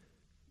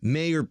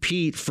Mayor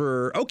Pete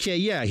for, okay,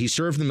 yeah, he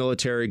served in the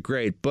military,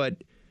 great.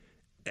 But,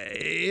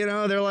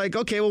 they're like,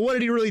 okay, well, what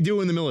did he really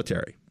do in the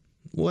military?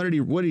 What did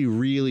he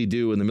really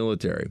do in the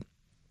military?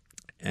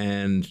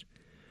 And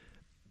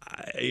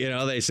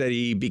they said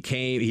he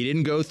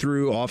didn't go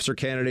through officer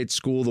candidate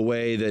school the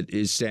way that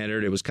is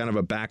standard. It was kind of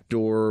a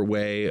backdoor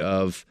way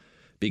of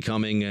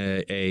becoming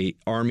a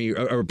Army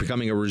or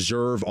becoming a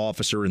reserve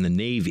officer in the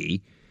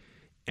Navy.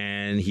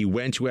 And he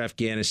went to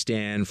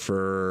Afghanistan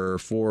for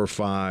 4 or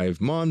 5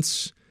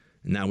 months,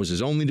 and that was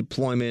his only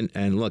deployment.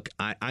 And look,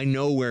 I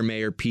know where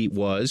Mayor Pete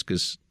was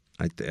because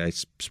I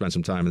spent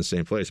some time in the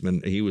same place. I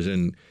mean, he was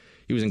in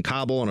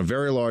Kabul on a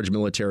very large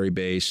military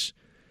base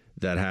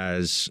that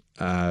has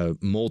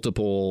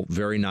multiple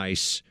very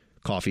nice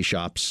coffee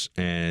shops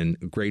and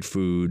great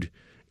food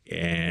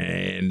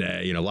and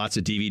lots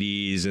of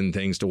DVDs and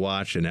things to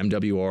watch and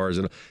MWRs.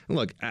 And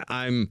look,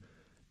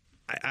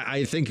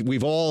 I think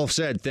we've all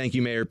said thank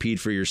you, Mayor Pete,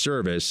 for your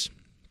service.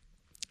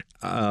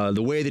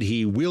 The way that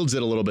he wields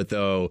it a little bit,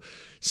 though,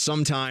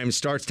 sometimes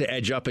starts to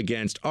edge up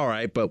against, all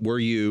right, but were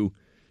you,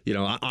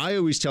 I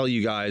always tell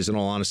you guys, in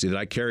all honesty, that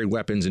I carried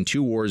weapons in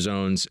 2 war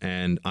zones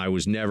and I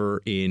was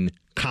never in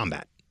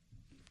combat.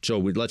 So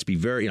let's be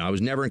very, I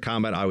was never in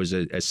combat. I was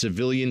a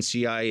civilian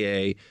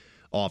CIA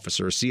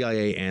officer, a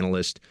CIA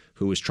analyst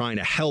who was trying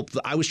to help.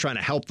 I was trying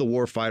to help the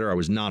war fighter. I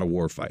was not a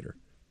war fighter.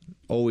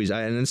 Always.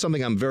 And it's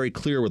something I'm very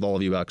clear with all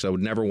of you about because I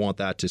would never want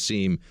that to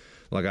seem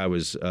like I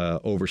was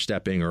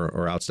overstepping or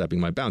outstepping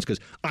my bounds because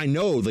I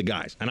know the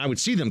guys and I would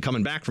see them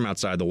coming back from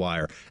outside the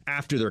wire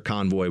after their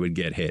convoy would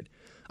get hit.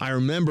 I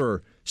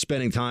remember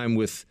spending time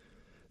with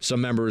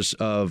some members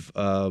of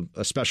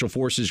a special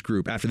forces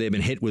group after they'd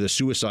been hit with a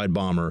suicide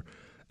bomber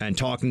and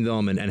talking to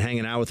them and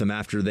hanging out with them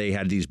after they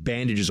had these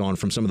bandages on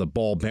from some of the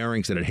ball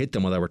bearings that had hit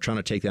them while they were trying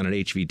to take down an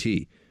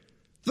HVT.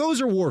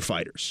 Those are war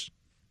fighters.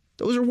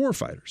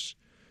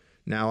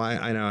 Now,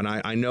 I know, and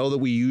I know that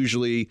we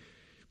usually,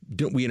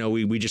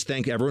 we just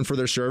thank everyone for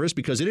their service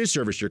because it is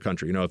service to your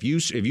country. If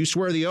you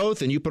swear the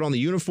oath and you put on the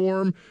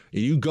uniform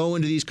and you go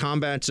into these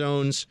combat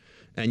zones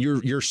and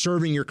you're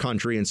serving your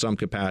country in some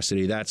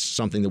capacity, that's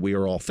something that we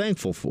are all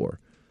thankful for.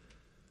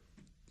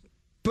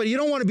 But you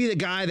don't want to be the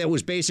guy that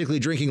was basically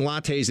drinking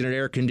lattes in an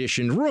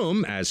air-conditioned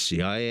room, as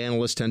CIA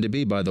analysts tend to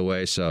be, by the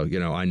way. So,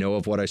 I know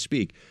of what I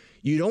speak.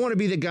 You don't want to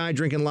be the guy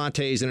drinking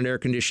lattes in an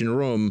air-conditioned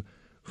room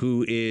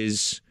who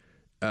is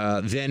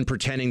then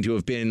pretending to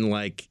have been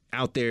like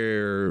out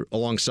there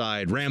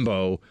alongside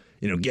Rambo,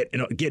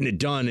 getting it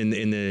done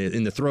in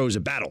the throes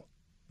of battle,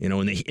 in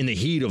the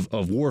heat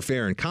of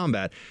warfare and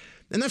combat.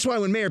 And that's why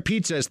when Mayor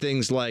Pete says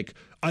things like,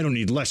 "I don't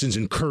need lessons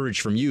in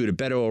courage from you" to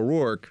Beto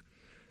O'Rourke,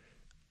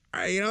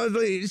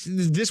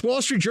 this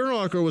Wall Street Journal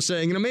article was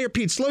saying, Mayor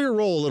Pete, slow your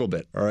roll a little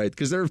bit, all right?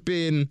 Because there have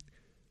been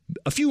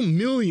a few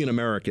million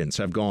Americans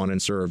have gone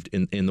and served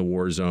in the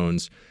war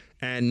zones,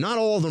 and not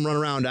all of them run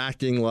around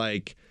acting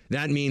like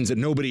that means that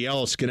nobody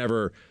else can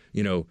ever,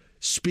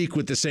 speak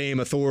with the same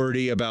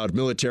authority about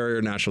military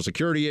or national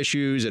security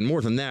issues, and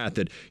more than that,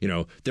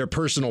 their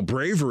personal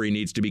bravery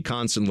needs to be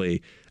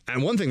constantly.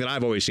 And one thing that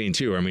I've always seen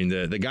too,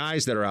 the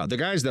guys that are out, the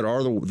guys that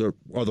are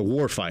the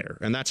war fighter,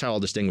 and that's how I'll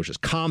distinguish as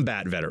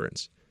combat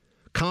veterans.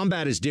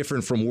 Combat is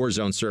different from war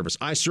zone service.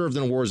 I served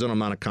in a war zone. I'm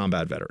not a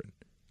combat veteran.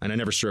 And I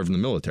never served in the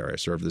military. I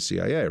served the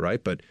CIA,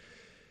 right? But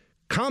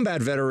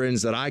combat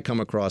veterans that I come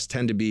across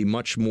tend to be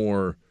much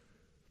more,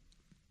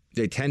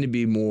 they tend to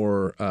be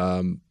more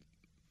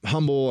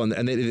humble, and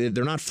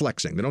they're not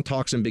flexing. They don't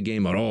talk some big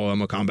game about, oh,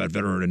 I'm a combat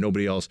veteran and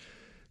nobody else,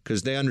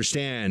 because they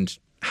understand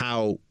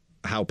how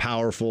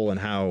powerful and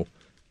how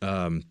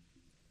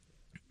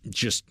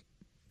just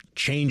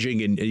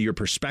changing in your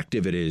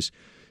perspective it is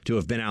to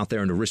have been out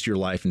there and to risk your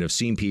life and to have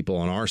seen people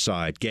on our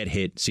side get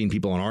hit, seen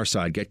people on our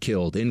side get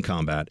killed in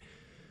combat.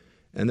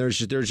 And there's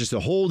just a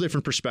whole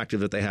different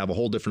perspective that they have, a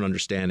whole different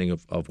understanding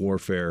of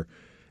warfare.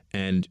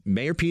 And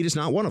Mayor Pete is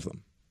not one of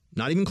them,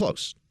 not even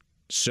close.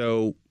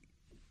 So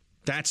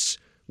that's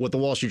what the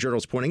Wall Street Journal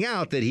is pointing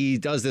out, that he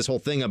does this whole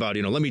thing about,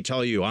 let me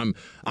tell you, I'm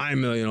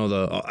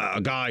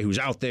a guy who's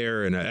out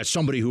there, and as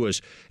somebody who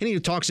was, and he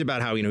talks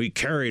about how, he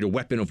carried a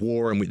weapon of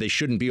war and they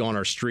shouldn't be on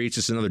our streets.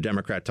 It's another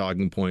Democrat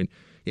talking point.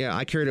 Yeah,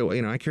 I carried a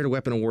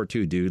weapon of war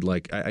too, dude.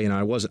 Like,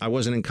 I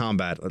wasn't in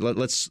combat.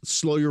 Let's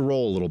slow your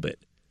roll a little bit.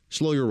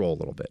 Slow your roll a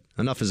little bit.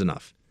 Enough is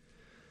enough.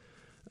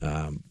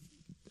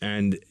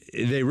 And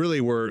they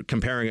really were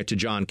comparing it to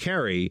John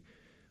Kerry,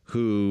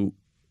 who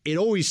it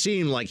always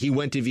seemed like he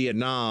went to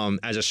Vietnam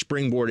as a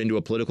springboard into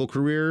a political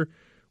career,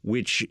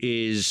 which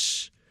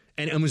is,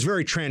 and was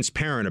very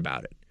transparent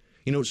about it.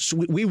 So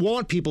we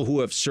want people who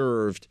have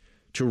served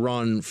to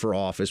run for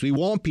office. We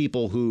want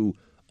people who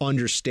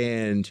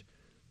understand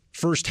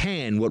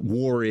firsthand what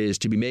war is,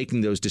 to be making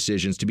those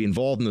decisions, to be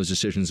involved in those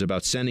decisions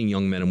about sending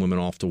young men and women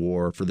off to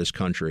war for this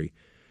country.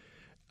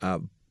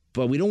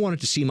 But we don't want it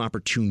to seem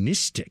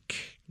opportunistic,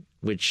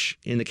 which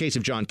in the case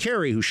of John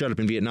Kerry, who showed up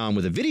in Vietnam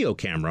with a video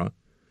camera,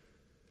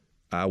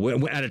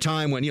 at a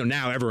time when,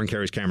 now everyone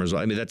carries cameras.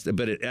 I mean,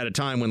 but at a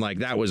time when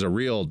that was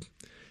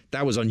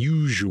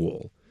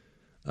unusual.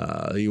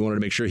 He wanted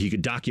to make sure he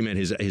could document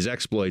his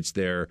exploits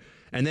there.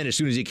 And then as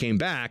soon as he came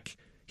back,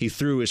 he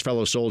threw his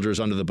fellow soldiers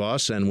under the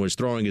bus and was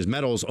throwing his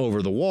medals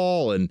over the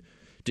wall and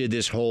did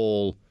this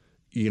whole,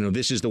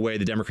 this is the way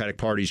the Democratic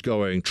Party's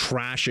going,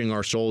 trashing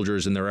our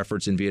soldiers and their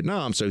efforts in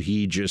Vietnam. So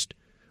he just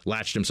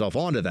latched himself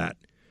onto that.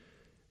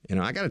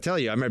 I got to tell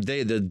you, I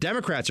remember the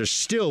Democrats are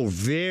still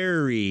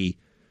very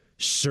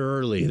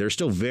surly. They're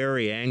still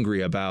very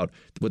angry about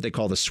what they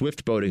call the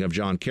swift boating of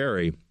John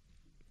Kerry.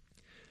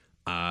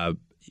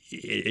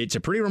 It's a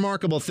pretty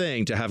remarkable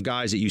thing to have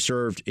guys that you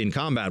served in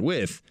combat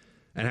with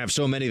and have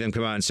so many of them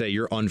come out and say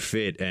you're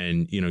unfit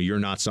and you're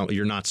not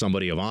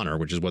somebody of honor,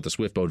 which is what the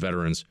swift boat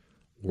veterans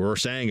were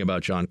saying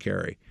about John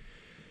Kerry.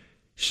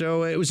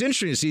 So it was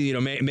interesting to see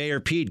Mayor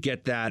Pete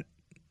get that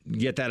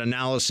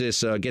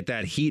analysis, get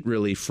that heat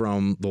really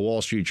from the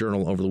Wall Street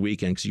Journal over the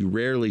weekend, because you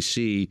rarely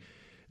see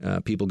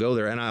people go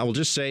there. And I will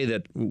just say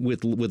that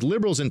with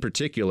liberals in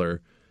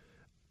particular,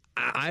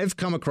 I've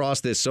come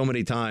across this so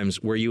many times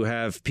where you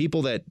have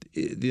people that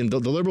the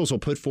liberals will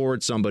put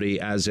forward somebody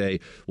as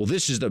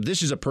this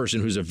is a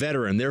person who's a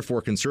veteran,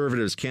 therefore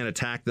conservatives can't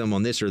attack them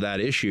on this or that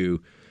issue.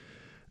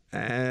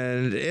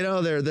 And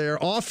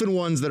they're often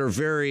ones that are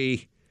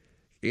very,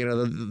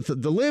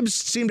 the libs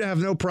seem to have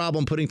no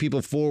problem putting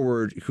people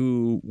forward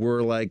who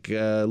were like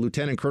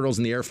lieutenant colonels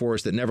in the Air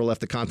Force that never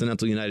left the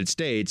continental United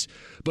States.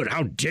 But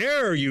how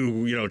dare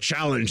you,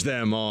 challenge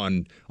them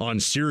on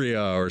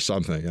Syria or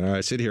something? And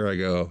I sit here, I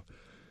go,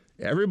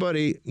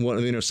 everybody,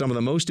 some of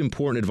the most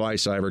important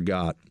advice I ever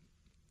got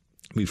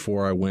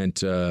before I went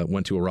to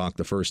Iraq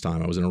the first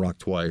time. I was in Iraq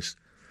twice.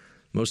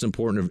 Most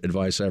important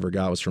advice I ever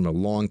got was from a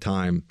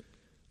longtime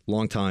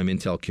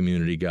intel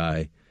community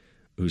guy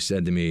who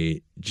said to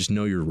me, just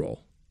know your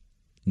role.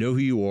 Know who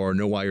you are,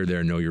 know why you're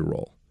there, know your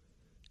role.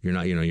 You're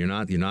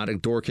not a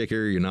door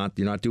kicker, you're not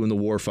doing the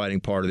war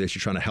fighting part of this.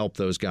 You're trying to help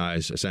those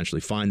guys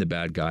essentially find the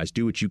bad guys,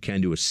 do what you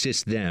can to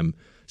assist them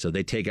so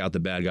they take out the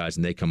bad guys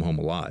and they come home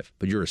alive.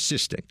 But you're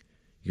assisting.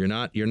 You're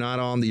not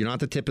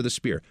the tip of the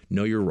spear.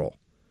 Know your role.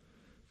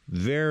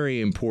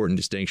 Very important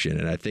distinction.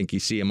 And I think you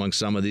see among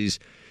some of these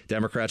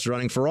Democrats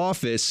running for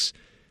office,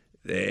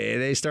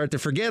 they start to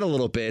forget a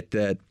little bit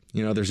that,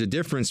 there's a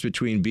difference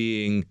between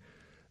being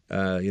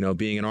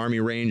an Army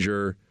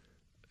Ranger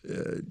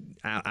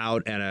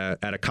out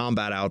at a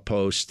combat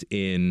outpost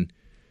in,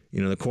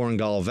 the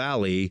Korengal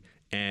Valley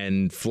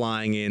and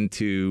flying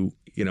into,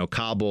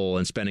 Kabul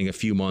and spending a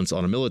few months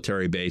on a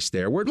military base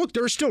there where, look,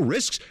 there are still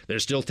risks.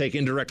 There's still take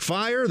indirect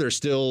fire. There's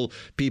still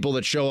people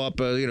that show up,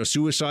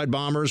 suicide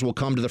bombers will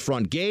come to the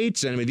front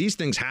gates. And these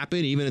things happen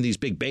even in these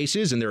big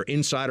bases, and there are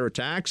insider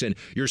attacks, and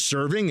you're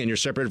serving and you're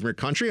separated from your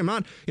country. I'm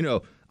not,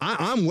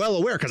 I'm well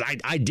aware, because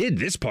I did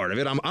this part of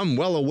it. I'm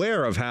well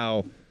aware of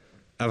how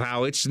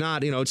it's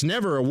not, it's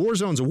never a war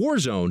zone's a war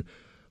zone.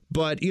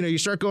 But, you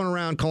start going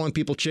around calling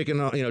people chicken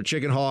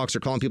hawks,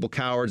 or calling people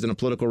cowards in a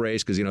political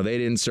race because, they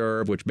didn't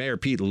serve, which Mayor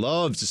Pete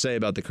loves to say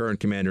about the current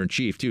commander in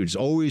chief, too. He's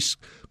always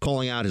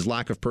calling out his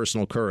lack of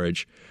personal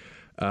courage.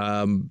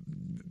 It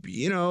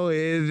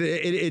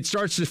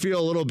starts to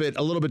feel a little bit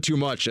too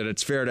much, and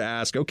it's fair to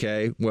ask,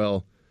 okay,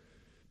 well,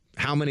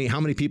 how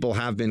many people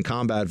have been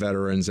combat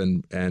veterans,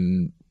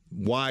 and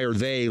why are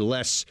they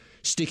less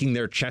sticking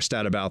their chest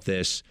out about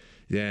this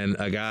than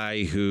a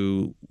guy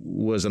who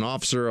was an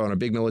officer on a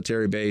big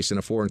military base in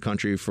a foreign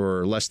country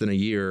for less than a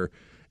year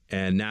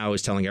and now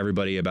is telling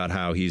everybody about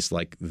how he's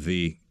like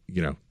the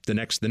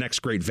next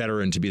great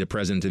veteran to be the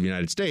president of the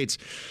United States.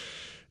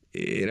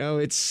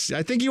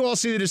 I think you all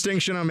see the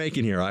distinction I'm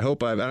making here. I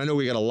know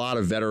we got a lot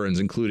of veterans,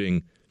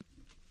 including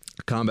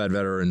combat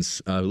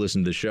veterans who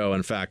listen to the show.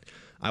 In fact,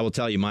 I will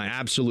tell you my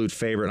absolute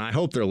favorite, and I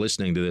hope they're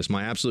listening to this,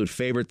 my absolute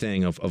favorite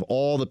thing of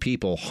all the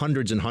people,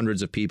 hundreds and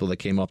hundreds of people that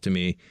came up to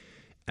me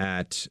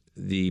at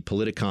the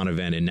Politicon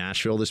event in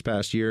Nashville this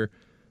past year,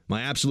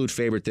 my absolute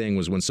favorite thing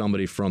was when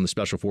somebody from the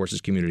Special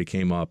Forces community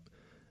came up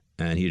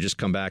and he had just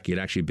come back. He had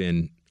actually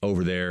been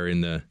over there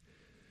in the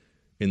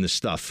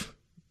stuff.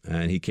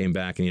 And he came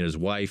back and he had his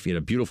wife. He had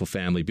a beautiful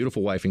family,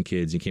 beautiful wife and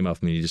kids. He came up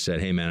to me and he just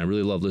said, "Hey, man, I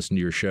really love listening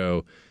to your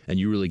show and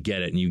you really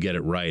get it and you get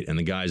it right. And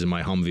the guys in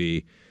my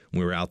Humvee, when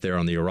we were out there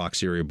on the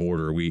Iraq-Syria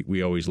border,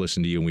 we always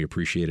listen to you and we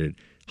appreciate it.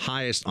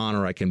 Highest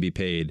honor I can be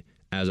paid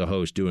as a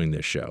host doing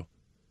this show."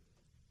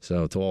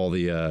 So to all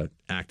the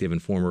active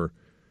and former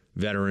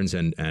veterans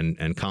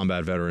and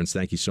combat veterans,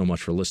 thank you so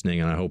much for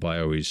listening. And I hope I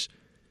always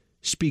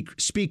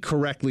speak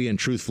correctly and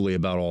truthfully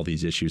about all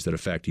these issues that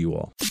affect you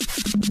all.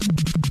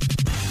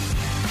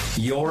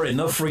 You're in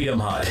the Freedom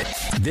Hut.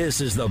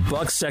 This is the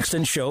Buck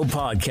Sexton Show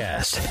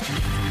podcast.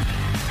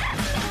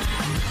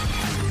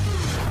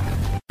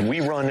 We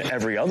run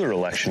every other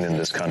election in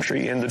this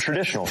country in the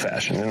traditional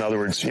fashion. In other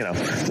words,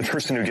 the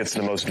person who gets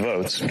the most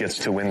votes gets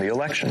to win the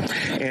election.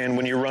 And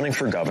when you're running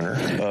for governor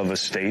of a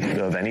state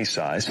of any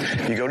size,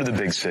 you go to the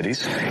big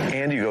cities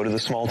and you go to the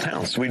small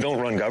towns. We don't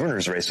run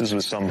governor's races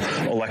with some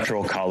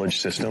electoral college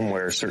system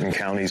where certain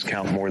counties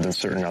count more than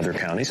certain other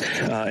counties.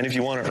 And if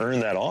you want to earn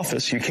that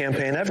office, you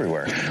campaign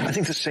everywhere. I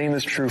think the same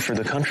is true for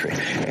the country.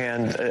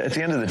 And at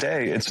the end of the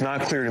day, it's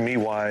not clear to me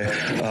why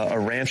a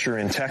rancher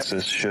in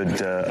Texas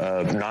should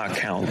not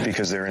count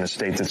because they're in a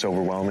state that's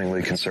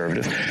overwhelmingly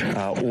conservative,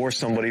 or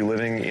somebody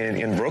living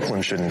in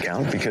Brooklyn shouldn't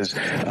count because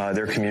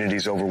their community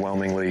is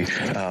overwhelmingly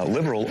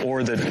liberal,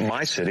 or that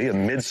my city, a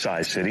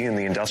mid-sized city in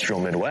the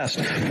industrial Midwest,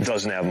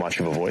 doesn't have much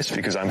of a voice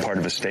because I'm part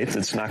of a state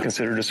that's not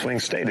considered a swing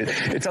state.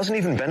 It doesn't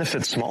even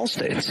benefit small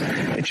states.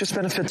 It just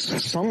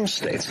benefits some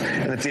states.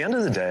 And at the end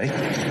of the day,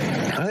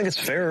 I think it's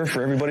fairer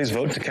for everybody's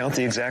vote to count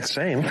the exact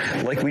same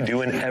like we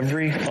do in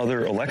every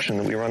other election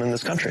that we run in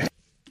this country.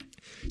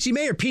 See,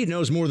 Mayor Pete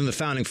knows more than the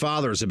founding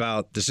fathers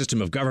about the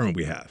system of government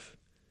we have.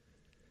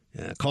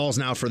 Calls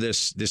now for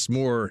this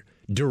more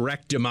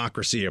direct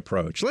democracy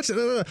approach. Let's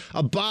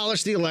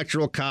abolish the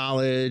Electoral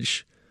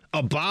College,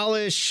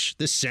 abolish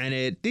the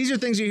Senate. These are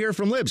things you hear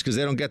from libs because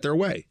they don't get their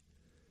way.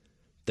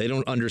 They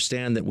don't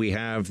understand that we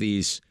have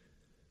these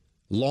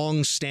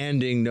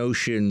long-standing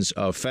notions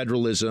of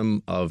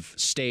federalism, of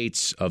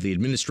states, of the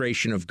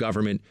administration of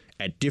government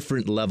at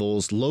different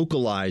levels,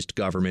 localized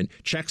government,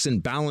 checks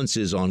and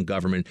balances on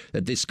government,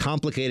 that this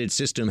complicated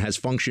system has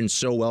functioned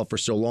so well for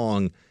so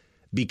long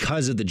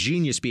because of the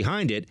genius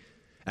behind it.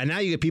 And now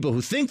you get people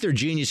who think they're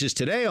geniuses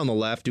today on the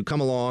left who come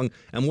along,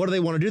 and what do they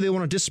want to do? They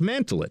want to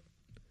dismantle it.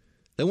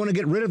 They want to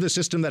get rid of the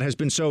system that has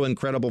been so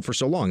incredible for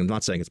so long. I'm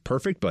not saying it's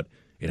perfect, but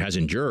it has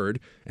endured,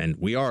 and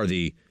we are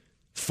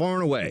far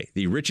and away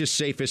the richest,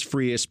 safest,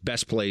 freest,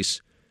 best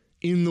place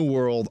in the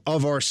world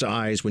of our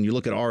size. When you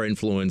look at our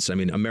influence, I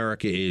mean,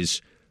 America is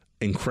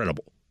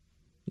incredible.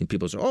 And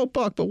people say, "Oh,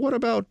 Buck, but what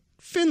about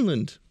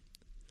Finland?"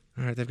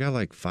 All right, they've got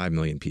like 5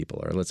 million people.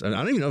 Or I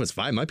don't even know if it's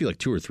 5. It might be like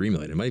 2 or 3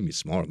 million. It might even be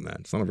smaller than that.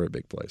 It's not a very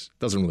big place. It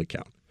doesn't really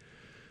count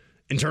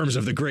in terms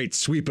of the great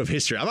sweep of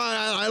history.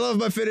 I love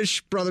my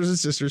Finnish brothers and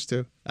sisters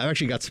too. I've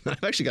actually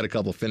got a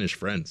couple Finnish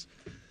friends.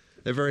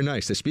 They're very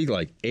nice. They speak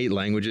like 8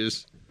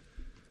 languages.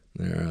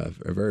 They're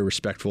very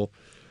respectful.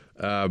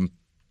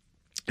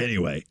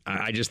 Anyway,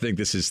 I just think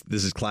this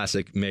is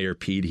classic Mayor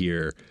Pete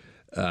here,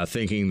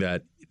 thinking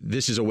that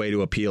this is a way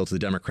to appeal to the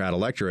Democrat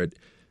electorate.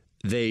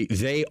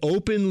 They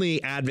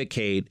openly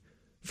advocate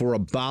for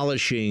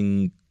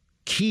abolishing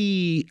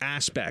key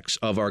aspects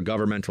of our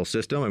governmental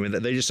system. I mean,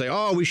 they just say,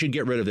 "Oh, we should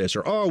get rid of this,"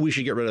 or "Oh, we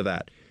should get rid of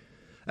that,"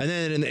 and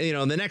then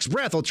in the next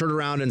breath, they'll turn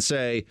around and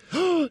say,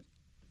 "Oh,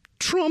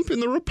 Trump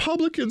and the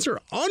Republicans are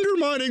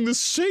undermining the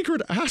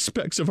sacred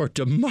aspects of our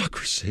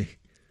democracy."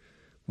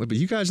 Well, but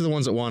you guys are the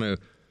ones that want to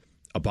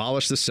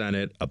abolish the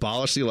Senate,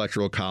 abolish the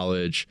Electoral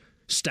College,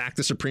 stack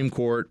the Supreme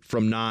Court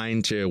from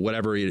 9 to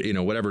whatever it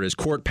is,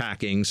 court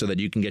packing so that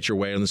you can get your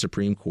way on the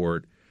Supreme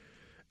Court,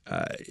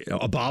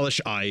 abolish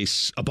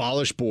ICE,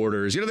 abolish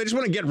borders. They just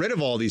want to get rid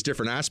of all these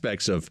different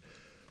aspects of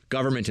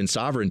government and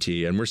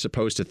sovereignty, and we're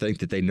supposed to think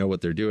that they know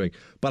what they're doing.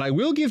 But I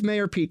will give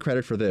Mayor Pete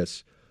credit for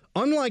this.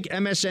 Unlike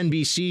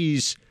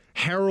MSNBC's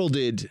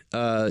heralded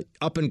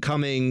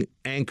up-and-coming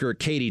anchor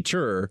Katy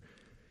Tur,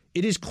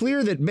 it is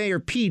clear that Mayor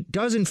Pete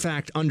does, in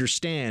fact,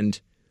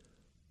 understand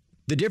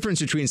the difference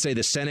between, say,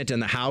 the Senate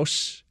and the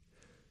House.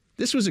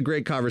 This was a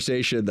great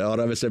conversation on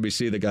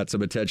MSNBC that got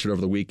some attention over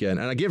the weekend.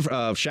 And I give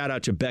a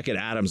shout-out to Beckett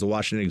Adams, the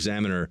Washington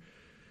Examiner.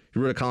 He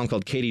wrote a column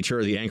called Katy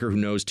Tur, the anchor who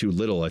knows too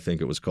little, I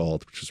think it was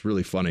called, which was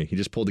really funny. He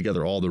just pulled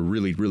together all the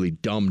really, really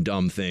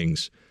dumb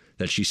things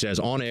that she says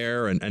on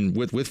air and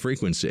with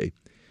frequency.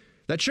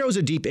 That shows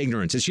a deep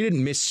ignorance. She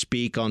didn't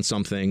misspeak on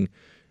something.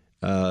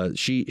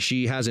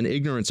 She has an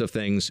ignorance of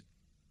things,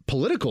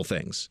 political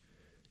things,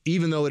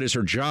 even though it is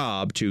her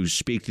job to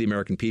speak to the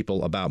American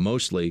people about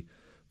mostly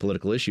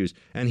political issues.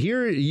 And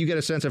here you get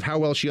a sense of how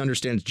well she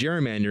understands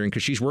gerrymandering,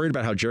 because she's worried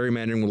about how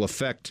gerrymandering will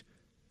affect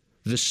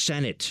the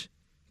Senate.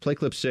 Play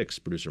clip 6,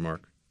 producer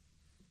Mark.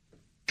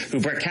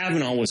 Brett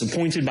Kavanaugh was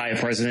appointed by a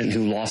president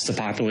who lost the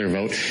popular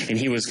vote, and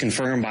he was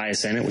confirmed by a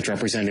Senate which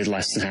represented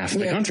less than half of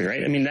the country,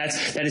 right? I mean, that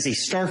is a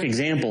stark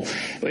example,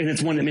 and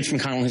it's one that Mitch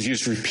McConnell has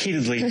used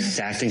repeatedly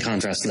to act in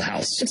contrast to the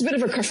House. It's a bit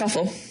of a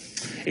kerfuffle.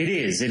 It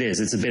is.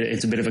 It's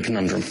a bit of a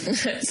conundrum.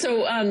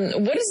 So,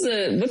 what's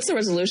the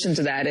resolution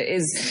to that?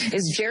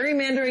 Is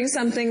gerrymandering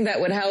something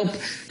that would help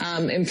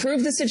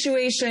improve the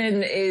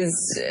situation?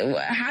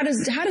 How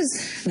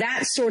does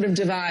that sort of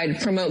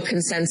divide promote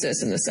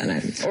consensus in the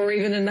Senate or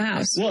even in the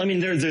House? Well, I mean,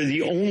 they're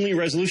the only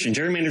resolution.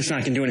 Gerrymander's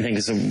not going to do anything,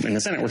 because in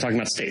the Senate we're talking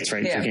about states,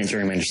 right? Yeah. You can't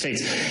gerrymander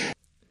states.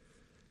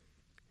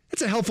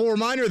 It's a helpful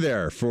reminder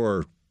there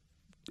for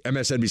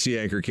MSNBC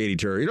anchor Katie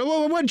Tur.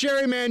 What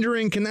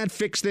gerrymandering, can that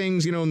fix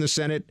things, in the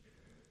Senate?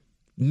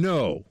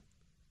 No,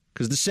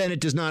 because the Senate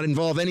does not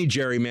involve any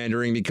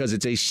gerrymandering, because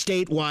it's a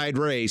statewide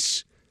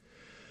race.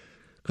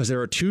 Because there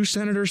are 2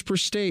 senators per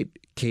state,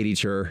 Katie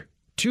Tur.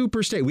 2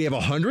 per state. We have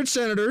 100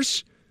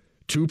 senators,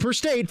 2 per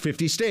state,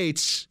 50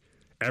 states.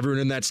 Everyone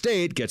in that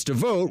state gets to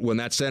vote when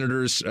that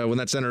senator's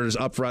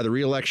up for either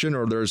re-election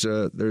or there's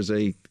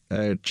a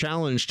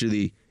challenge to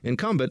the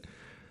incumbent.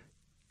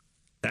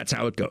 That's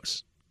how it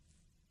goes.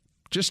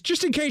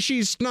 Just in case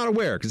she's not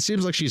aware, because it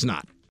seems like she's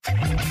not.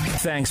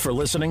 Thanks for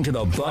listening to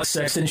the Buck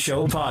Sexton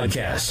Show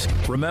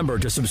podcast. Remember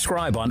to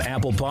subscribe on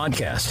Apple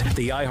Podcast,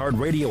 the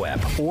iHeartRadio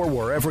app, or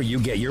wherever you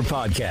get your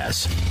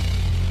podcasts.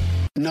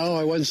 No,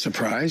 I wasn't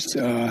surprised,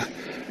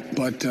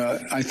 but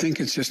I think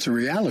it's just a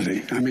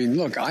reality. I mean,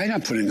 look, I'm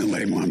not putting the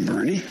label on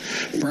Bernie.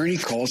 Bernie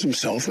calls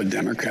himself a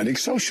democratic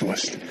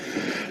socialist.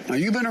 Now,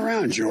 you've been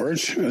around,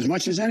 George, as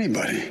much as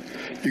anybody.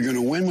 You're going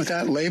to win with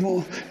that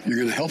label? You're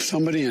going to help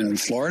somebody in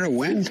Florida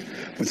win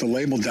with the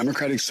label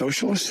democratic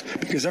socialist?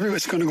 Because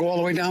everybody's going to go all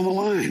the way down the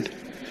line.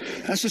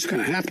 That's just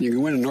going to happen. You're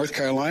going to win in North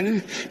Carolina.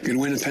 You're going to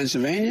win in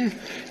Pennsylvania.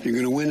 You're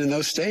going to win in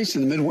those states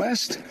in the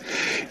Midwest.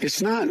 I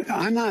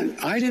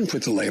didn't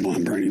put the label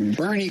on Bernie.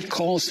 Bernie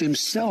calls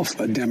himself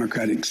a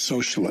democratic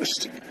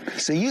socialist.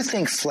 So you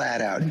think flat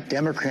out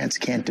Democrats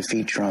can't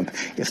defeat Trump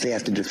if they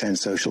have to defend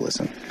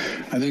socialism?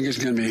 I think it's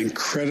going to be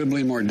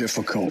incredibly more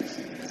difficult.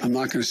 I'm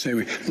not going to say,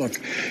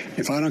 look,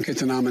 if I don't get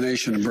the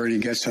nomination and Bernie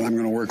gets it, I'm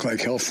going to work like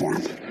hell for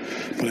him.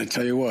 But I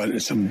tell you what,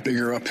 it's a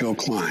bigger uphill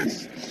climb.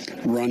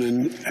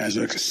 Running as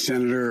a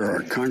senator or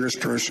a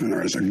congressperson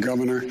or as a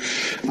governor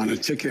on a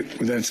ticket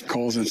that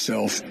calls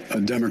itself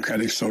a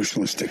democratic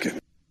socialist ticket.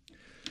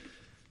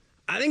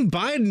 I think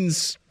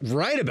Biden's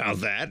right about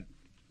that,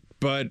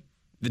 but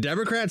the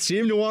Democrats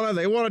seem to want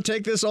to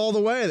take this all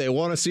the way. They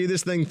want to see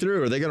this thing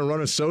through. Are they going to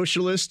run a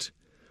socialist?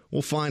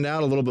 We'll find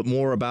out a little bit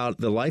more about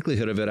the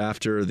likelihood of it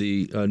after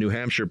the New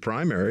Hampshire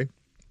primary.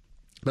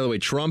 By the way,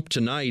 Trump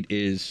tonight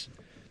is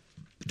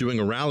doing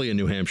a rally in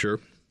New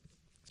Hampshire,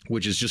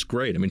 which is just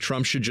great. I mean,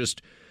 Trump should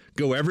just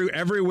go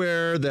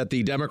everywhere that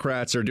the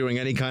Democrats are doing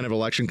any kind of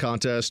election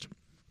contest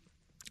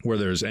where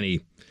there's any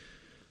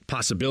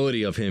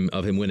possibility of him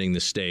winning the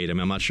state. I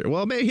mean, I'm not sure.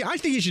 Well, maybe I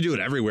think he should do it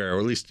everywhere, or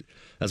at least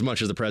as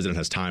much as the president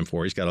has time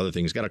for. He's got other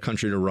things. He's got a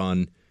country to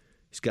run.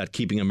 He's got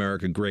keeping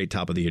America great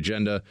top of the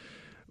agenda.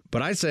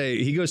 But I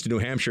say he goes to New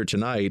Hampshire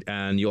tonight,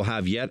 and you'll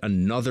have yet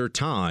another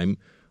time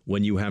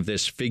when you have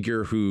this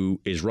figure who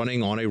is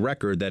running on a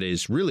record that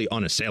is really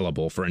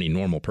unassailable for any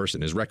normal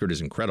person. His record is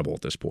incredible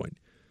at this point.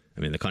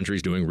 I mean, the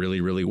country's doing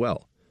really, really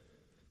well.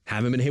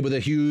 Haven't been hit with a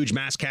huge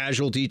mass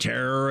casualty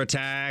terror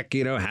attack,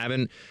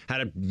 haven't had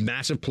a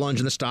massive plunge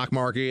in the stock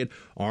market,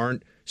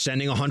 aren't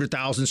sending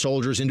 100,000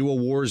 soldiers into a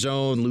war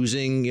zone,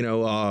 losing,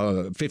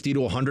 50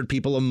 to 100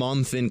 people a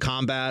month in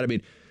combat. I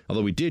mean,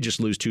 although we did just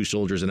lose 2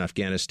 soldiers in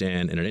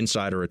Afghanistan in an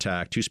insider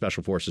attack, 2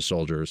 special forces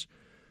soldiers.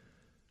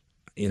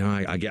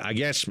 I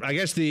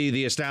guess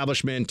the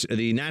establishment,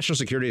 the national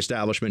security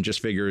establishment, just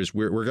figures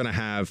we're going to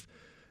have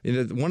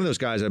one of those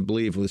guys, I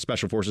believe, with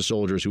special forces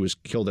soldiers who was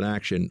killed in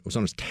action was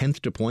on his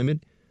 10th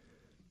deployment.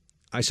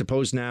 I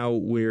suppose now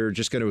we're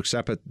just going to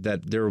accept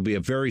that there will be a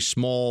very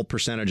small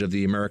percentage of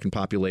the American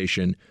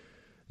population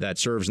that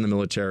serves in the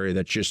military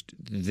that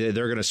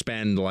they're going to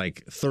spend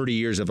like 30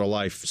 years of their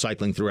life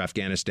cycling through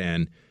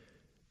Afghanistan.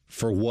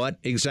 For what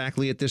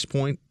exactly at this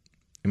point?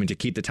 I mean, to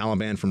keep the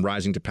Taliban from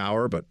rising to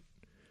power, but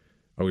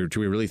do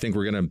we really think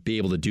we're going to be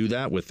able to do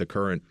that with the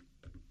current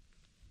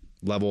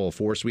level of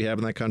force we have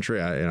in that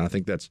country? I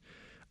think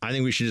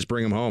we should just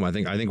bring them home. I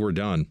think we're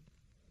done.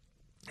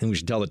 And we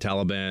should tell the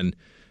Taliban,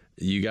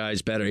 you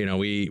guys better,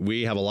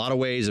 we have a lot of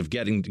ways of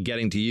getting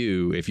to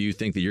you. If you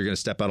think that you're going to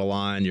step out of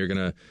line, you're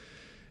going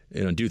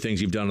to do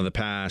things you've done in the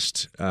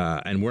past,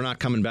 and we're not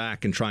coming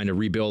back and trying to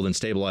rebuild and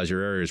stabilize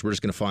your areas. We're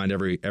just going to find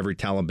every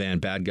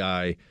Taliban bad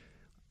guy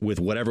with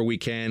whatever we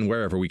can,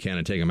 wherever we can,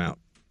 and take them out.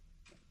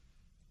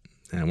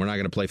 And we're not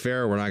going to play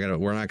fair. We're not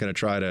going to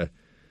try to,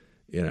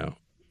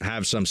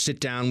 have some sit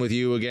down with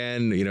you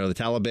again. The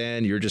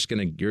Taliban. You're just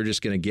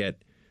gonna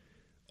get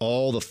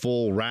all the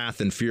full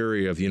wrath and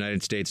fury of the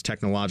United States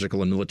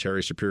technological and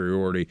military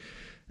superiority.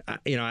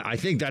 I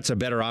think that's a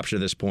better option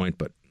at this point,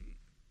 but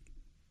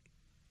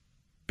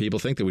people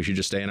think that we should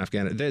just stay in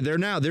Afghanistan.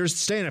 They're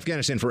staying in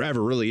Afghanistan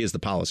forever really is the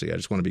policy. I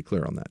just want to be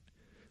clear on that.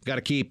 We've got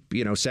to keep,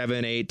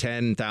 7, 8,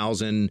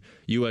 10,000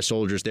 U.S.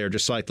 soldiers there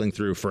just cycling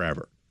through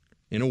forever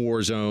in a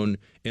war zone,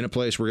 in a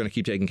place we're going to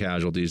keep taking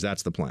casualties.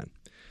 That's the plan.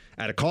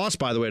 At a cost,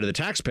 by the way, to the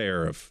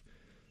taxpayer of,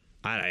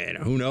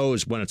 who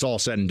knows when it's all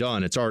said and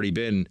done. It's already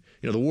been,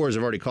 the wars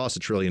have already cost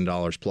 $1 trillion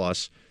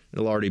plus.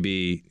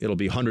 It'll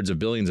be hundreds of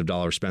billions of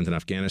dollars spent in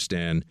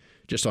Afghanistan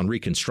just on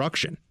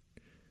reconstruction.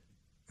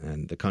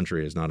 And the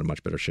country is not in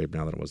much better shape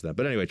now than it was then.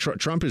 But anyway,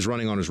 Trump is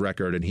running on his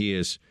record, and he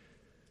is,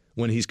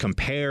 when he's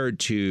compared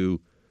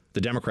to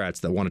the Democrats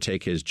that want to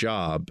take his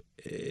job,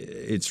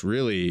 it's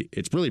really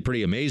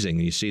pretty amazing.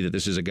 You see that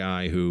this is a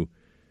guy who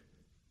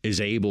is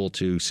able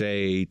to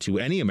say to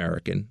any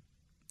American,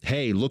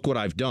 "Hey, look what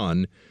I've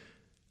done.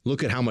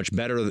 Look at how much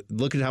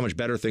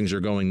better things are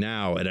going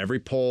now at every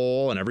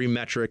poll and every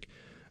metric."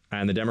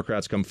 And the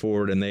Democrats come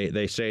forward and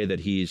they say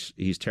that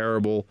he's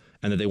terrible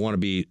and that they want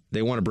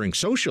to bring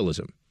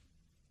socialism.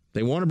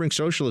 They want to bring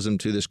socialism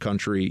to this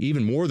country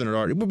even more than it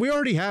already. But we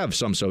already have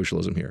some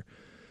socialism here,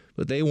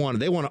 but they want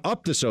to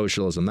up the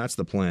socialism. That's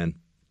the plan.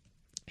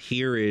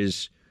 Here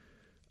is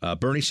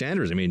Bernie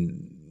Sanders. I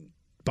mean,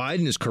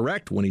 Biden is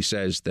correct when he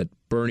says that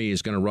Bernie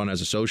is going to run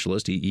as a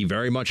socialist. He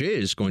very much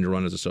is going to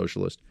run as a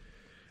socialist.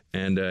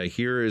 And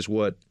here is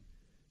what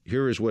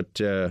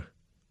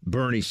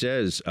Bernie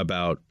says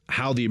about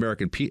how the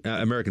American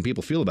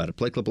people feel about it.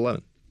 Play clip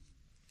 11.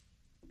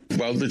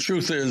 Well, the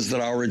truth is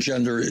that our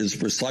agenda is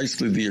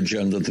precisely the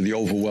agenda that the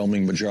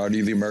overwhelming majority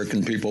of the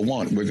American people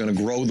want. We're going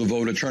to grow the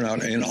voter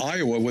turnout. In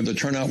Iowa, where the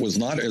turnout was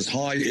not as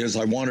high as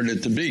I wanted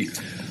it to be,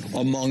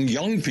 among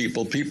young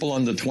people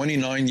under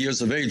 29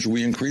 years of age,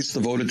 we increased the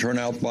voter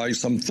turnout by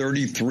some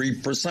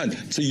 33%.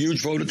 It's a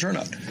huge voter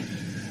turnout.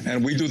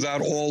 And we do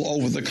that all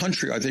over the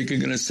country. I think you're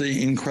going to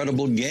see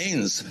incredible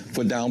gains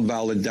for down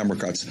ballot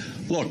Democrats.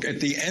 Look, at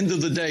the end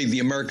of the day, the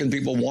American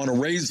people want to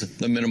raise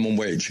the minimum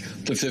wage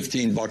to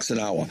 $15 an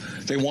hour.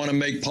 They want to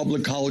make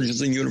public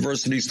colleges and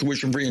universities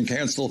tuition free and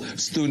cancel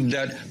student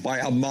debt by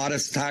a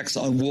modest tax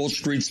on Wall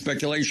Street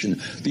speculation.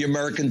 The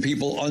American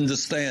people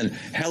understand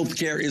health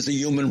care is a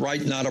human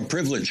right, not a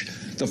privilege.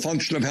 The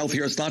function of health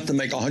care is not to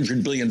make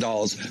 $100 billion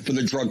for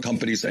the drug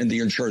companies and the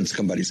insurance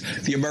companies.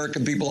 The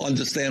American people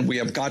understand we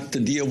have got to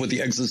deal with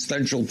the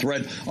existential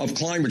threat of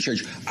climate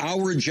change.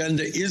 Our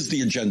agenda is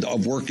the agenda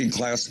of working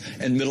class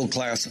and middle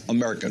class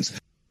Americans.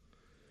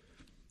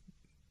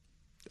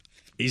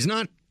 He's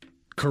not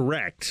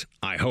correct,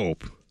 I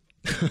hope.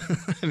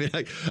 I mean,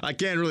 I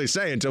can't really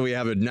say until we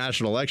have a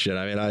national election.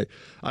 I mean,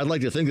 I'd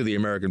like to think that the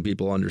American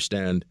people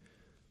understand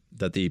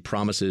that the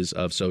promises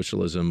of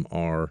socialism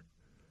are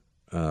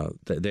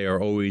that they are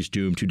always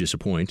doomed to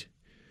disappoint,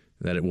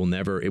 that it will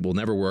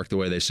never work the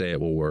way they say it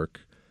will work,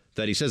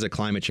 that he says that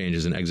climate change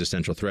is an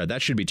existential threat.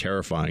 That should be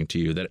terrifying to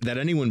you, that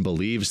anyone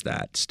believes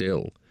that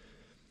still.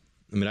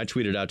 I mean, I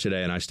tweeted out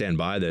today, and I stand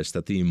by this,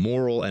 that the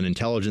moral and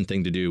intelligent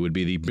thing to do would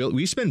be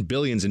we spend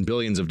billions and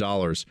billions of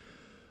dollars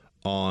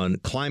on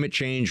climate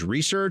change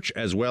research,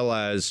 as well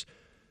as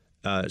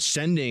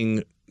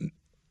sending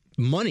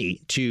money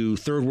to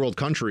third world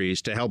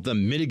countries to help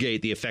them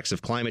mitigate the effects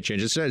of climate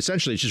change. It's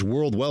just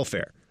world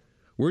welfare.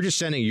 We're just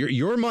sending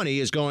your money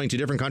is going to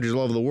different countries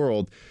all over the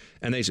world,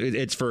 and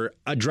it's for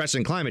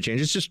addressing climate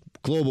change. It's just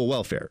global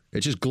welfare.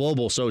 It's just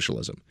global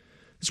socialism.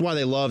 That's why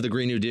they love the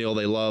Green New Deal.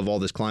 They love all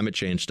this climate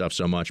change stuff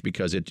so much,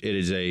 because it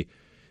is a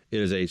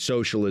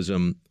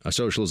socialism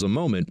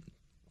moment.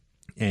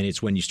 And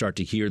it's when you start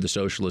to hear the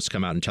socialists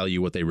come out and tell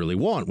you what they really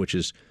want, which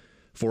is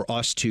for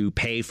us to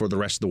pay for the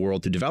rest of the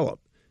world to develop.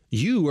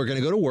 You are going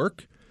to go to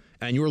work,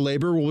 and your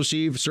labor will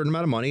receive a certain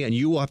amount of money, and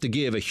you will have to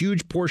give a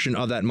huge portion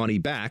of that money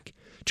back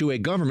to a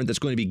government that's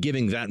going to be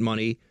giving that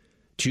money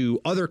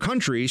to other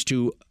countries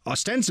to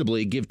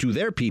ostensibly give to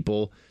their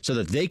people so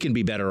that they can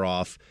be better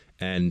off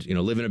and,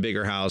 live in a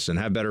bigger house and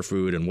have better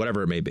food and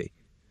whatever it may be.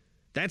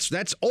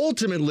 That's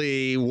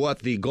ultimately what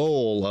the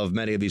goal of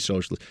many of these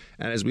socialists.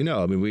 And as we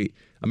know, I mean,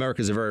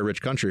 America's a very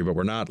rich country, but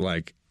we're not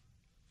like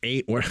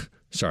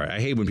sorry, I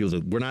hate when people say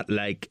we're not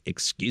like,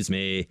 excuse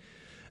me,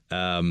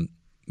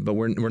 but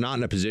we're not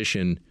in a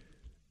position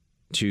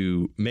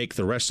to make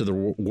the rest of the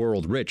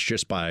world rich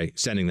just by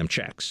sending them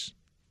checks.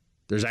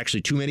 There's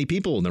actually too many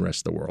people in the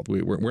rest of the world.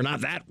 We're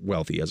not that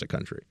wealthy as a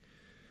country.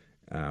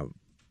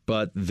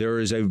 But there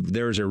is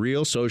a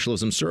real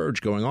socialism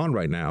surge going on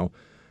right now.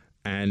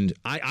 And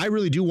I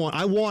really do want,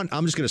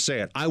 I'm just going to say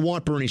it, I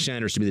want Bernie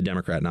Sanders to be the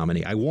Democrat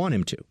nominee. I want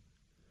him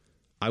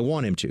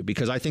to,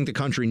 because I think the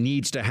country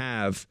needs to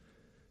have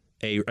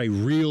a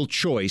real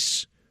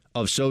choice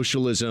of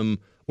socialism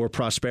or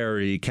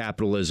prosperity,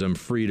 capitalism,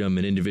 freedom,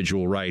 and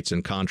individual rights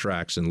and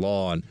contracts and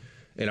law. And,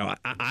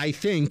 I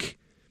think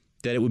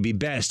that it would be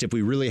best if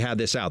we really had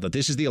this out, that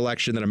this is the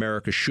election that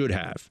America should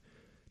have.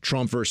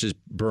 Trump versus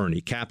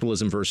Bernie,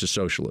 capitalism versus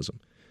socialism.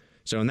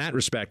 So in that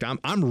respect,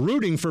 I'm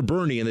rooting for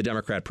Bernie in the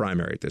Democrat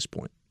primary at this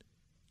point,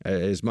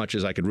 as much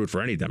as I could root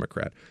for any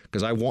Democrat,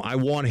 because I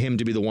want him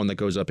to be the one that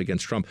goes up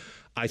against Trump.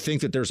 I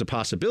think that there's a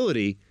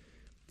possibility,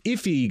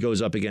 if he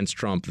goes up against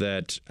Trump,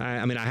 that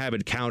I mean, I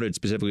haven't counted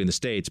specifically in the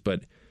states,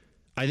 but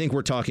I think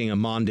we're talking a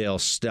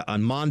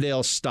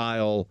Mondale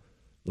style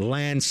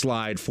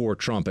landslide for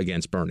Trump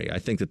against Bernie. I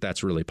think that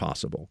that's really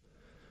possible,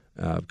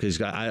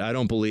 because I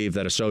don't believe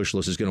that a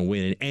socialist is going to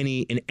win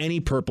in any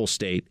purple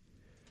state.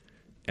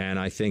 And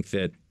I think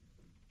that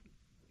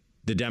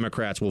the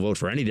Democrats will vote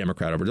for any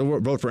Democrat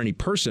they'll vote for any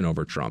person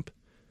over Trump.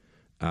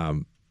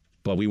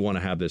 But we want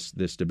to have this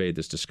debate,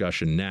 this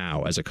discussion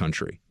now as a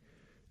country,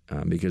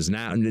 because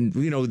now,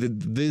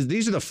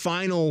 these are the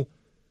final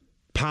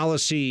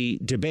policy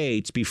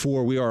debates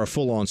before we are a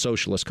full-on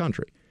socialist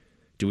country.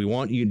 Do we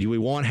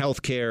want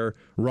health care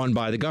run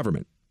by the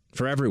government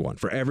for everyone,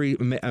 for every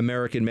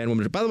American man,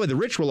 woman? By the way, the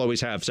rich will always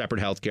have separate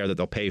health care that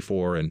they'll pay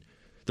for, and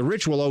the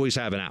rich will always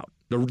have an out.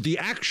 The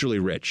actually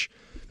rich.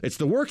 It's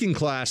the working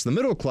class, the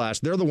middle class.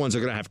 They're the ones that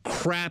are going to have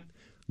crap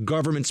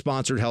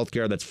government-sponsored health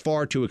care that's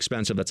far too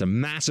expensive. That's a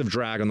massive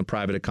drag on the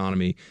private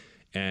economy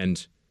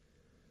and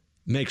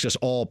makes us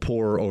all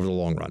poorer over the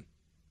long run.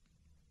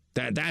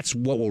 That's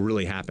what will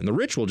really happen. The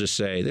rich will just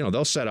say,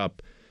 they'll set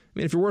up. I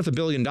mean, if you're worth $1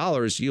 billion,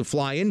 you'll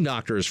fly in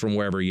doctors from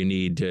wherever you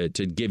need to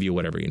give you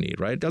whatever you need,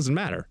 right? It doesn't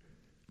matter.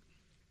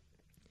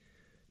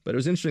 But it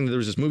was interesting that there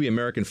was this movie,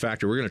 American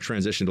Factory. We're going to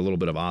transition to a little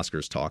bit of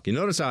Oscars talk. You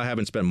notice how I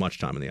haven't spent much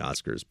time in the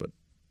Oscars, but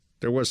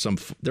there was some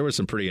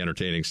pretty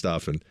entertaining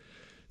stuff and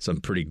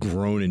some pretty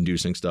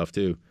groan-inducing stuff,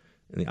 too.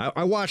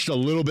 I watched a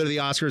little bit of the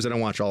Oscars. I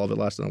didn't watch all of it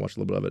last night. I watched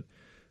a little bit of it.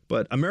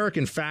 But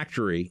American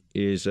Factory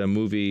is a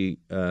movie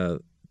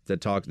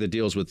that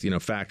deals with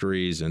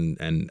factories and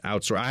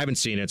outsource. I haven't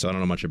seen it, so I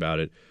don't know much about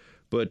it.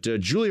 But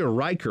Julia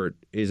Reichert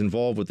is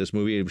involved with this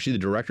movie. Was she the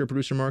director,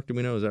 producer, Mark? Do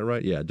we know? Is that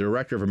right? Yeah,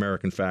 director of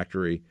American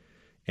Factory.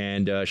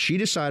 And she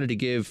decided to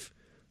give,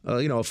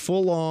 a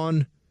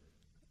full-on,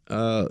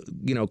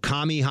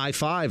 commie high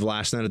five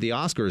last night at the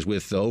Oscars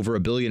with over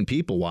 1 billion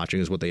people watching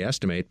is what they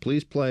estimate.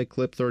 Please play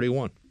clip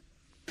 31.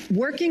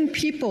 Working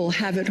people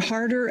have it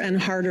harder and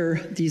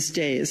harder these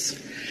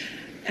days.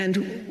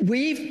 And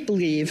we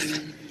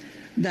believe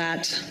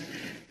that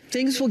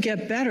things will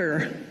get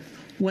better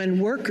when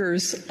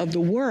workers of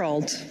the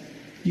world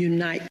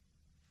unite.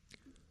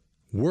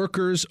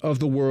 Workers of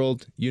the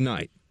world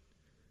unite.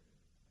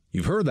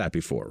 You've heard that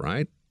before,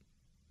 right?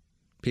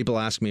 People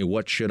ask me,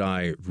 what should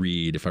I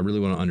read if I really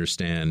want to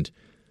understand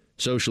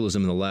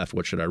socialism and the left?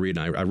 What should I read?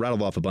 And I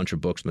rattled off a bunch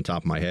of books from the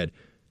top of my head.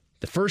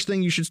 The first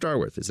thing you should start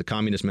with is the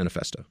Communist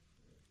Manifesto.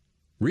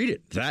 Read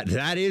it.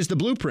 That is the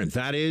blueprint.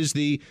 That is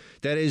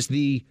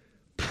the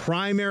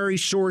primary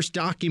source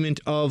document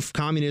of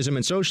communism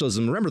and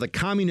socialism. Remember, the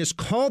communists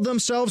called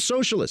themselves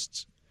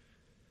socialists.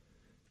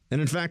 And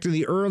in fact, in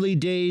the early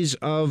days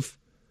of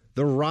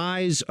the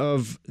rise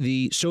of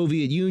the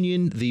Soviet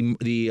Union,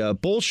 the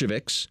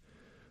Bolsheviks,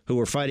 who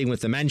were fighting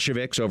with the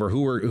Mensheviks over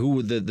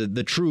who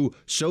the true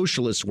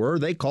socialists were,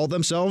 they called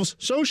themselves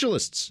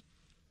socialists.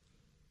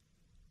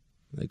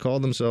 They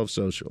called themselves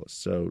socialists.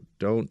 So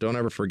don't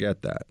ever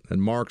forget that. And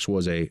Marx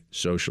was a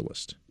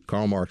socialist.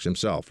 Karl Marx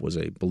himself was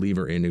a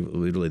believer in,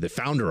 literally the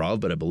founder of,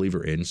 but a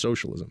believer in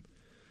socialism.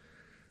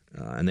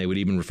 And they would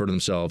even refer to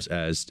themselves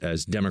as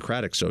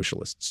democratic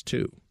socialists,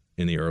 too,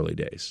 in the early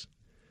days.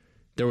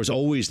 There was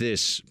always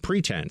this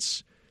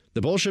pretense.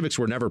 The Bolsheviks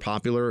were never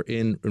popular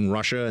in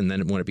Russia, and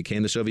then when it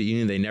became the Soviet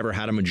Union, they never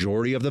had a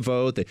majority of the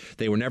vote.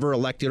 They were never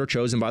elected or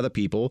chosen by the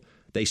people.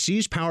 They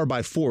seized power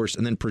by force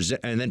and then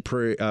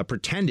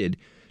pretended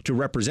to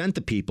represent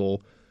the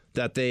people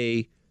that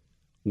they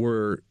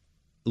were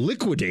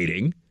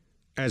liquidating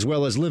as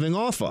well as living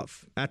off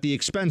of at the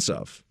expense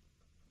of.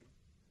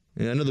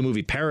 And I know the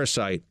movie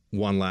Parasite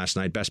won last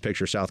night, Best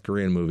Picture, South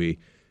Korean movie.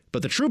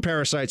 But the true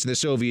parasites in the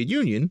Soviet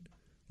Union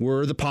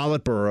were the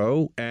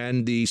Politburo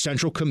and the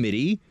Central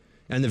Committee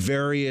and the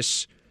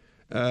various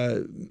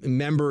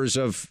members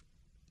of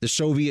the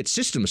Soviet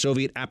system,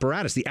 Soviet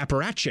apparatus, the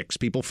apparatchiks,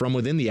 people from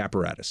within the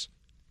apparatus.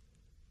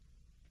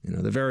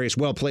 The various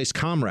well-placed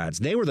comrades.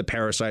 They were the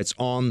parasites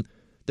on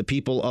the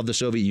people of the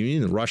Soviet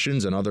Union, the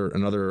Russians and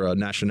other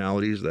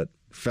nationalities that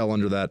fell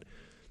under that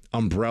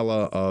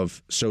umbrella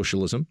of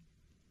socialism.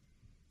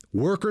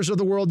 Workers of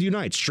the world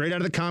unite, straight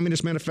out of the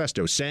Communist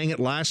Manifesto, saying it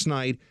last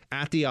night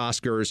at the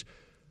Oscars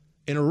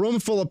in a room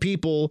full of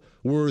people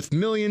worth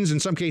millions, in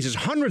some cases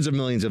hundreds of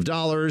millions of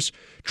dollars,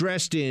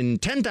 dressed in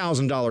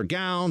 $10,000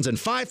 gowns and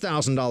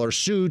 $5,000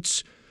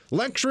 suits,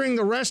 lecturing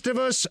the rest of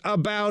us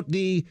about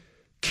the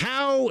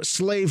cow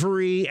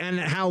slavery and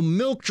how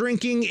milk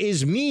drinking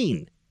is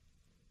mean.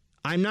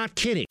 I'm not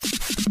kidding.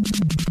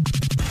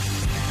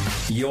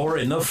 You're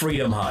in the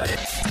Freedom Hut.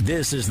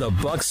 This is the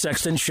Buck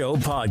Sexton Show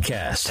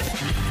podcast.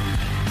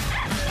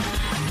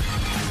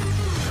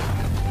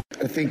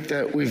 I think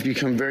that we've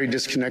become very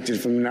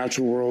disconnected from the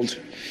natural world,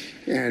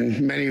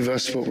 And many of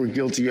us, what we're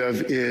guilty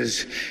of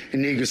is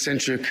an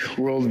egocentric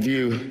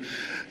worldview,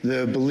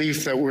 the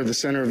belief that we're the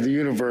center of the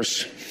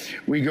universe.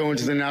 We go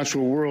into the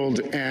natural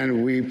world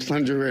and we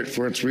plunder it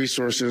for its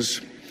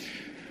resources.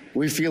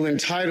 We feel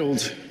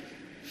entitled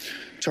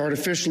to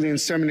artificially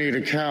inseminate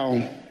a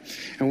cow,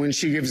 and when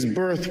she gives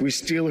birth, we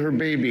steal her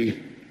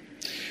baby,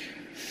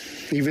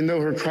 even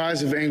though her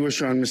cries of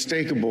anguish are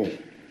unmistakable.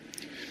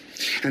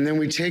 And then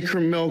we take her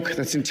milk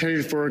that's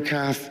intended for a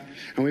calf,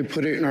 and we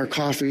put it in our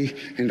coffee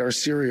and our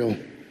cereal.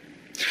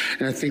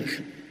 And I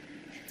think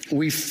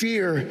we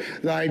fear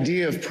the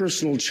idea of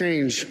personal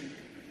change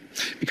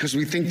because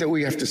we think that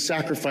we have to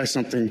sacrifice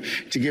something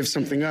to give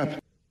something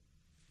up.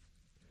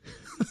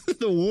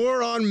 The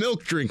war on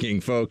milk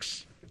drinking,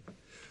 folks.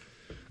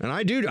 And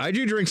I do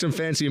drink some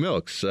fancy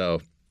milks.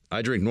 So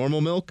I drink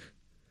normal milk,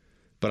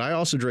 but I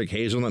also drink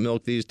hazelnut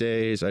milk these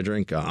days. I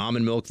drink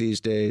almond milk these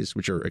days,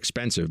 which are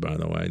expensive, by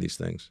the way, these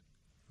things.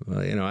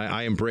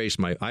 I embrace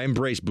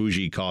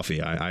bougie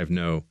coffee. I have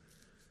no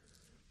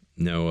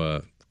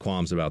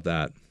qualms about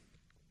that.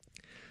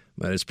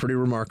 But it's pretty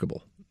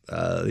remarkable.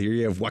 Here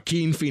you have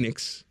Joaquin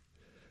Phoenix,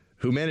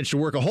 who managed to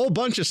work a whole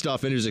bunch of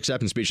stuff into his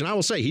acceptance speech. And I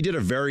will say he did a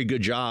very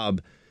good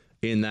job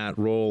in that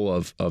role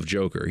of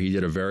Joker. He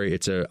did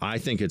I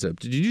think it's a,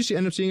 did you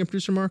end up seeing it,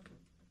 Producer Mark?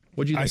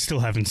 What'd you think? I still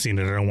haven't seen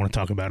it. I don't want to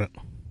talk about it.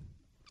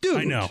 Dude.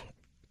 I know.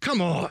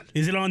 Come on.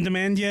 Is it on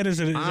demand yet? Is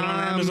it on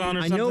Amazon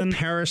or something? I know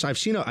Paris. I've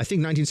seen, I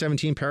think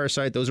 1917,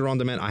 Parasite. Those are on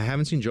demand. I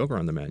haven't seen Joker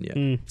on demand yet.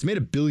 It's made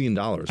 $1 billion.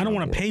 I don't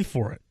want to pay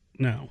for it.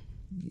 No.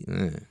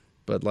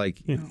 But I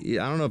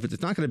don't know if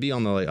it's not going to be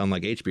on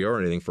HBO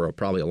or anything for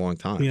probably a long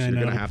time. Yeah, so you're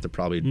going to have to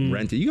probably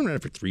rent it. You can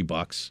rent it for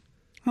 $3.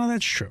 Oh,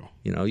 that's true.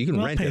 You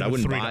can rent it. I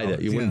wouldn't buy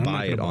it. You wouldn't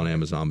buy it on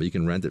Amazon, but you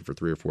can rent it for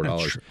 $3 or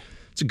 $4.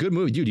 It's a good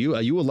movie, dude.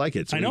 You will like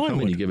it. So I know I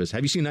would. You give us.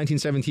 Have you seen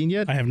 1917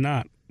 yet? I have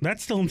not.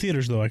 That's still in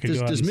theaters, though. I could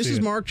go out Does and see Mrs.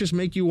 it. Mark just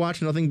make you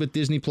watch nothing but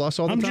Disney Plus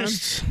all the time?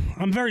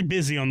 I'm very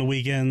busy on the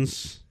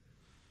weekends.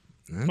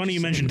 Funny you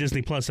mentioned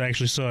Disney Plus. I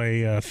actually saw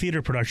a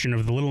theater production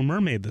of The Little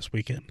Mermaid this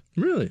weekend.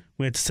 Really?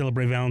 We had to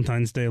celebrate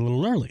Valentine's Day a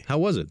little early. How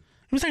was it?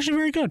 It was actually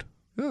very good.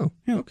 Oh,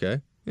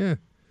 okay. Yeah.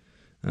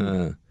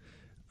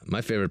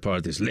 My favorite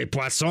part is les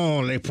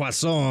poissons,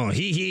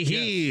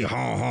 he,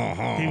 ha, ha,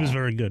 ha. He was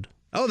very good.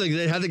 Oh,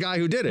 they had the guy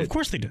who did it. Of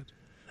course they did.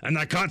 And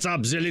I cut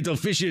up the little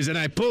fishes and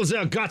I pull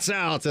their guts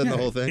out and the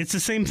whole thing. It's the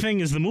same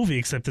thing as the movie,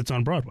 except it's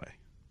on Broadway.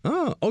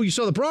 Oh, you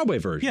saw the Broadway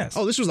version? Yes.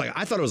 Oh, this was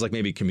I thought it was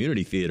maybe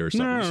community theater or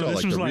something. No, you saw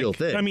this was the real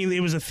thing. I mean, it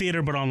was a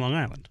theater, but on Long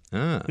Island.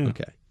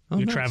 Okay. Oh,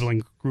 Your nice.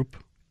 traveling group.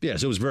 Yeah,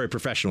 so it was very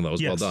professional, though. It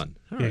was well done.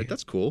 All right,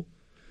 that's cool.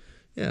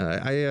 Yeah,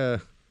 I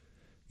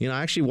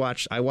actually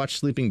watched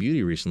Sleeping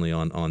Beauty recently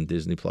on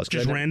Disney Plus.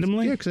 Just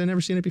randomly? Yeah, because I'd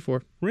never seen it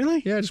before.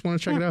 Really? Yeah, I just want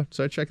to check it out.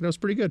 So I checked it out. It's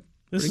pretty good.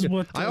 This is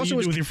what you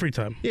do with your free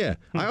time. Yeah.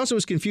 I also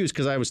was confused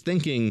because I was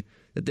thinking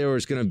that there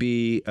was going to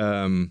be,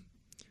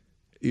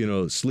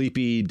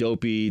 Sleepy,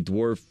 Dopey,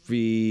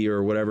 Dwarfy,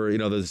 or whatever,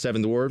 the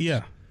Seven Dwarfs.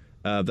 Yeah.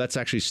 That's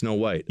actually Snow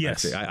White.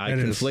 Yes. Actually. I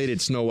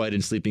conflated Snow White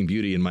and Sleeping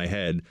Beauty in my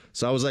head.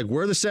 So I was like,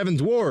 where are the Seven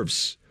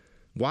Dwarfs?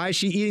 Why is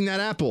she eating that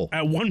apple?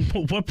 At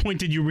what point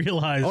did you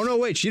realize? Oh, no,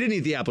 wait. She didn't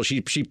eat the apple.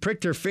 She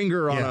pricked her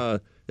finger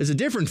on it's a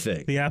different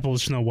thing. The apple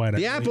is Snow White.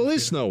 The apple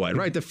is Snow White,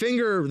 right? The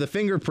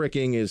finger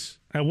pricking is.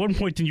 At what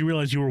point did you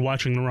realize you were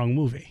watching the wrong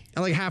movie?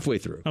 Like halfway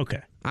through.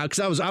 Okay.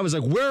 Because I was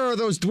like, where are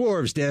those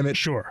dwarves, damn it?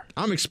 Sure.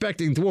 I'm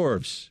expecting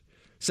dwarves.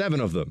 7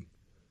 of them.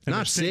 And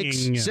Not singing,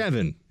 6,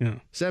 7. Yeah.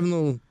 7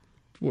 little.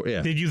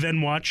 Yeah. Did you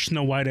then watch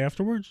Snow White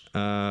afterwards?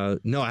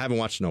 No, I haven't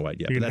watched Snow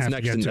White yet. But that's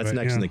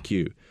next in the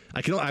queue.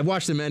 I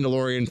watched The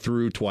Mandalorian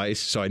through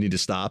twice, so I need to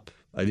stop.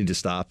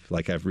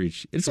 Like I've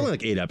reached. It's only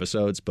like 8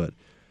 episodes, but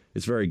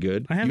it's very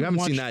good. You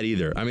haven't seen that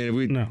either. I mean,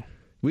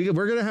 we're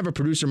going to have a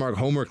Producer Mark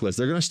homework list.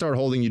 They're going to start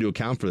holding you to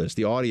account for this.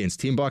 The audience,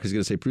 Team Buck, is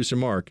going to say, Producer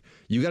Mark,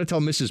 you got to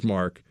tell Mrs.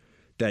 Mark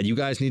that you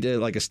guys need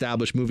to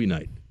establish movie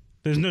night.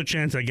 There's no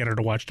chance I get her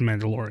to watch The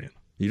Mandalorian.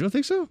 You don't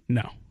think so?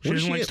 No. She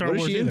doesn't like Star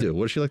Wars. What is she into?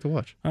 What does she like to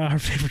watch? Her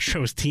favorite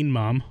show is Teen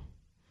Mom.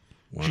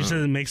 Wow. She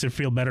says it makes her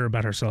feel better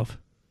about herself.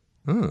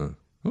 Oh,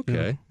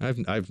 okay.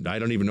 Yeah. I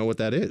don't even know what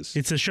that is.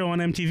 It's a show on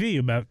MTV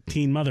about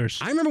teen mothers.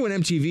 I remember when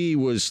MTV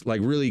was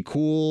really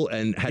cool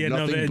and had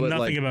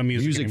nothing about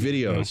music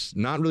videos.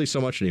 No. Not really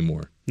so much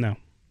anymore. No.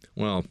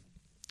 Well,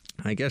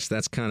 I guess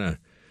that's kind of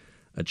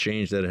a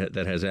change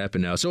that has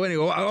happened now. So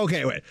anyway,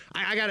 okay, wait.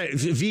 I got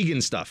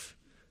vegan stuff.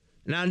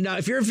 Now,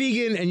 if you're a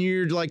vegan and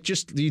you're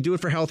you do it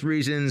for health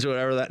reasons or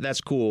whatever,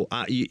 that's cool.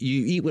 You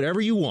eat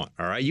whatever you want,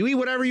 all right? You eat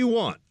whatever you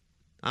want.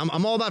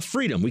 I'm all about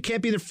freedom. We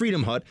can't be the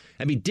Freedom Hut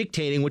and be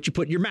dictating what you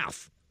put in your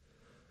mouth.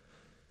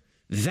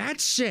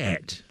 That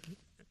said,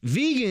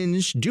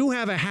 vegans do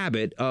have a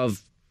habit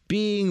of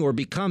being or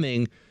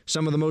becoming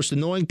some of the most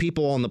annoying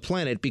people on the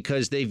planet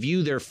because they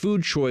view their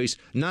food choice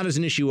not as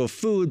an issue of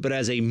food, but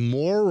as a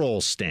moral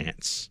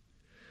stance,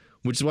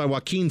 which is why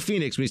Joaquin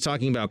Phoenix, when he's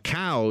talking about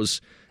cows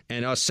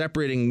and us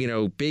separating,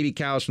 baby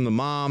cows from the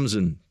moms,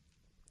 and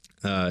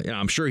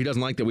I'm sure he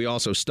doesn't like that we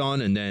also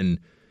stun and then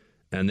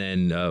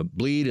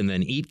bleed and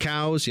then eat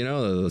cows,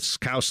 the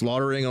cow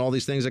slaughtering and all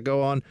these things that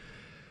go on.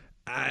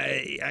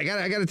 I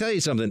got to tell you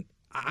something.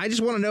 I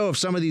just want to know if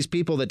some of these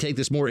people that take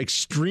this more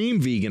extreme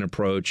vegan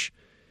approach,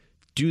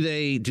 do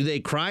they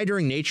cry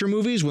during nature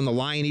movies when the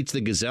lion eats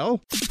the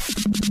gazelle?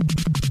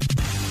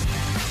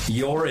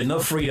 You're in the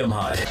Freedom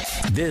Hut.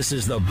 This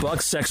is the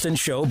Buck Sexton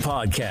Show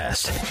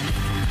podcast.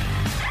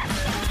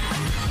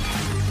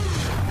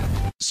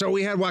 So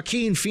we had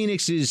Joaquin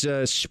Phoenix's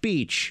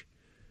speech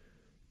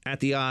at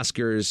the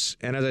Oscars,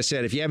 and as I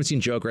said, if you haven't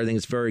seen Joker, I think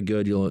it's very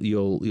good.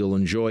 You'll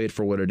enjoy it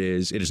for what it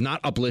is. It is not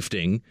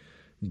uplifting,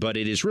 but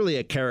it is really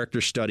a character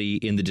study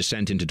in the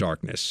descent into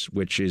darkness,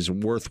 which is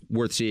worth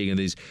seeing in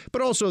these.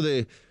 But also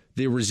the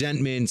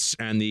resentments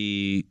and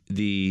the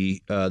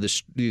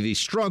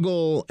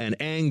struggle and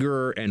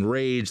anger and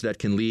rage that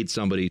can lead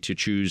somebody to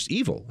choose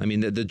evil. I mean,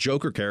 the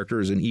Joker character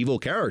is an evil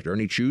character,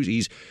 and he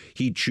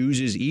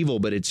chooses evil,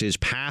 but it's his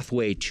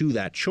pathway to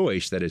that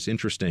choice that is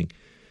interesting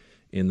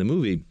in the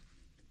movie.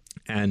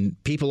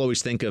 And people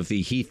always think of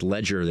the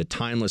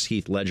timeless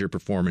Heath Ledger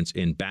performance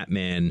in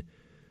Batman,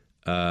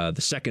 the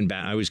second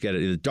I always get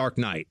it, The Dark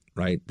Knight,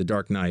 right? The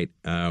Dark Knight,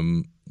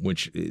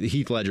 which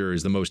Heath Ledger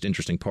is the most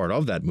interesting part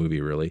of that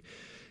movie, really.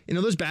 You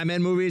know, those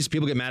Batman movies,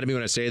 people get mad at me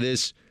when I say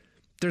this.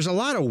 There's a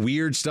lot of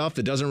weird stuff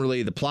that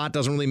the plot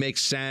doesn't really make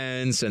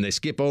sense, and they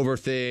skip over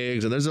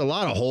things, and there's a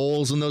lot of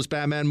holes in those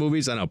Batman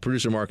movies. I know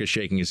producer Mark is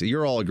shaking his head.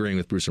 You're all agreeing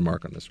with producer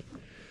Mark on this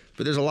one.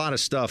 But there's a lot of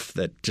stuff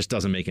that just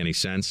doesn't make any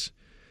sense.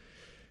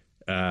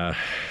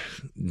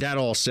 That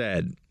all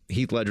said,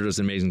 Heath Ledger does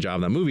an amazing job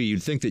in that movie.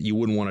 You'd think that you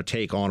wouldn't want to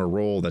take on a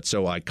role that's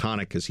so iconic,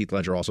 because Heath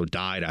Ledger also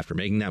died after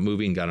making that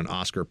movie and got an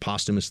Oscar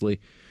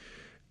posthumously.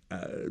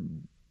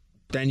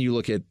 Then you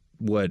look at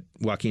what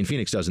Joaquin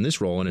Phoenix does in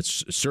this role, and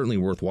it's certainly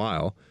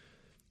worthwhile.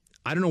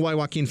 I don't know why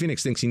Joaquin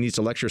Phoenix thinks he needs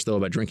to lecture us, though,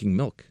 about drinking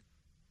milk.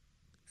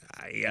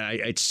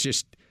 It's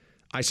just,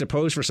 I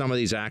suppose for some of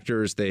these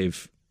actors, they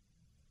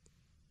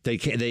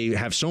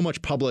have so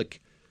much public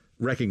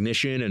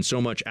recognition and so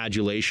much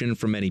adulation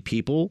from many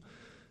people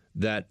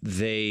that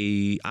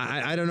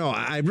I don't know.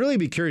 I'd really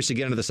be curious to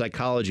get into the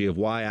psychology of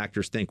why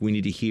actors think we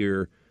need to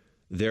hear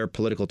their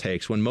political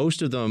takes when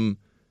most of them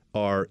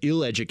are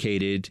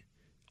ill-educated,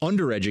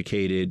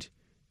 undereducated,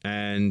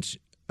 and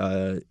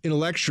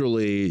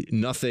intellectually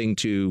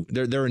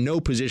they're in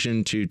no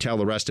position to tell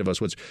the rest of us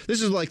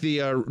this is like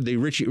the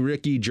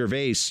Ricky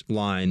Gervais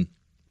line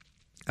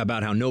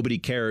about how nobody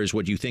cares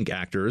what you think,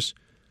 actors.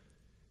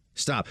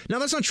 Stop. Now,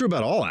 that's not true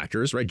about all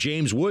actors, right?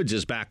 James Woods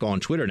is back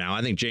on Twitter now.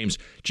 I think James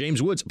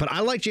Woods, but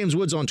I like James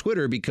Woods on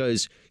Twitter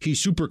because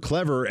he's super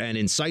clever and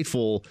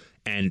insightful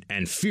and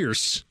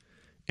fierce.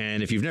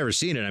 And if you've never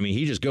seen it, I mean,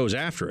 he just goes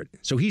after it.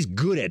 So he's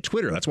good at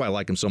Twitter. That's why I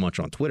like him so much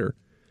on Twitter.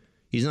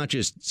 He's not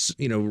just,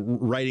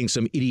 writing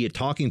some idiot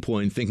talking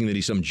point thinking that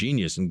he's some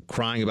genius and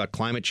crying about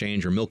climate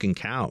change or milking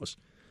cows.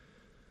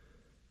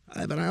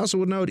 But I also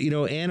would note,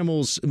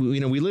 animals, we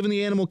live in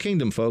the animal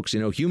kingdom, folks.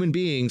 Human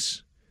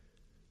beings,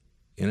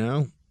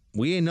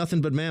 we ain't nothing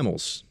but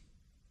mammals.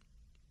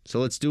 So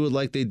let's do it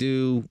like they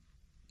do.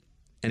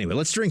 Anyway,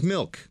 let's drink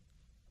milk.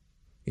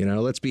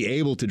 Let's be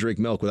able to drink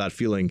milk without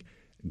feeling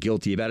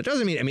guilty about it.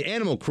 Doesn't mean,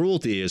 animal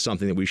cruelty is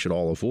something that we should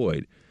all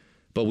avoid.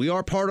 But we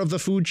are part of the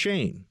food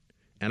chain.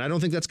 And I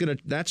don't think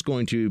that's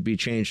going to be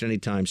changed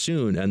anytime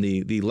soon. And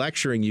the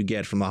lecturing you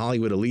get from the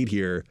Hollywood elite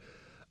here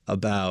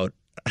about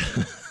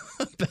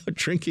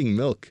drinking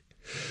milk.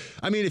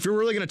 I mean, if you're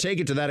really going to take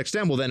it to that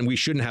extent, well, then we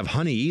shouldn't have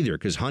honey either,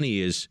 because honey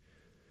is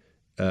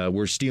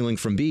we're stealing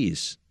from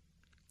bees.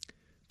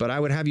 But I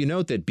would have you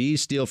note that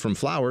bees steal from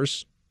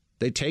flowers.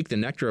 They take the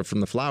nectar from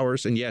the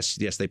flowers, and yes,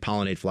 they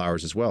pollinate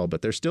flowers as well.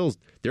 But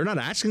they're not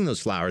asking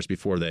those flowers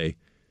before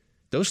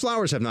those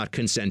flowers have not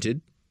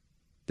consented.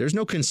 There's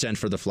no consent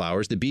for the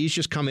flowers. The bees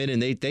just come in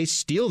and they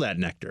steal that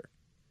nectar.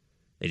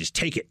 They just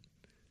take it.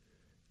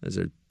 Those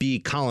are bee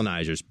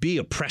colonizers, bee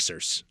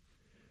oppressors.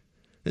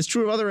 It's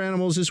true of other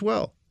animals as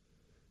well.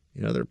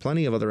 There are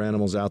plenty of other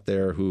animals out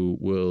there who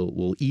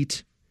will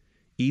eat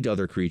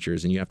other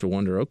creatures, and you have to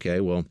wonder, okay,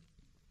 well,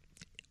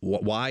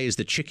 why is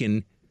the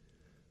chicken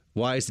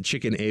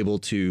able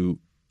to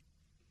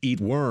eat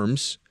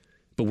worms,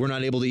 but we're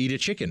not able to eat a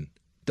chicken?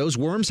 Those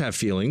worms have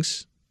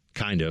feelings,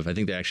 kind of. I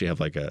think they actually have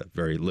like a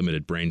very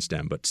limited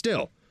brainstem, but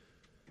still,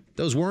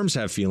 those worms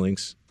have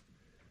feelings.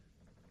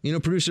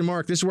 Producer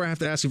Mark, this is where I have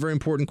to ask a very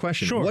important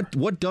question. Sure.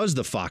 What does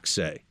the fox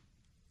say?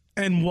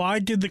 And why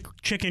did the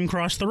chicken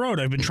cross the road?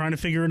 I've been trying to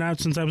figure it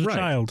out since I was a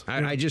child.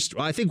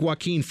 I think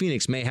Joaquin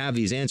Phoenix may have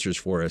these answers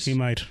for us. He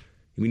might.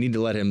 We need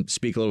to let him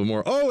speak a little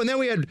more. Oh, and then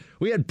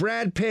we had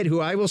Brad Pitt,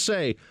 who I will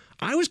say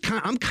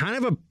I'm kind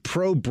of a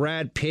pro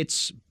Brad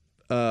Pitt's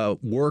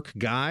work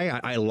guy.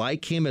 I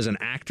like him as an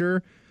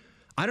actor.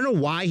 I don't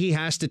know why he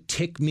has to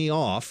tick me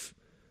off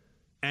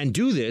and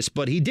do this,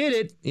 but he did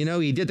it.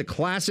 He did the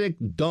classic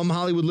dumb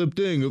Hollywood lip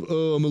thing of,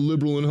 oh, I'm a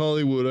liberal in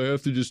Hollywood. I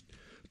have to just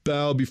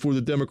bow before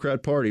the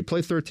Democrat Party.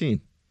 Play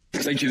 13.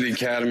 Thank you to the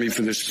Academy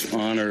for this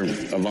honor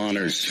of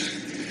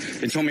honors.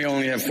 They told me I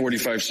only have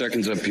 45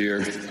 seconds up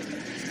here,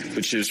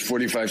 which is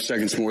 45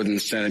 seconds more than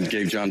the Senate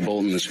gave John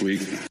Bolton this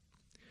week.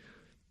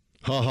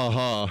 Ha ha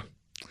ha.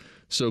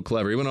 So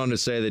clever. He went on to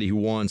say that he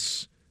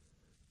wants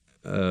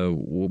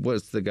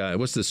what's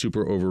the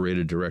super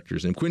overrated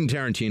director's name? Quentin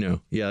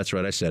Tarantino. Yeah, that's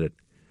right. I said it.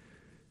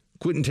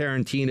 Quentin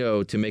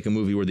Tarantino to make a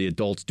movie where the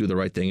adults do the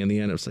right thing in the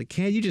end. It's like,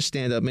 can't you just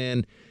stand up,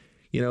 man?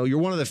 You know,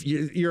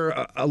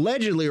 you're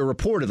allegedly or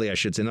reportedly, I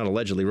should say, not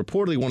allegedly,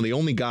 reportedly one of the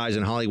only guys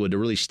in Hollywood to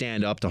really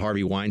stand up to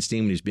Harvey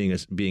Weinstein when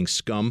he's being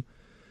scum.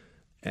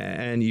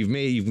 And you've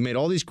made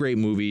all these great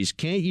movies.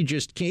 Can't you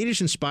just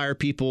inspire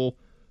people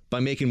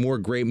by making more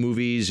great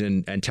movies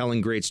and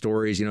telling great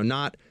stories? You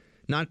know,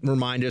 not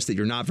remind us that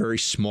you're not very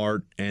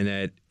smart and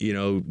that, you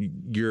know,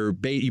 you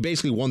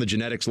basically won the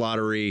genetics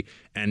lottery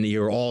and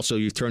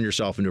you've turned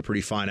yourself into a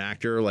pretty fine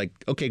actor. Like,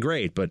 okay,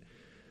 great, but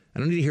I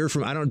don't need to hear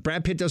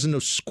Brad Pitt doesn't know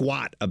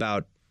squat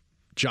about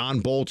John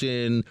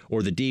Bolton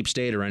or the deep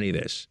state or any of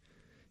this.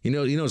 He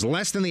knows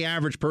less than the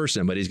average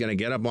person, but he's going to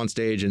get up on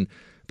stage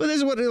but this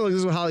is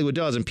what Hollywood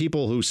does. And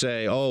people who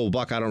say, "Oh,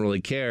 Buck, I don't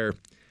really care."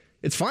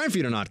 It's fine for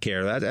you to not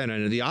care.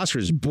 And the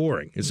Oscars is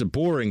boring. It's a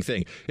boring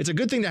thing. It's a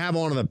good thing to have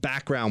on in the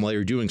background while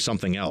you're doing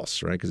something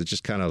else, right? Because it's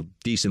just kind of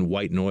decent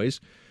white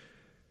noise.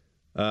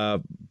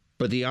 But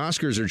the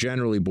Oscars are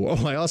generally boring.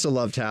 Oh, I also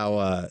loved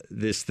how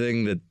this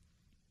thing that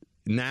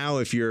now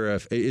if you're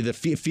the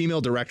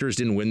female directors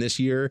didn't win this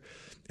year,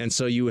 and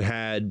so you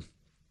had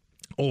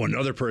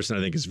another person I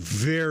think is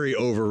very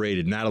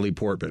overrated, Natalie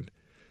Portman.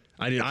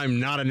 I'm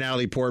not a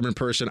Natalie Portman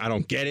person. I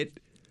don't get it.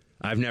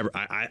 I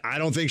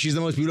don't think she's the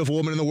most beautiful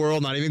woman in the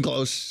world. Not even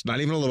close. Not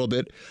even a little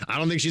bit. I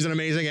don't think she's an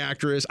amazing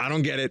actress. I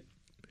don't get it.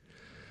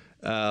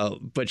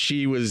 But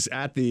she was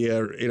at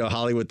the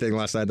Hollywood thing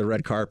last night, the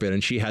red carpet,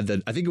 and she had I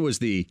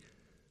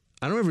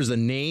don't know if it was the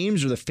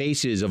names or the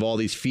faces of all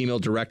these female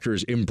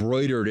directors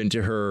embroidered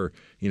into her,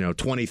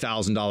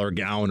 $20,000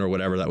 gown or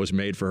whatever that was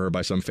made for her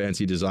by some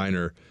fancy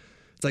designer.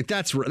 It's like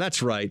that's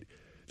right.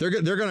 They're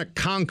going to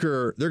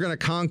conquer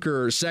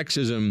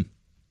sexism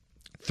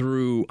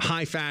through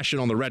high fashion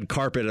on the red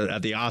carpet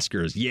at the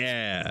Oscars.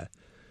 Yeah.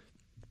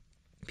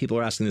 People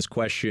are asking this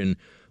question.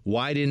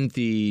 Why didn't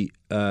the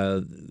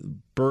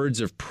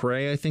Birds of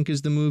Prey, I think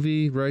is the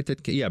movie, right?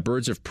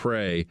 Birds of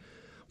Prey.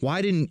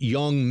 Why didn't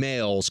young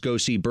males go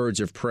see Birds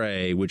of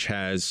Prey, which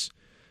has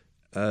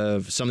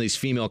some of these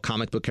female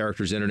comic book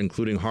characters in it,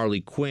 including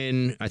Harley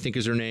Quinn, I think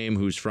is her name,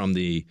 who's from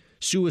the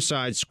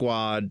Suicide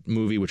Squad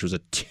movie, which was a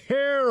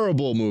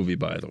terrible movie,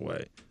 by the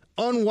way.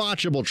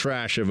 Unwatchable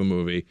trash of a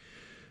movie.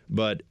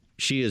 But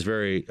she is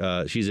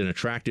she's an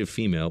attractive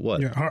female.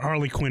 What? Yeah,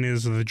 Harley Quinn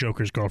is the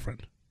Joker's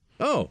girlfriend.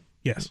 Oh.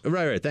 Yes.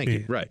 Right. Thank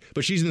you. Right.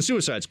 But she's in the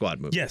Suicide Squad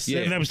movie. Yes.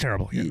 That was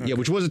terrible. Yeah,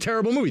 which was a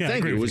terrible movie. Yeah,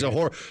 Thank you. It was a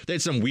horror. They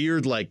had some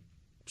weird,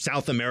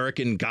 South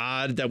American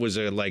god that was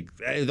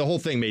the whole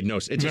thing made no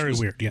sense. Very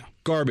weird, yeah.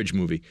 Garbage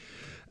movie.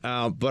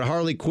 But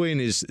Harley Quinn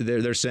is,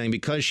 they're saying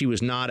because she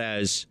was not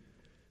as,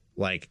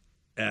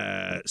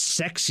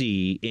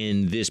 sexy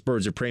in this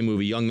Birds of Prey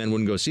movie, young men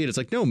wouldn't go see it. It's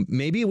like, no,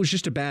 maybe it was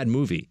just a bad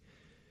movie.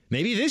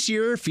 Maybe this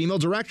year, female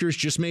directors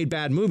just made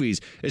bad movies,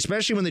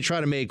 especially when they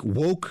try to make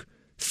woke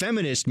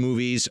feminist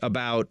movies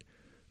about,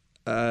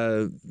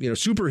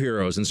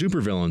 superheroes and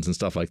supervillains and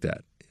stuff like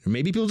that.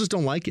 Maybe people just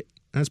don't like it.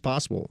 That's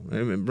possible. It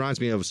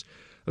reminds me of, I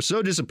was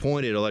so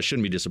disappointed, although I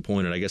shouldn't be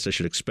disappointed. I guess I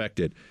should expect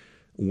it,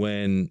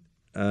 when,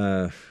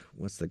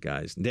 what's the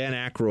guy's? Dan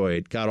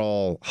Aykroyd got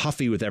all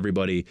huffy with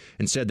everybody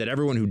and said that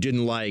everyone who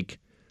didn't like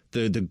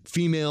the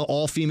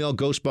all-female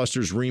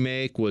Ghostbusters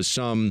remake was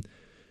some,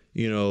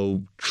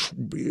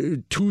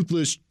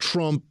 toothless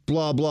Trump,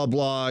 blah, blah,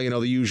 blah,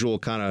 the usual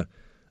kind of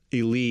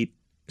elite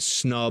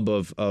snub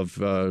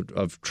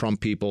of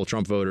Trump people,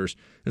 Trump voters.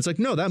 And it's like,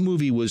 no, that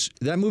movie was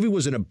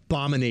an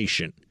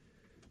abomination.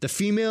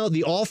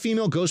 The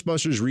all-female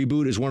Ghostbusters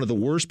reboot is one of the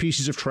worst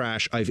pieces of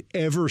trash I've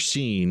ever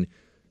seen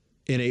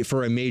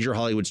for a major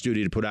Hollywood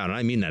studio to put out. And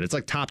I mean that. It's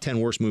like top 10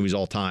 worst movies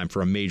all time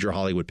for a major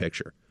Hollywood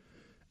picture.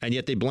 And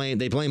yet they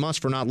blame us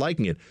for not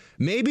liking it.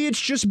 Maybe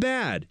it's just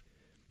bad.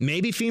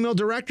 Maybe female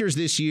directors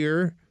this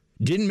year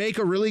didn't make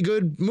a really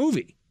good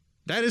movie.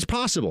 That is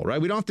possible,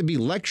 right? We don't have to be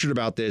lectured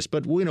about this,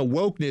 but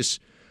wokeness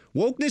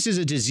is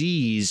a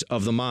disease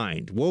of the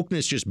mind.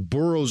 Wokeness just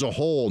burrows a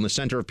hole in the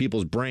center of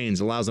people's brains,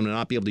 allows them to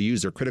not be able to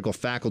use their critical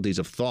faculties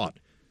of thought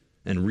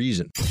and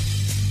reason.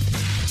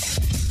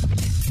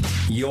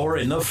 You're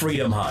in the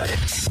Freedom Hut.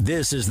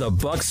 This is the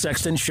Buck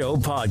Sexton Show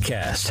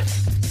podcast.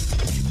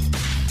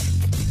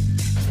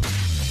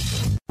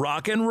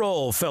 Rock and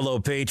roll, fellow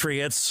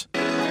patriots.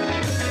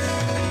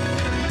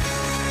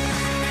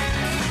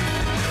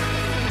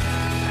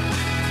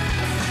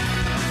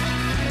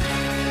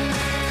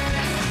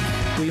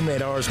 We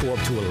made ours go up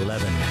to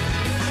 11.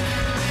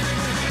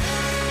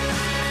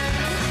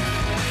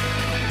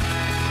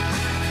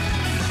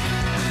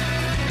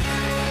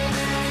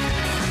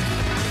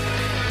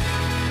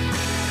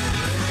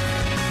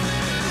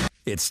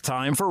 It's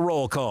time for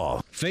roll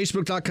call.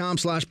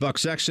 Facebook.com/Buck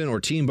Sexton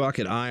or Team Buck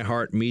at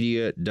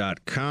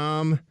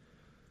iHeartMedia.com.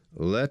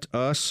 Let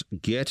us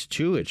get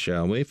to it,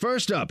 shall we?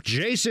 First up,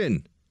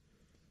 Jason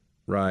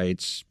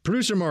writes,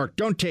 Producer Mark,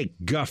 don't take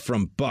guff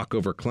from Buck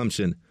over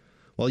Clemson.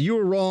 While you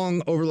were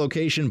wrong over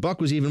location, Buck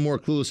was even more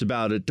clueless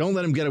about it. Don't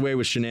let him get away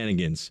with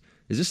shenanigans.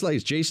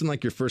 is Jason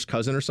like your first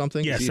cousin or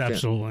something? Yes,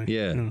 absolutely.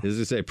 Yeah. As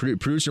I say,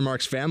 producer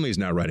Mark's family is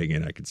now writing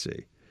in, I can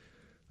see.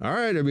 All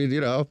right. I mean,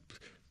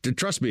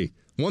 trust me.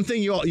 One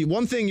thing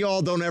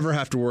y'all don't ever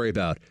have to worry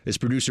about is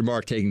producer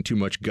Mark taking too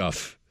much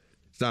guff.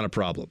 It's not a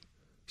problem.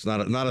 It's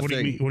not a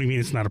thing. What do you mean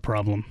it's not a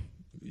problem?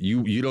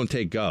 You don't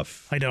take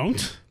guff. I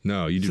don't?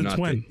 No, you do Since not.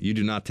 when? You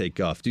do not take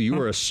guff. Dude, you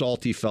are a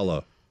salty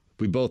fellow.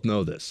 We both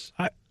know this.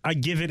 I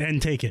give it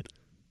and take it.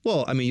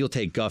 Well, I mean, you'll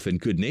take guff in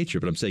good nature,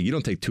 but I'm saying you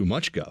don't take too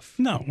much guff.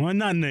 No, well,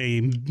 not in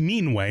a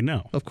mean way.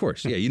 No. Of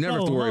course, yeah. You never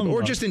have to worry about,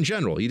 or just in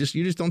general. You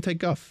just don't take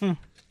guff.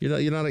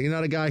 You're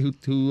not a guy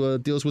who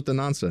deals with the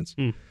nonsense.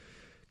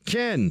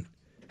 Ken,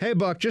 hey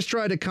Buck, just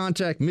tried to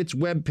contact Mitt's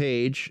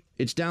webpage.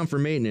 It's down for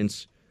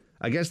maintenance.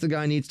 I guess the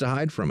guy needs to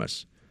hide from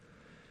us.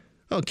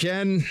 Oh,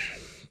 Ken.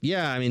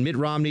 Yeah, I mean, Mitt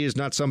Romney is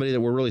not somebody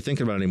that we're really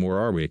thinking about anymore,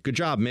 are we? Good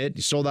job, Mitt.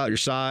 You sold out your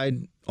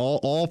side.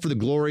 All for the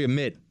glory of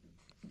Mitt.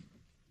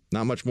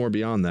 Not much more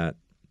beyond that.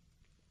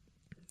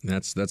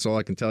 That's all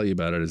I can tell you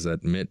about it, is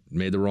that Mitt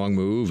made the wrong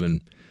move,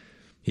 and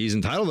he's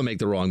entitled to make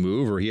the wrong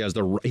move, or he has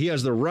the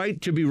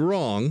right to be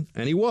wrong,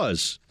 and he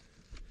was.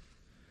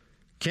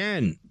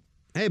 Ken,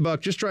 hey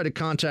Buck, just try to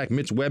contact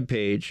Mitt's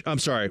webpage. I'm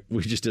sorry,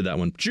 we just did that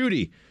one.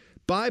 Judy,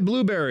 buy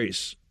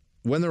blueberries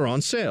when they're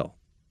on sale.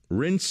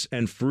 Rinse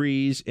and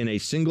freeze in a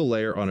single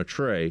layer on a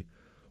tray.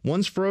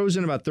 Once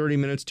frozen about 30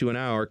 minutes to an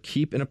hour,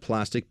 keep in a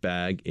plastic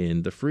bag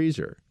in the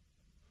freezer.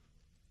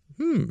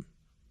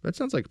 That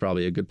sounds like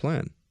probably a good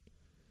plan.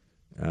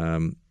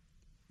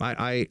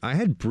 I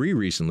had brie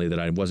recently that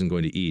I wasn't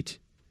going to eat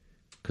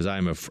because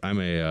I'm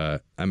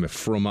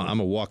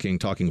a walking,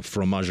 talking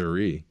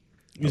fromagerie.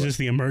 Is this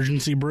the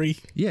emergency brie?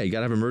 Yeah, you got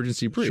to have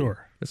emergency brie.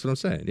 Sure. That's what I'm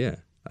saying. Yeah.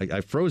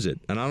 I froze it,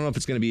 and I don't know if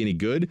it's going to be any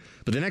good,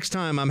 but the next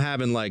time I'm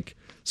having like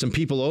some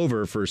people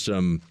over for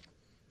some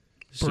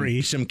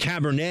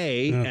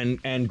Cabernet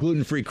and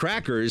gluten-free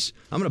crackers,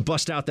 I'm going to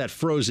bust out that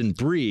frozen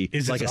brie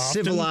like a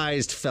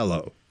civilized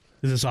fellow.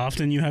 Is this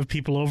often you have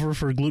people over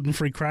for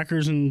gluten-free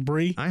crackers and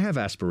brie? I have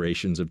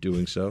aspirations of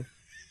doing so.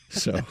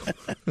 So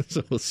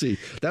we'll see.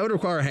 That would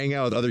require hanging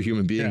out with other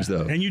human beings,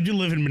 though. And you do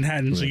live in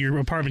Manhattan, so your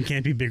apartment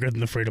can't be bigger than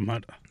the Freedom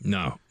Hut.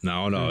 No.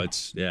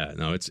 It's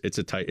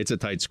a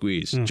tight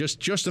squeeze.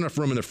 Just enough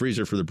room in the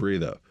freezer for the brie,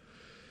 though.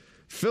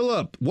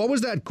 Philip, what was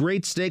that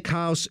great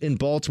steakhouse in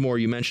Baltimore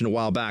you mentioned a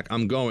while back?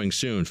 I'm going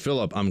soon.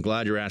 Philip, I'm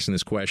glad you're asking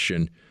this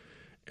question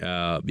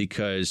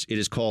because it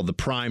is called the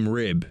Prime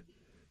Rib.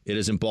 It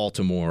is in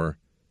Baltimore.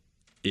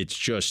 It's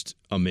just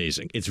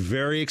amazing. It's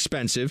very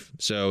expensive,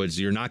 so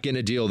you're not getting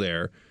a deal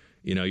there.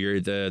 You know, you're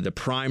the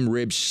prime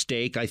rib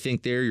steak, I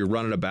think you're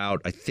running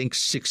about, I think,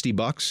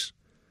 $60,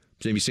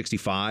 maybe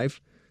 $65.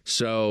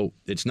 So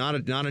it's not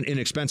an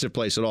inexpensive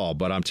place at all.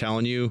 But I'm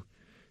telling you,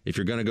 if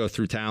you're going to go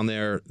through town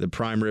there, the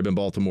prime rib in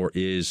Baltimore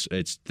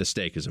the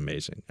steak is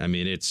amazing. I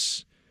mean,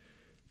 it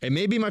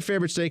may be my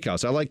favorite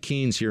steakhouse. I like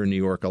Keen's here in New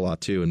York a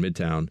lot too, in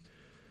Midtown.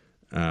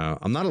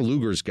 I'm not a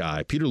Luger's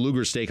guy. Peter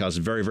Luger's Steakhouse is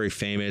very, very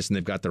famous, and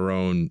they've got their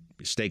own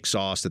steak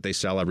sauce that they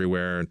sell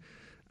everywhere. And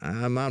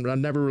I've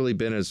never really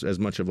been as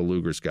much of a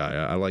Luger's guy.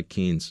 I like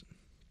Keen's.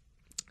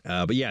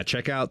 But yeah,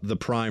 check out the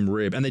prime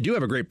rib. And they do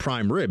have a great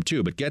prime rib,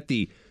 too. But get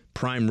the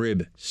prime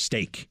rib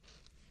steak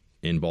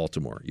in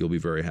Baltimore. You'll be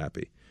very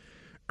happy.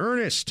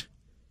 Ernest,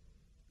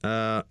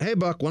 hey,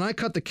 Buck, when I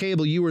cut the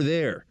cable, you were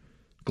there.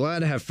 Glad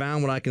to have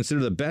found what I consider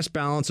the best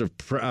balance of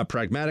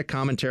pragmatic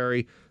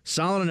commentary,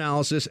 solid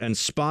analysis, and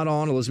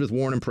spot-on Elizabeth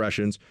Warren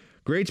impressions.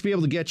 Great to be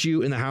able to get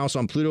you in the house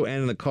on Pluto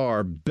and in the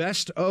car.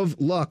 Best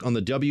of luck on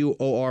the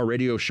WOR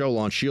radio show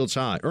launch, Shields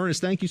High. Ernest,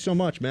 thank you so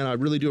much, man. I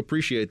really do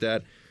appreciate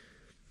that.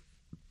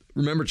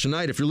 Remember,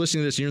 tonight, if you're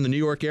listening to this and you're in the New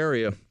York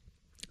area,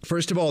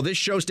 first of all, this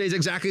show stays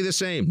exactly the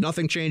same.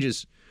 Nothing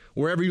changes.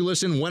 Wherever you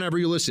listen, whenever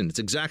you listen, it's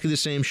exactly the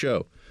same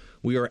show.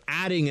 We are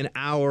adding an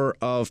hour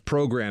of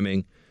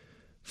programming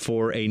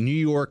for a New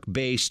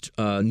York-based,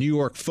 New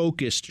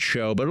York-focused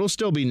show, but it'll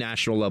still be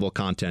national-level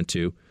content,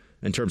 too,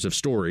 in terms of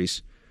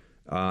stories.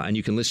 And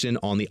you can listen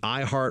on the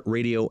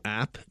iHeartRadio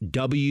app,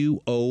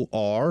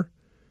 WOR.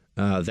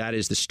 That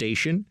is the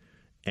station.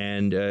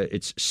 And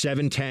it's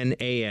 7:10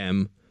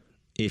 a.m.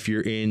 if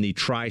you're in the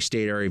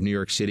tri-state area of New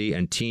York City.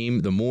 And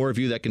team, the more of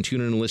you that can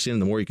tune in and listen,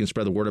 the more you can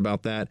spread the word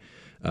about that.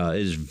 It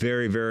is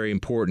very, very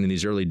important in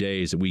these early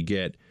days that we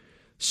get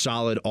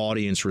solid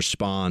audience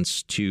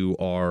response to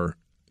our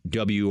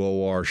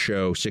WOR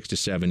show, 6 to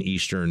 7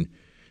 Eastern,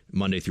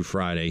 Monday through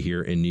Friday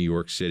here in New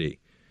York City.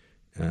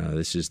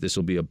 This is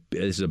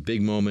a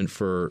big moment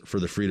for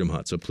the Freedom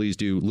Hut. So please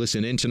do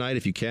listen in tonight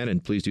if you can,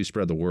 and please do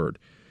spread the word.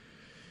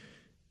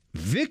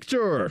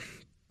 Victor,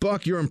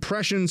 Buck, your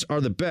impressions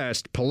are the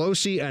best.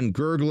 Pelosi and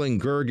Gurgling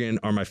Gergen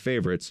are my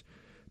favorites.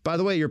 By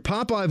the way, your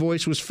Popeye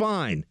voice was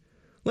fine.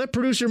 Let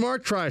producer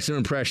Mark try some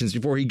impressions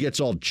before he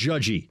gets all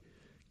judgy.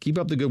 Keep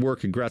up the good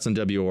work. Congrats on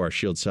WOR.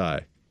 Shields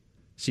High.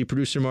 See,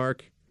 producer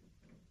Mark?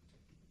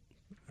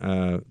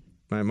 My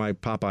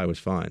Popeye was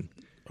fine.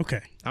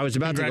 Okay. I was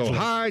about to go,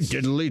 hi,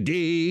 diddly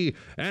dee,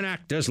 an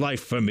actor's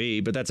life for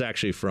me, but that's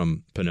actually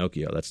from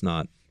Pinocchio. That's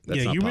not you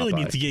Popeye. Really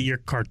need to get your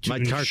cartoons. My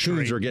cartoons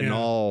straight. are getting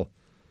all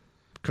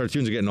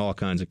cartoons are getting all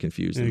kinds of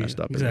confused and messed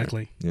up.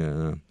 Exactly.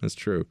 Yeah, that's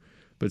true.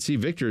 But see,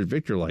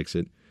 Victor likes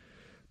it.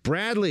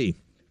 Bradley,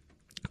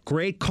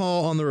 great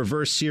call on the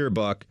reverse sear,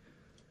 Buck.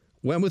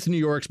 Went with New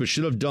York's, but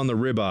should have done the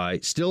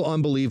ribeye. Still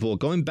unbelievable.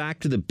 Going back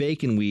to the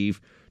bacon weave,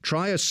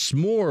 try a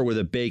s'more with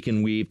a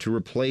bacon weave to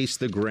replace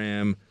the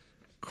graham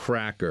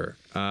cracker.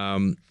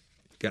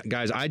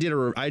 Guys, I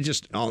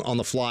just on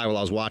the fly while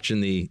I was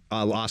watching the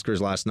Oscars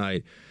last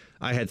night,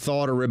 I had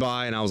thawed a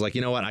ribeye, and I was like,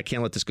 you know what? I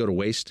can't let this go to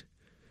waste.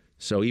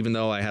 So even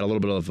though I had a little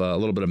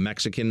bit of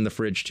Mexican in the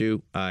fridge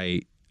too,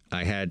 I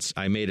seared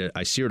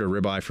a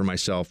ribeye for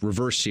myself,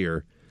 reverse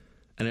sear,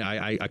 and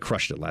I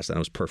crushed it last night. It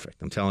was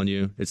perfect. I'm telling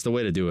you, it's the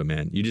way to do it,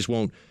 man. You just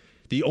won't.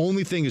 The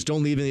only thing is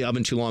don't leave it in the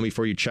oven too long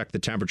before you check the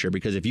temperature,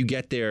 because if you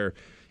get there,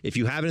 if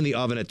you have it in the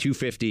oven at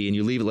 250 and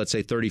you leave it, let's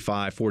say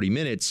 35, 40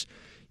 minutes,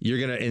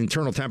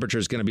 internal temperature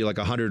is going to be like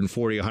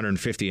 140,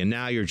 150, and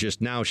now it's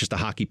just a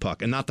hockey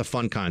puck, and not the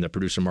fun kind that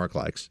producer Mark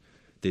likes,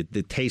 the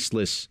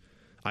tasteless,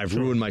 I've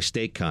ruined my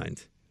steak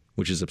kind,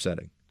 which is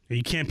upsetting.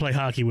 You can't play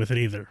hockey with it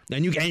either,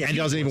 and it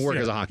doesn't even work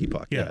as a hockey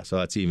puck. Yeah,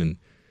 so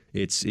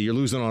you're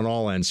losing on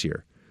all ends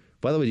here.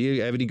 By the way, do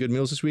you have any good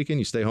meals this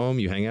weekend? You stay home,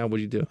 you hang out. What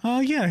do you do?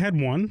 Yeah, I had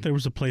one. There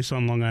was a place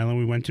on Long Island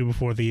we went to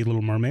before the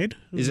Little Mermaid.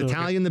 Is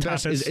Italian the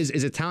best?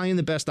 Is Italian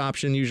the best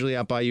option usually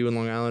out by you in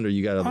Long Island, or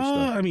you got other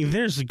stuff? I mean,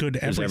 there's a good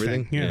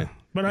everything. Yeah.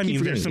 But I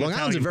mean, there's some Long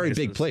Island's a very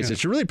big place. Yeah. It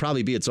should really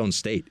probably be its own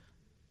state.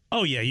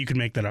 Oh yeah, you could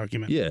make that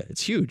argument. Yeah,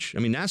 it's huge.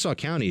 I mean, Nassau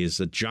County is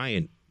a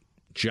giant.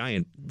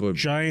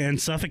 And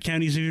Suffolk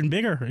County is even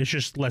bigger. It's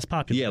just less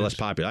popular. Yeah, less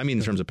popular. I mean,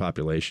 in terms of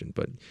population.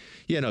 But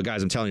yeah, no,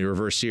 guys, I'm telling you,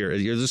 reverse sear.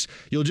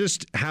 You'll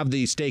just have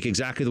the steak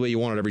exactly the way you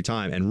want it every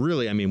time. And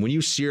really, I mean, when you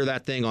sear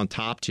that thing on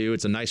top too,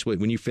 it's a nice way.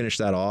 When you finish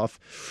that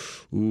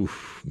off, ooh,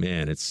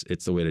 man, it's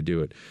the way to do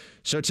it.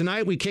 So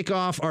tonight we kick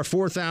off our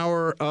 4th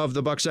hour of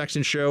the Buck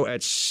Sexton Show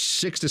at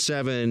 6 to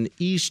 7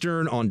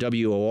 Eastern on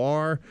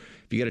WOR.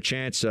 If you get a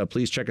chance,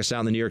 please check us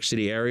out in the New York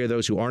City area.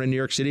 Those who aren't in New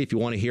York City, if you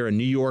want to hear a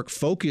New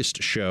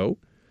York-focused show,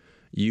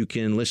 you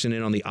can listen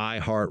in on the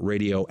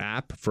iHeartRadio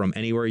app from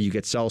anywhere you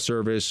get cell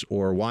service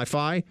or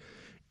Wi-Fi.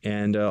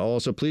 And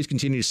also, please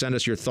continue to send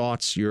us your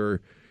thoughts,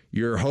 your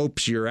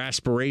hopes, your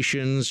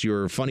aspirations,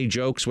 your funny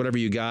jokes, whatever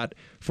you got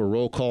for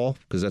Roll Call,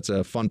 because that's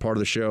a fun part of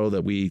the show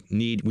that we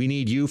need. We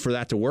need you for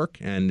that to work,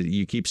 and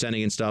you keep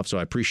sending in stuff, so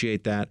I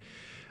appreciate that.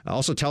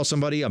 Also, tell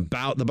somebody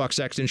about the Buck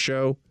Sexton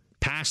Show.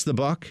 Pass the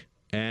buck.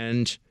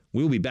 And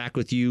we'll be back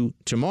with you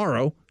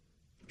tomorrow.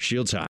 Shields high.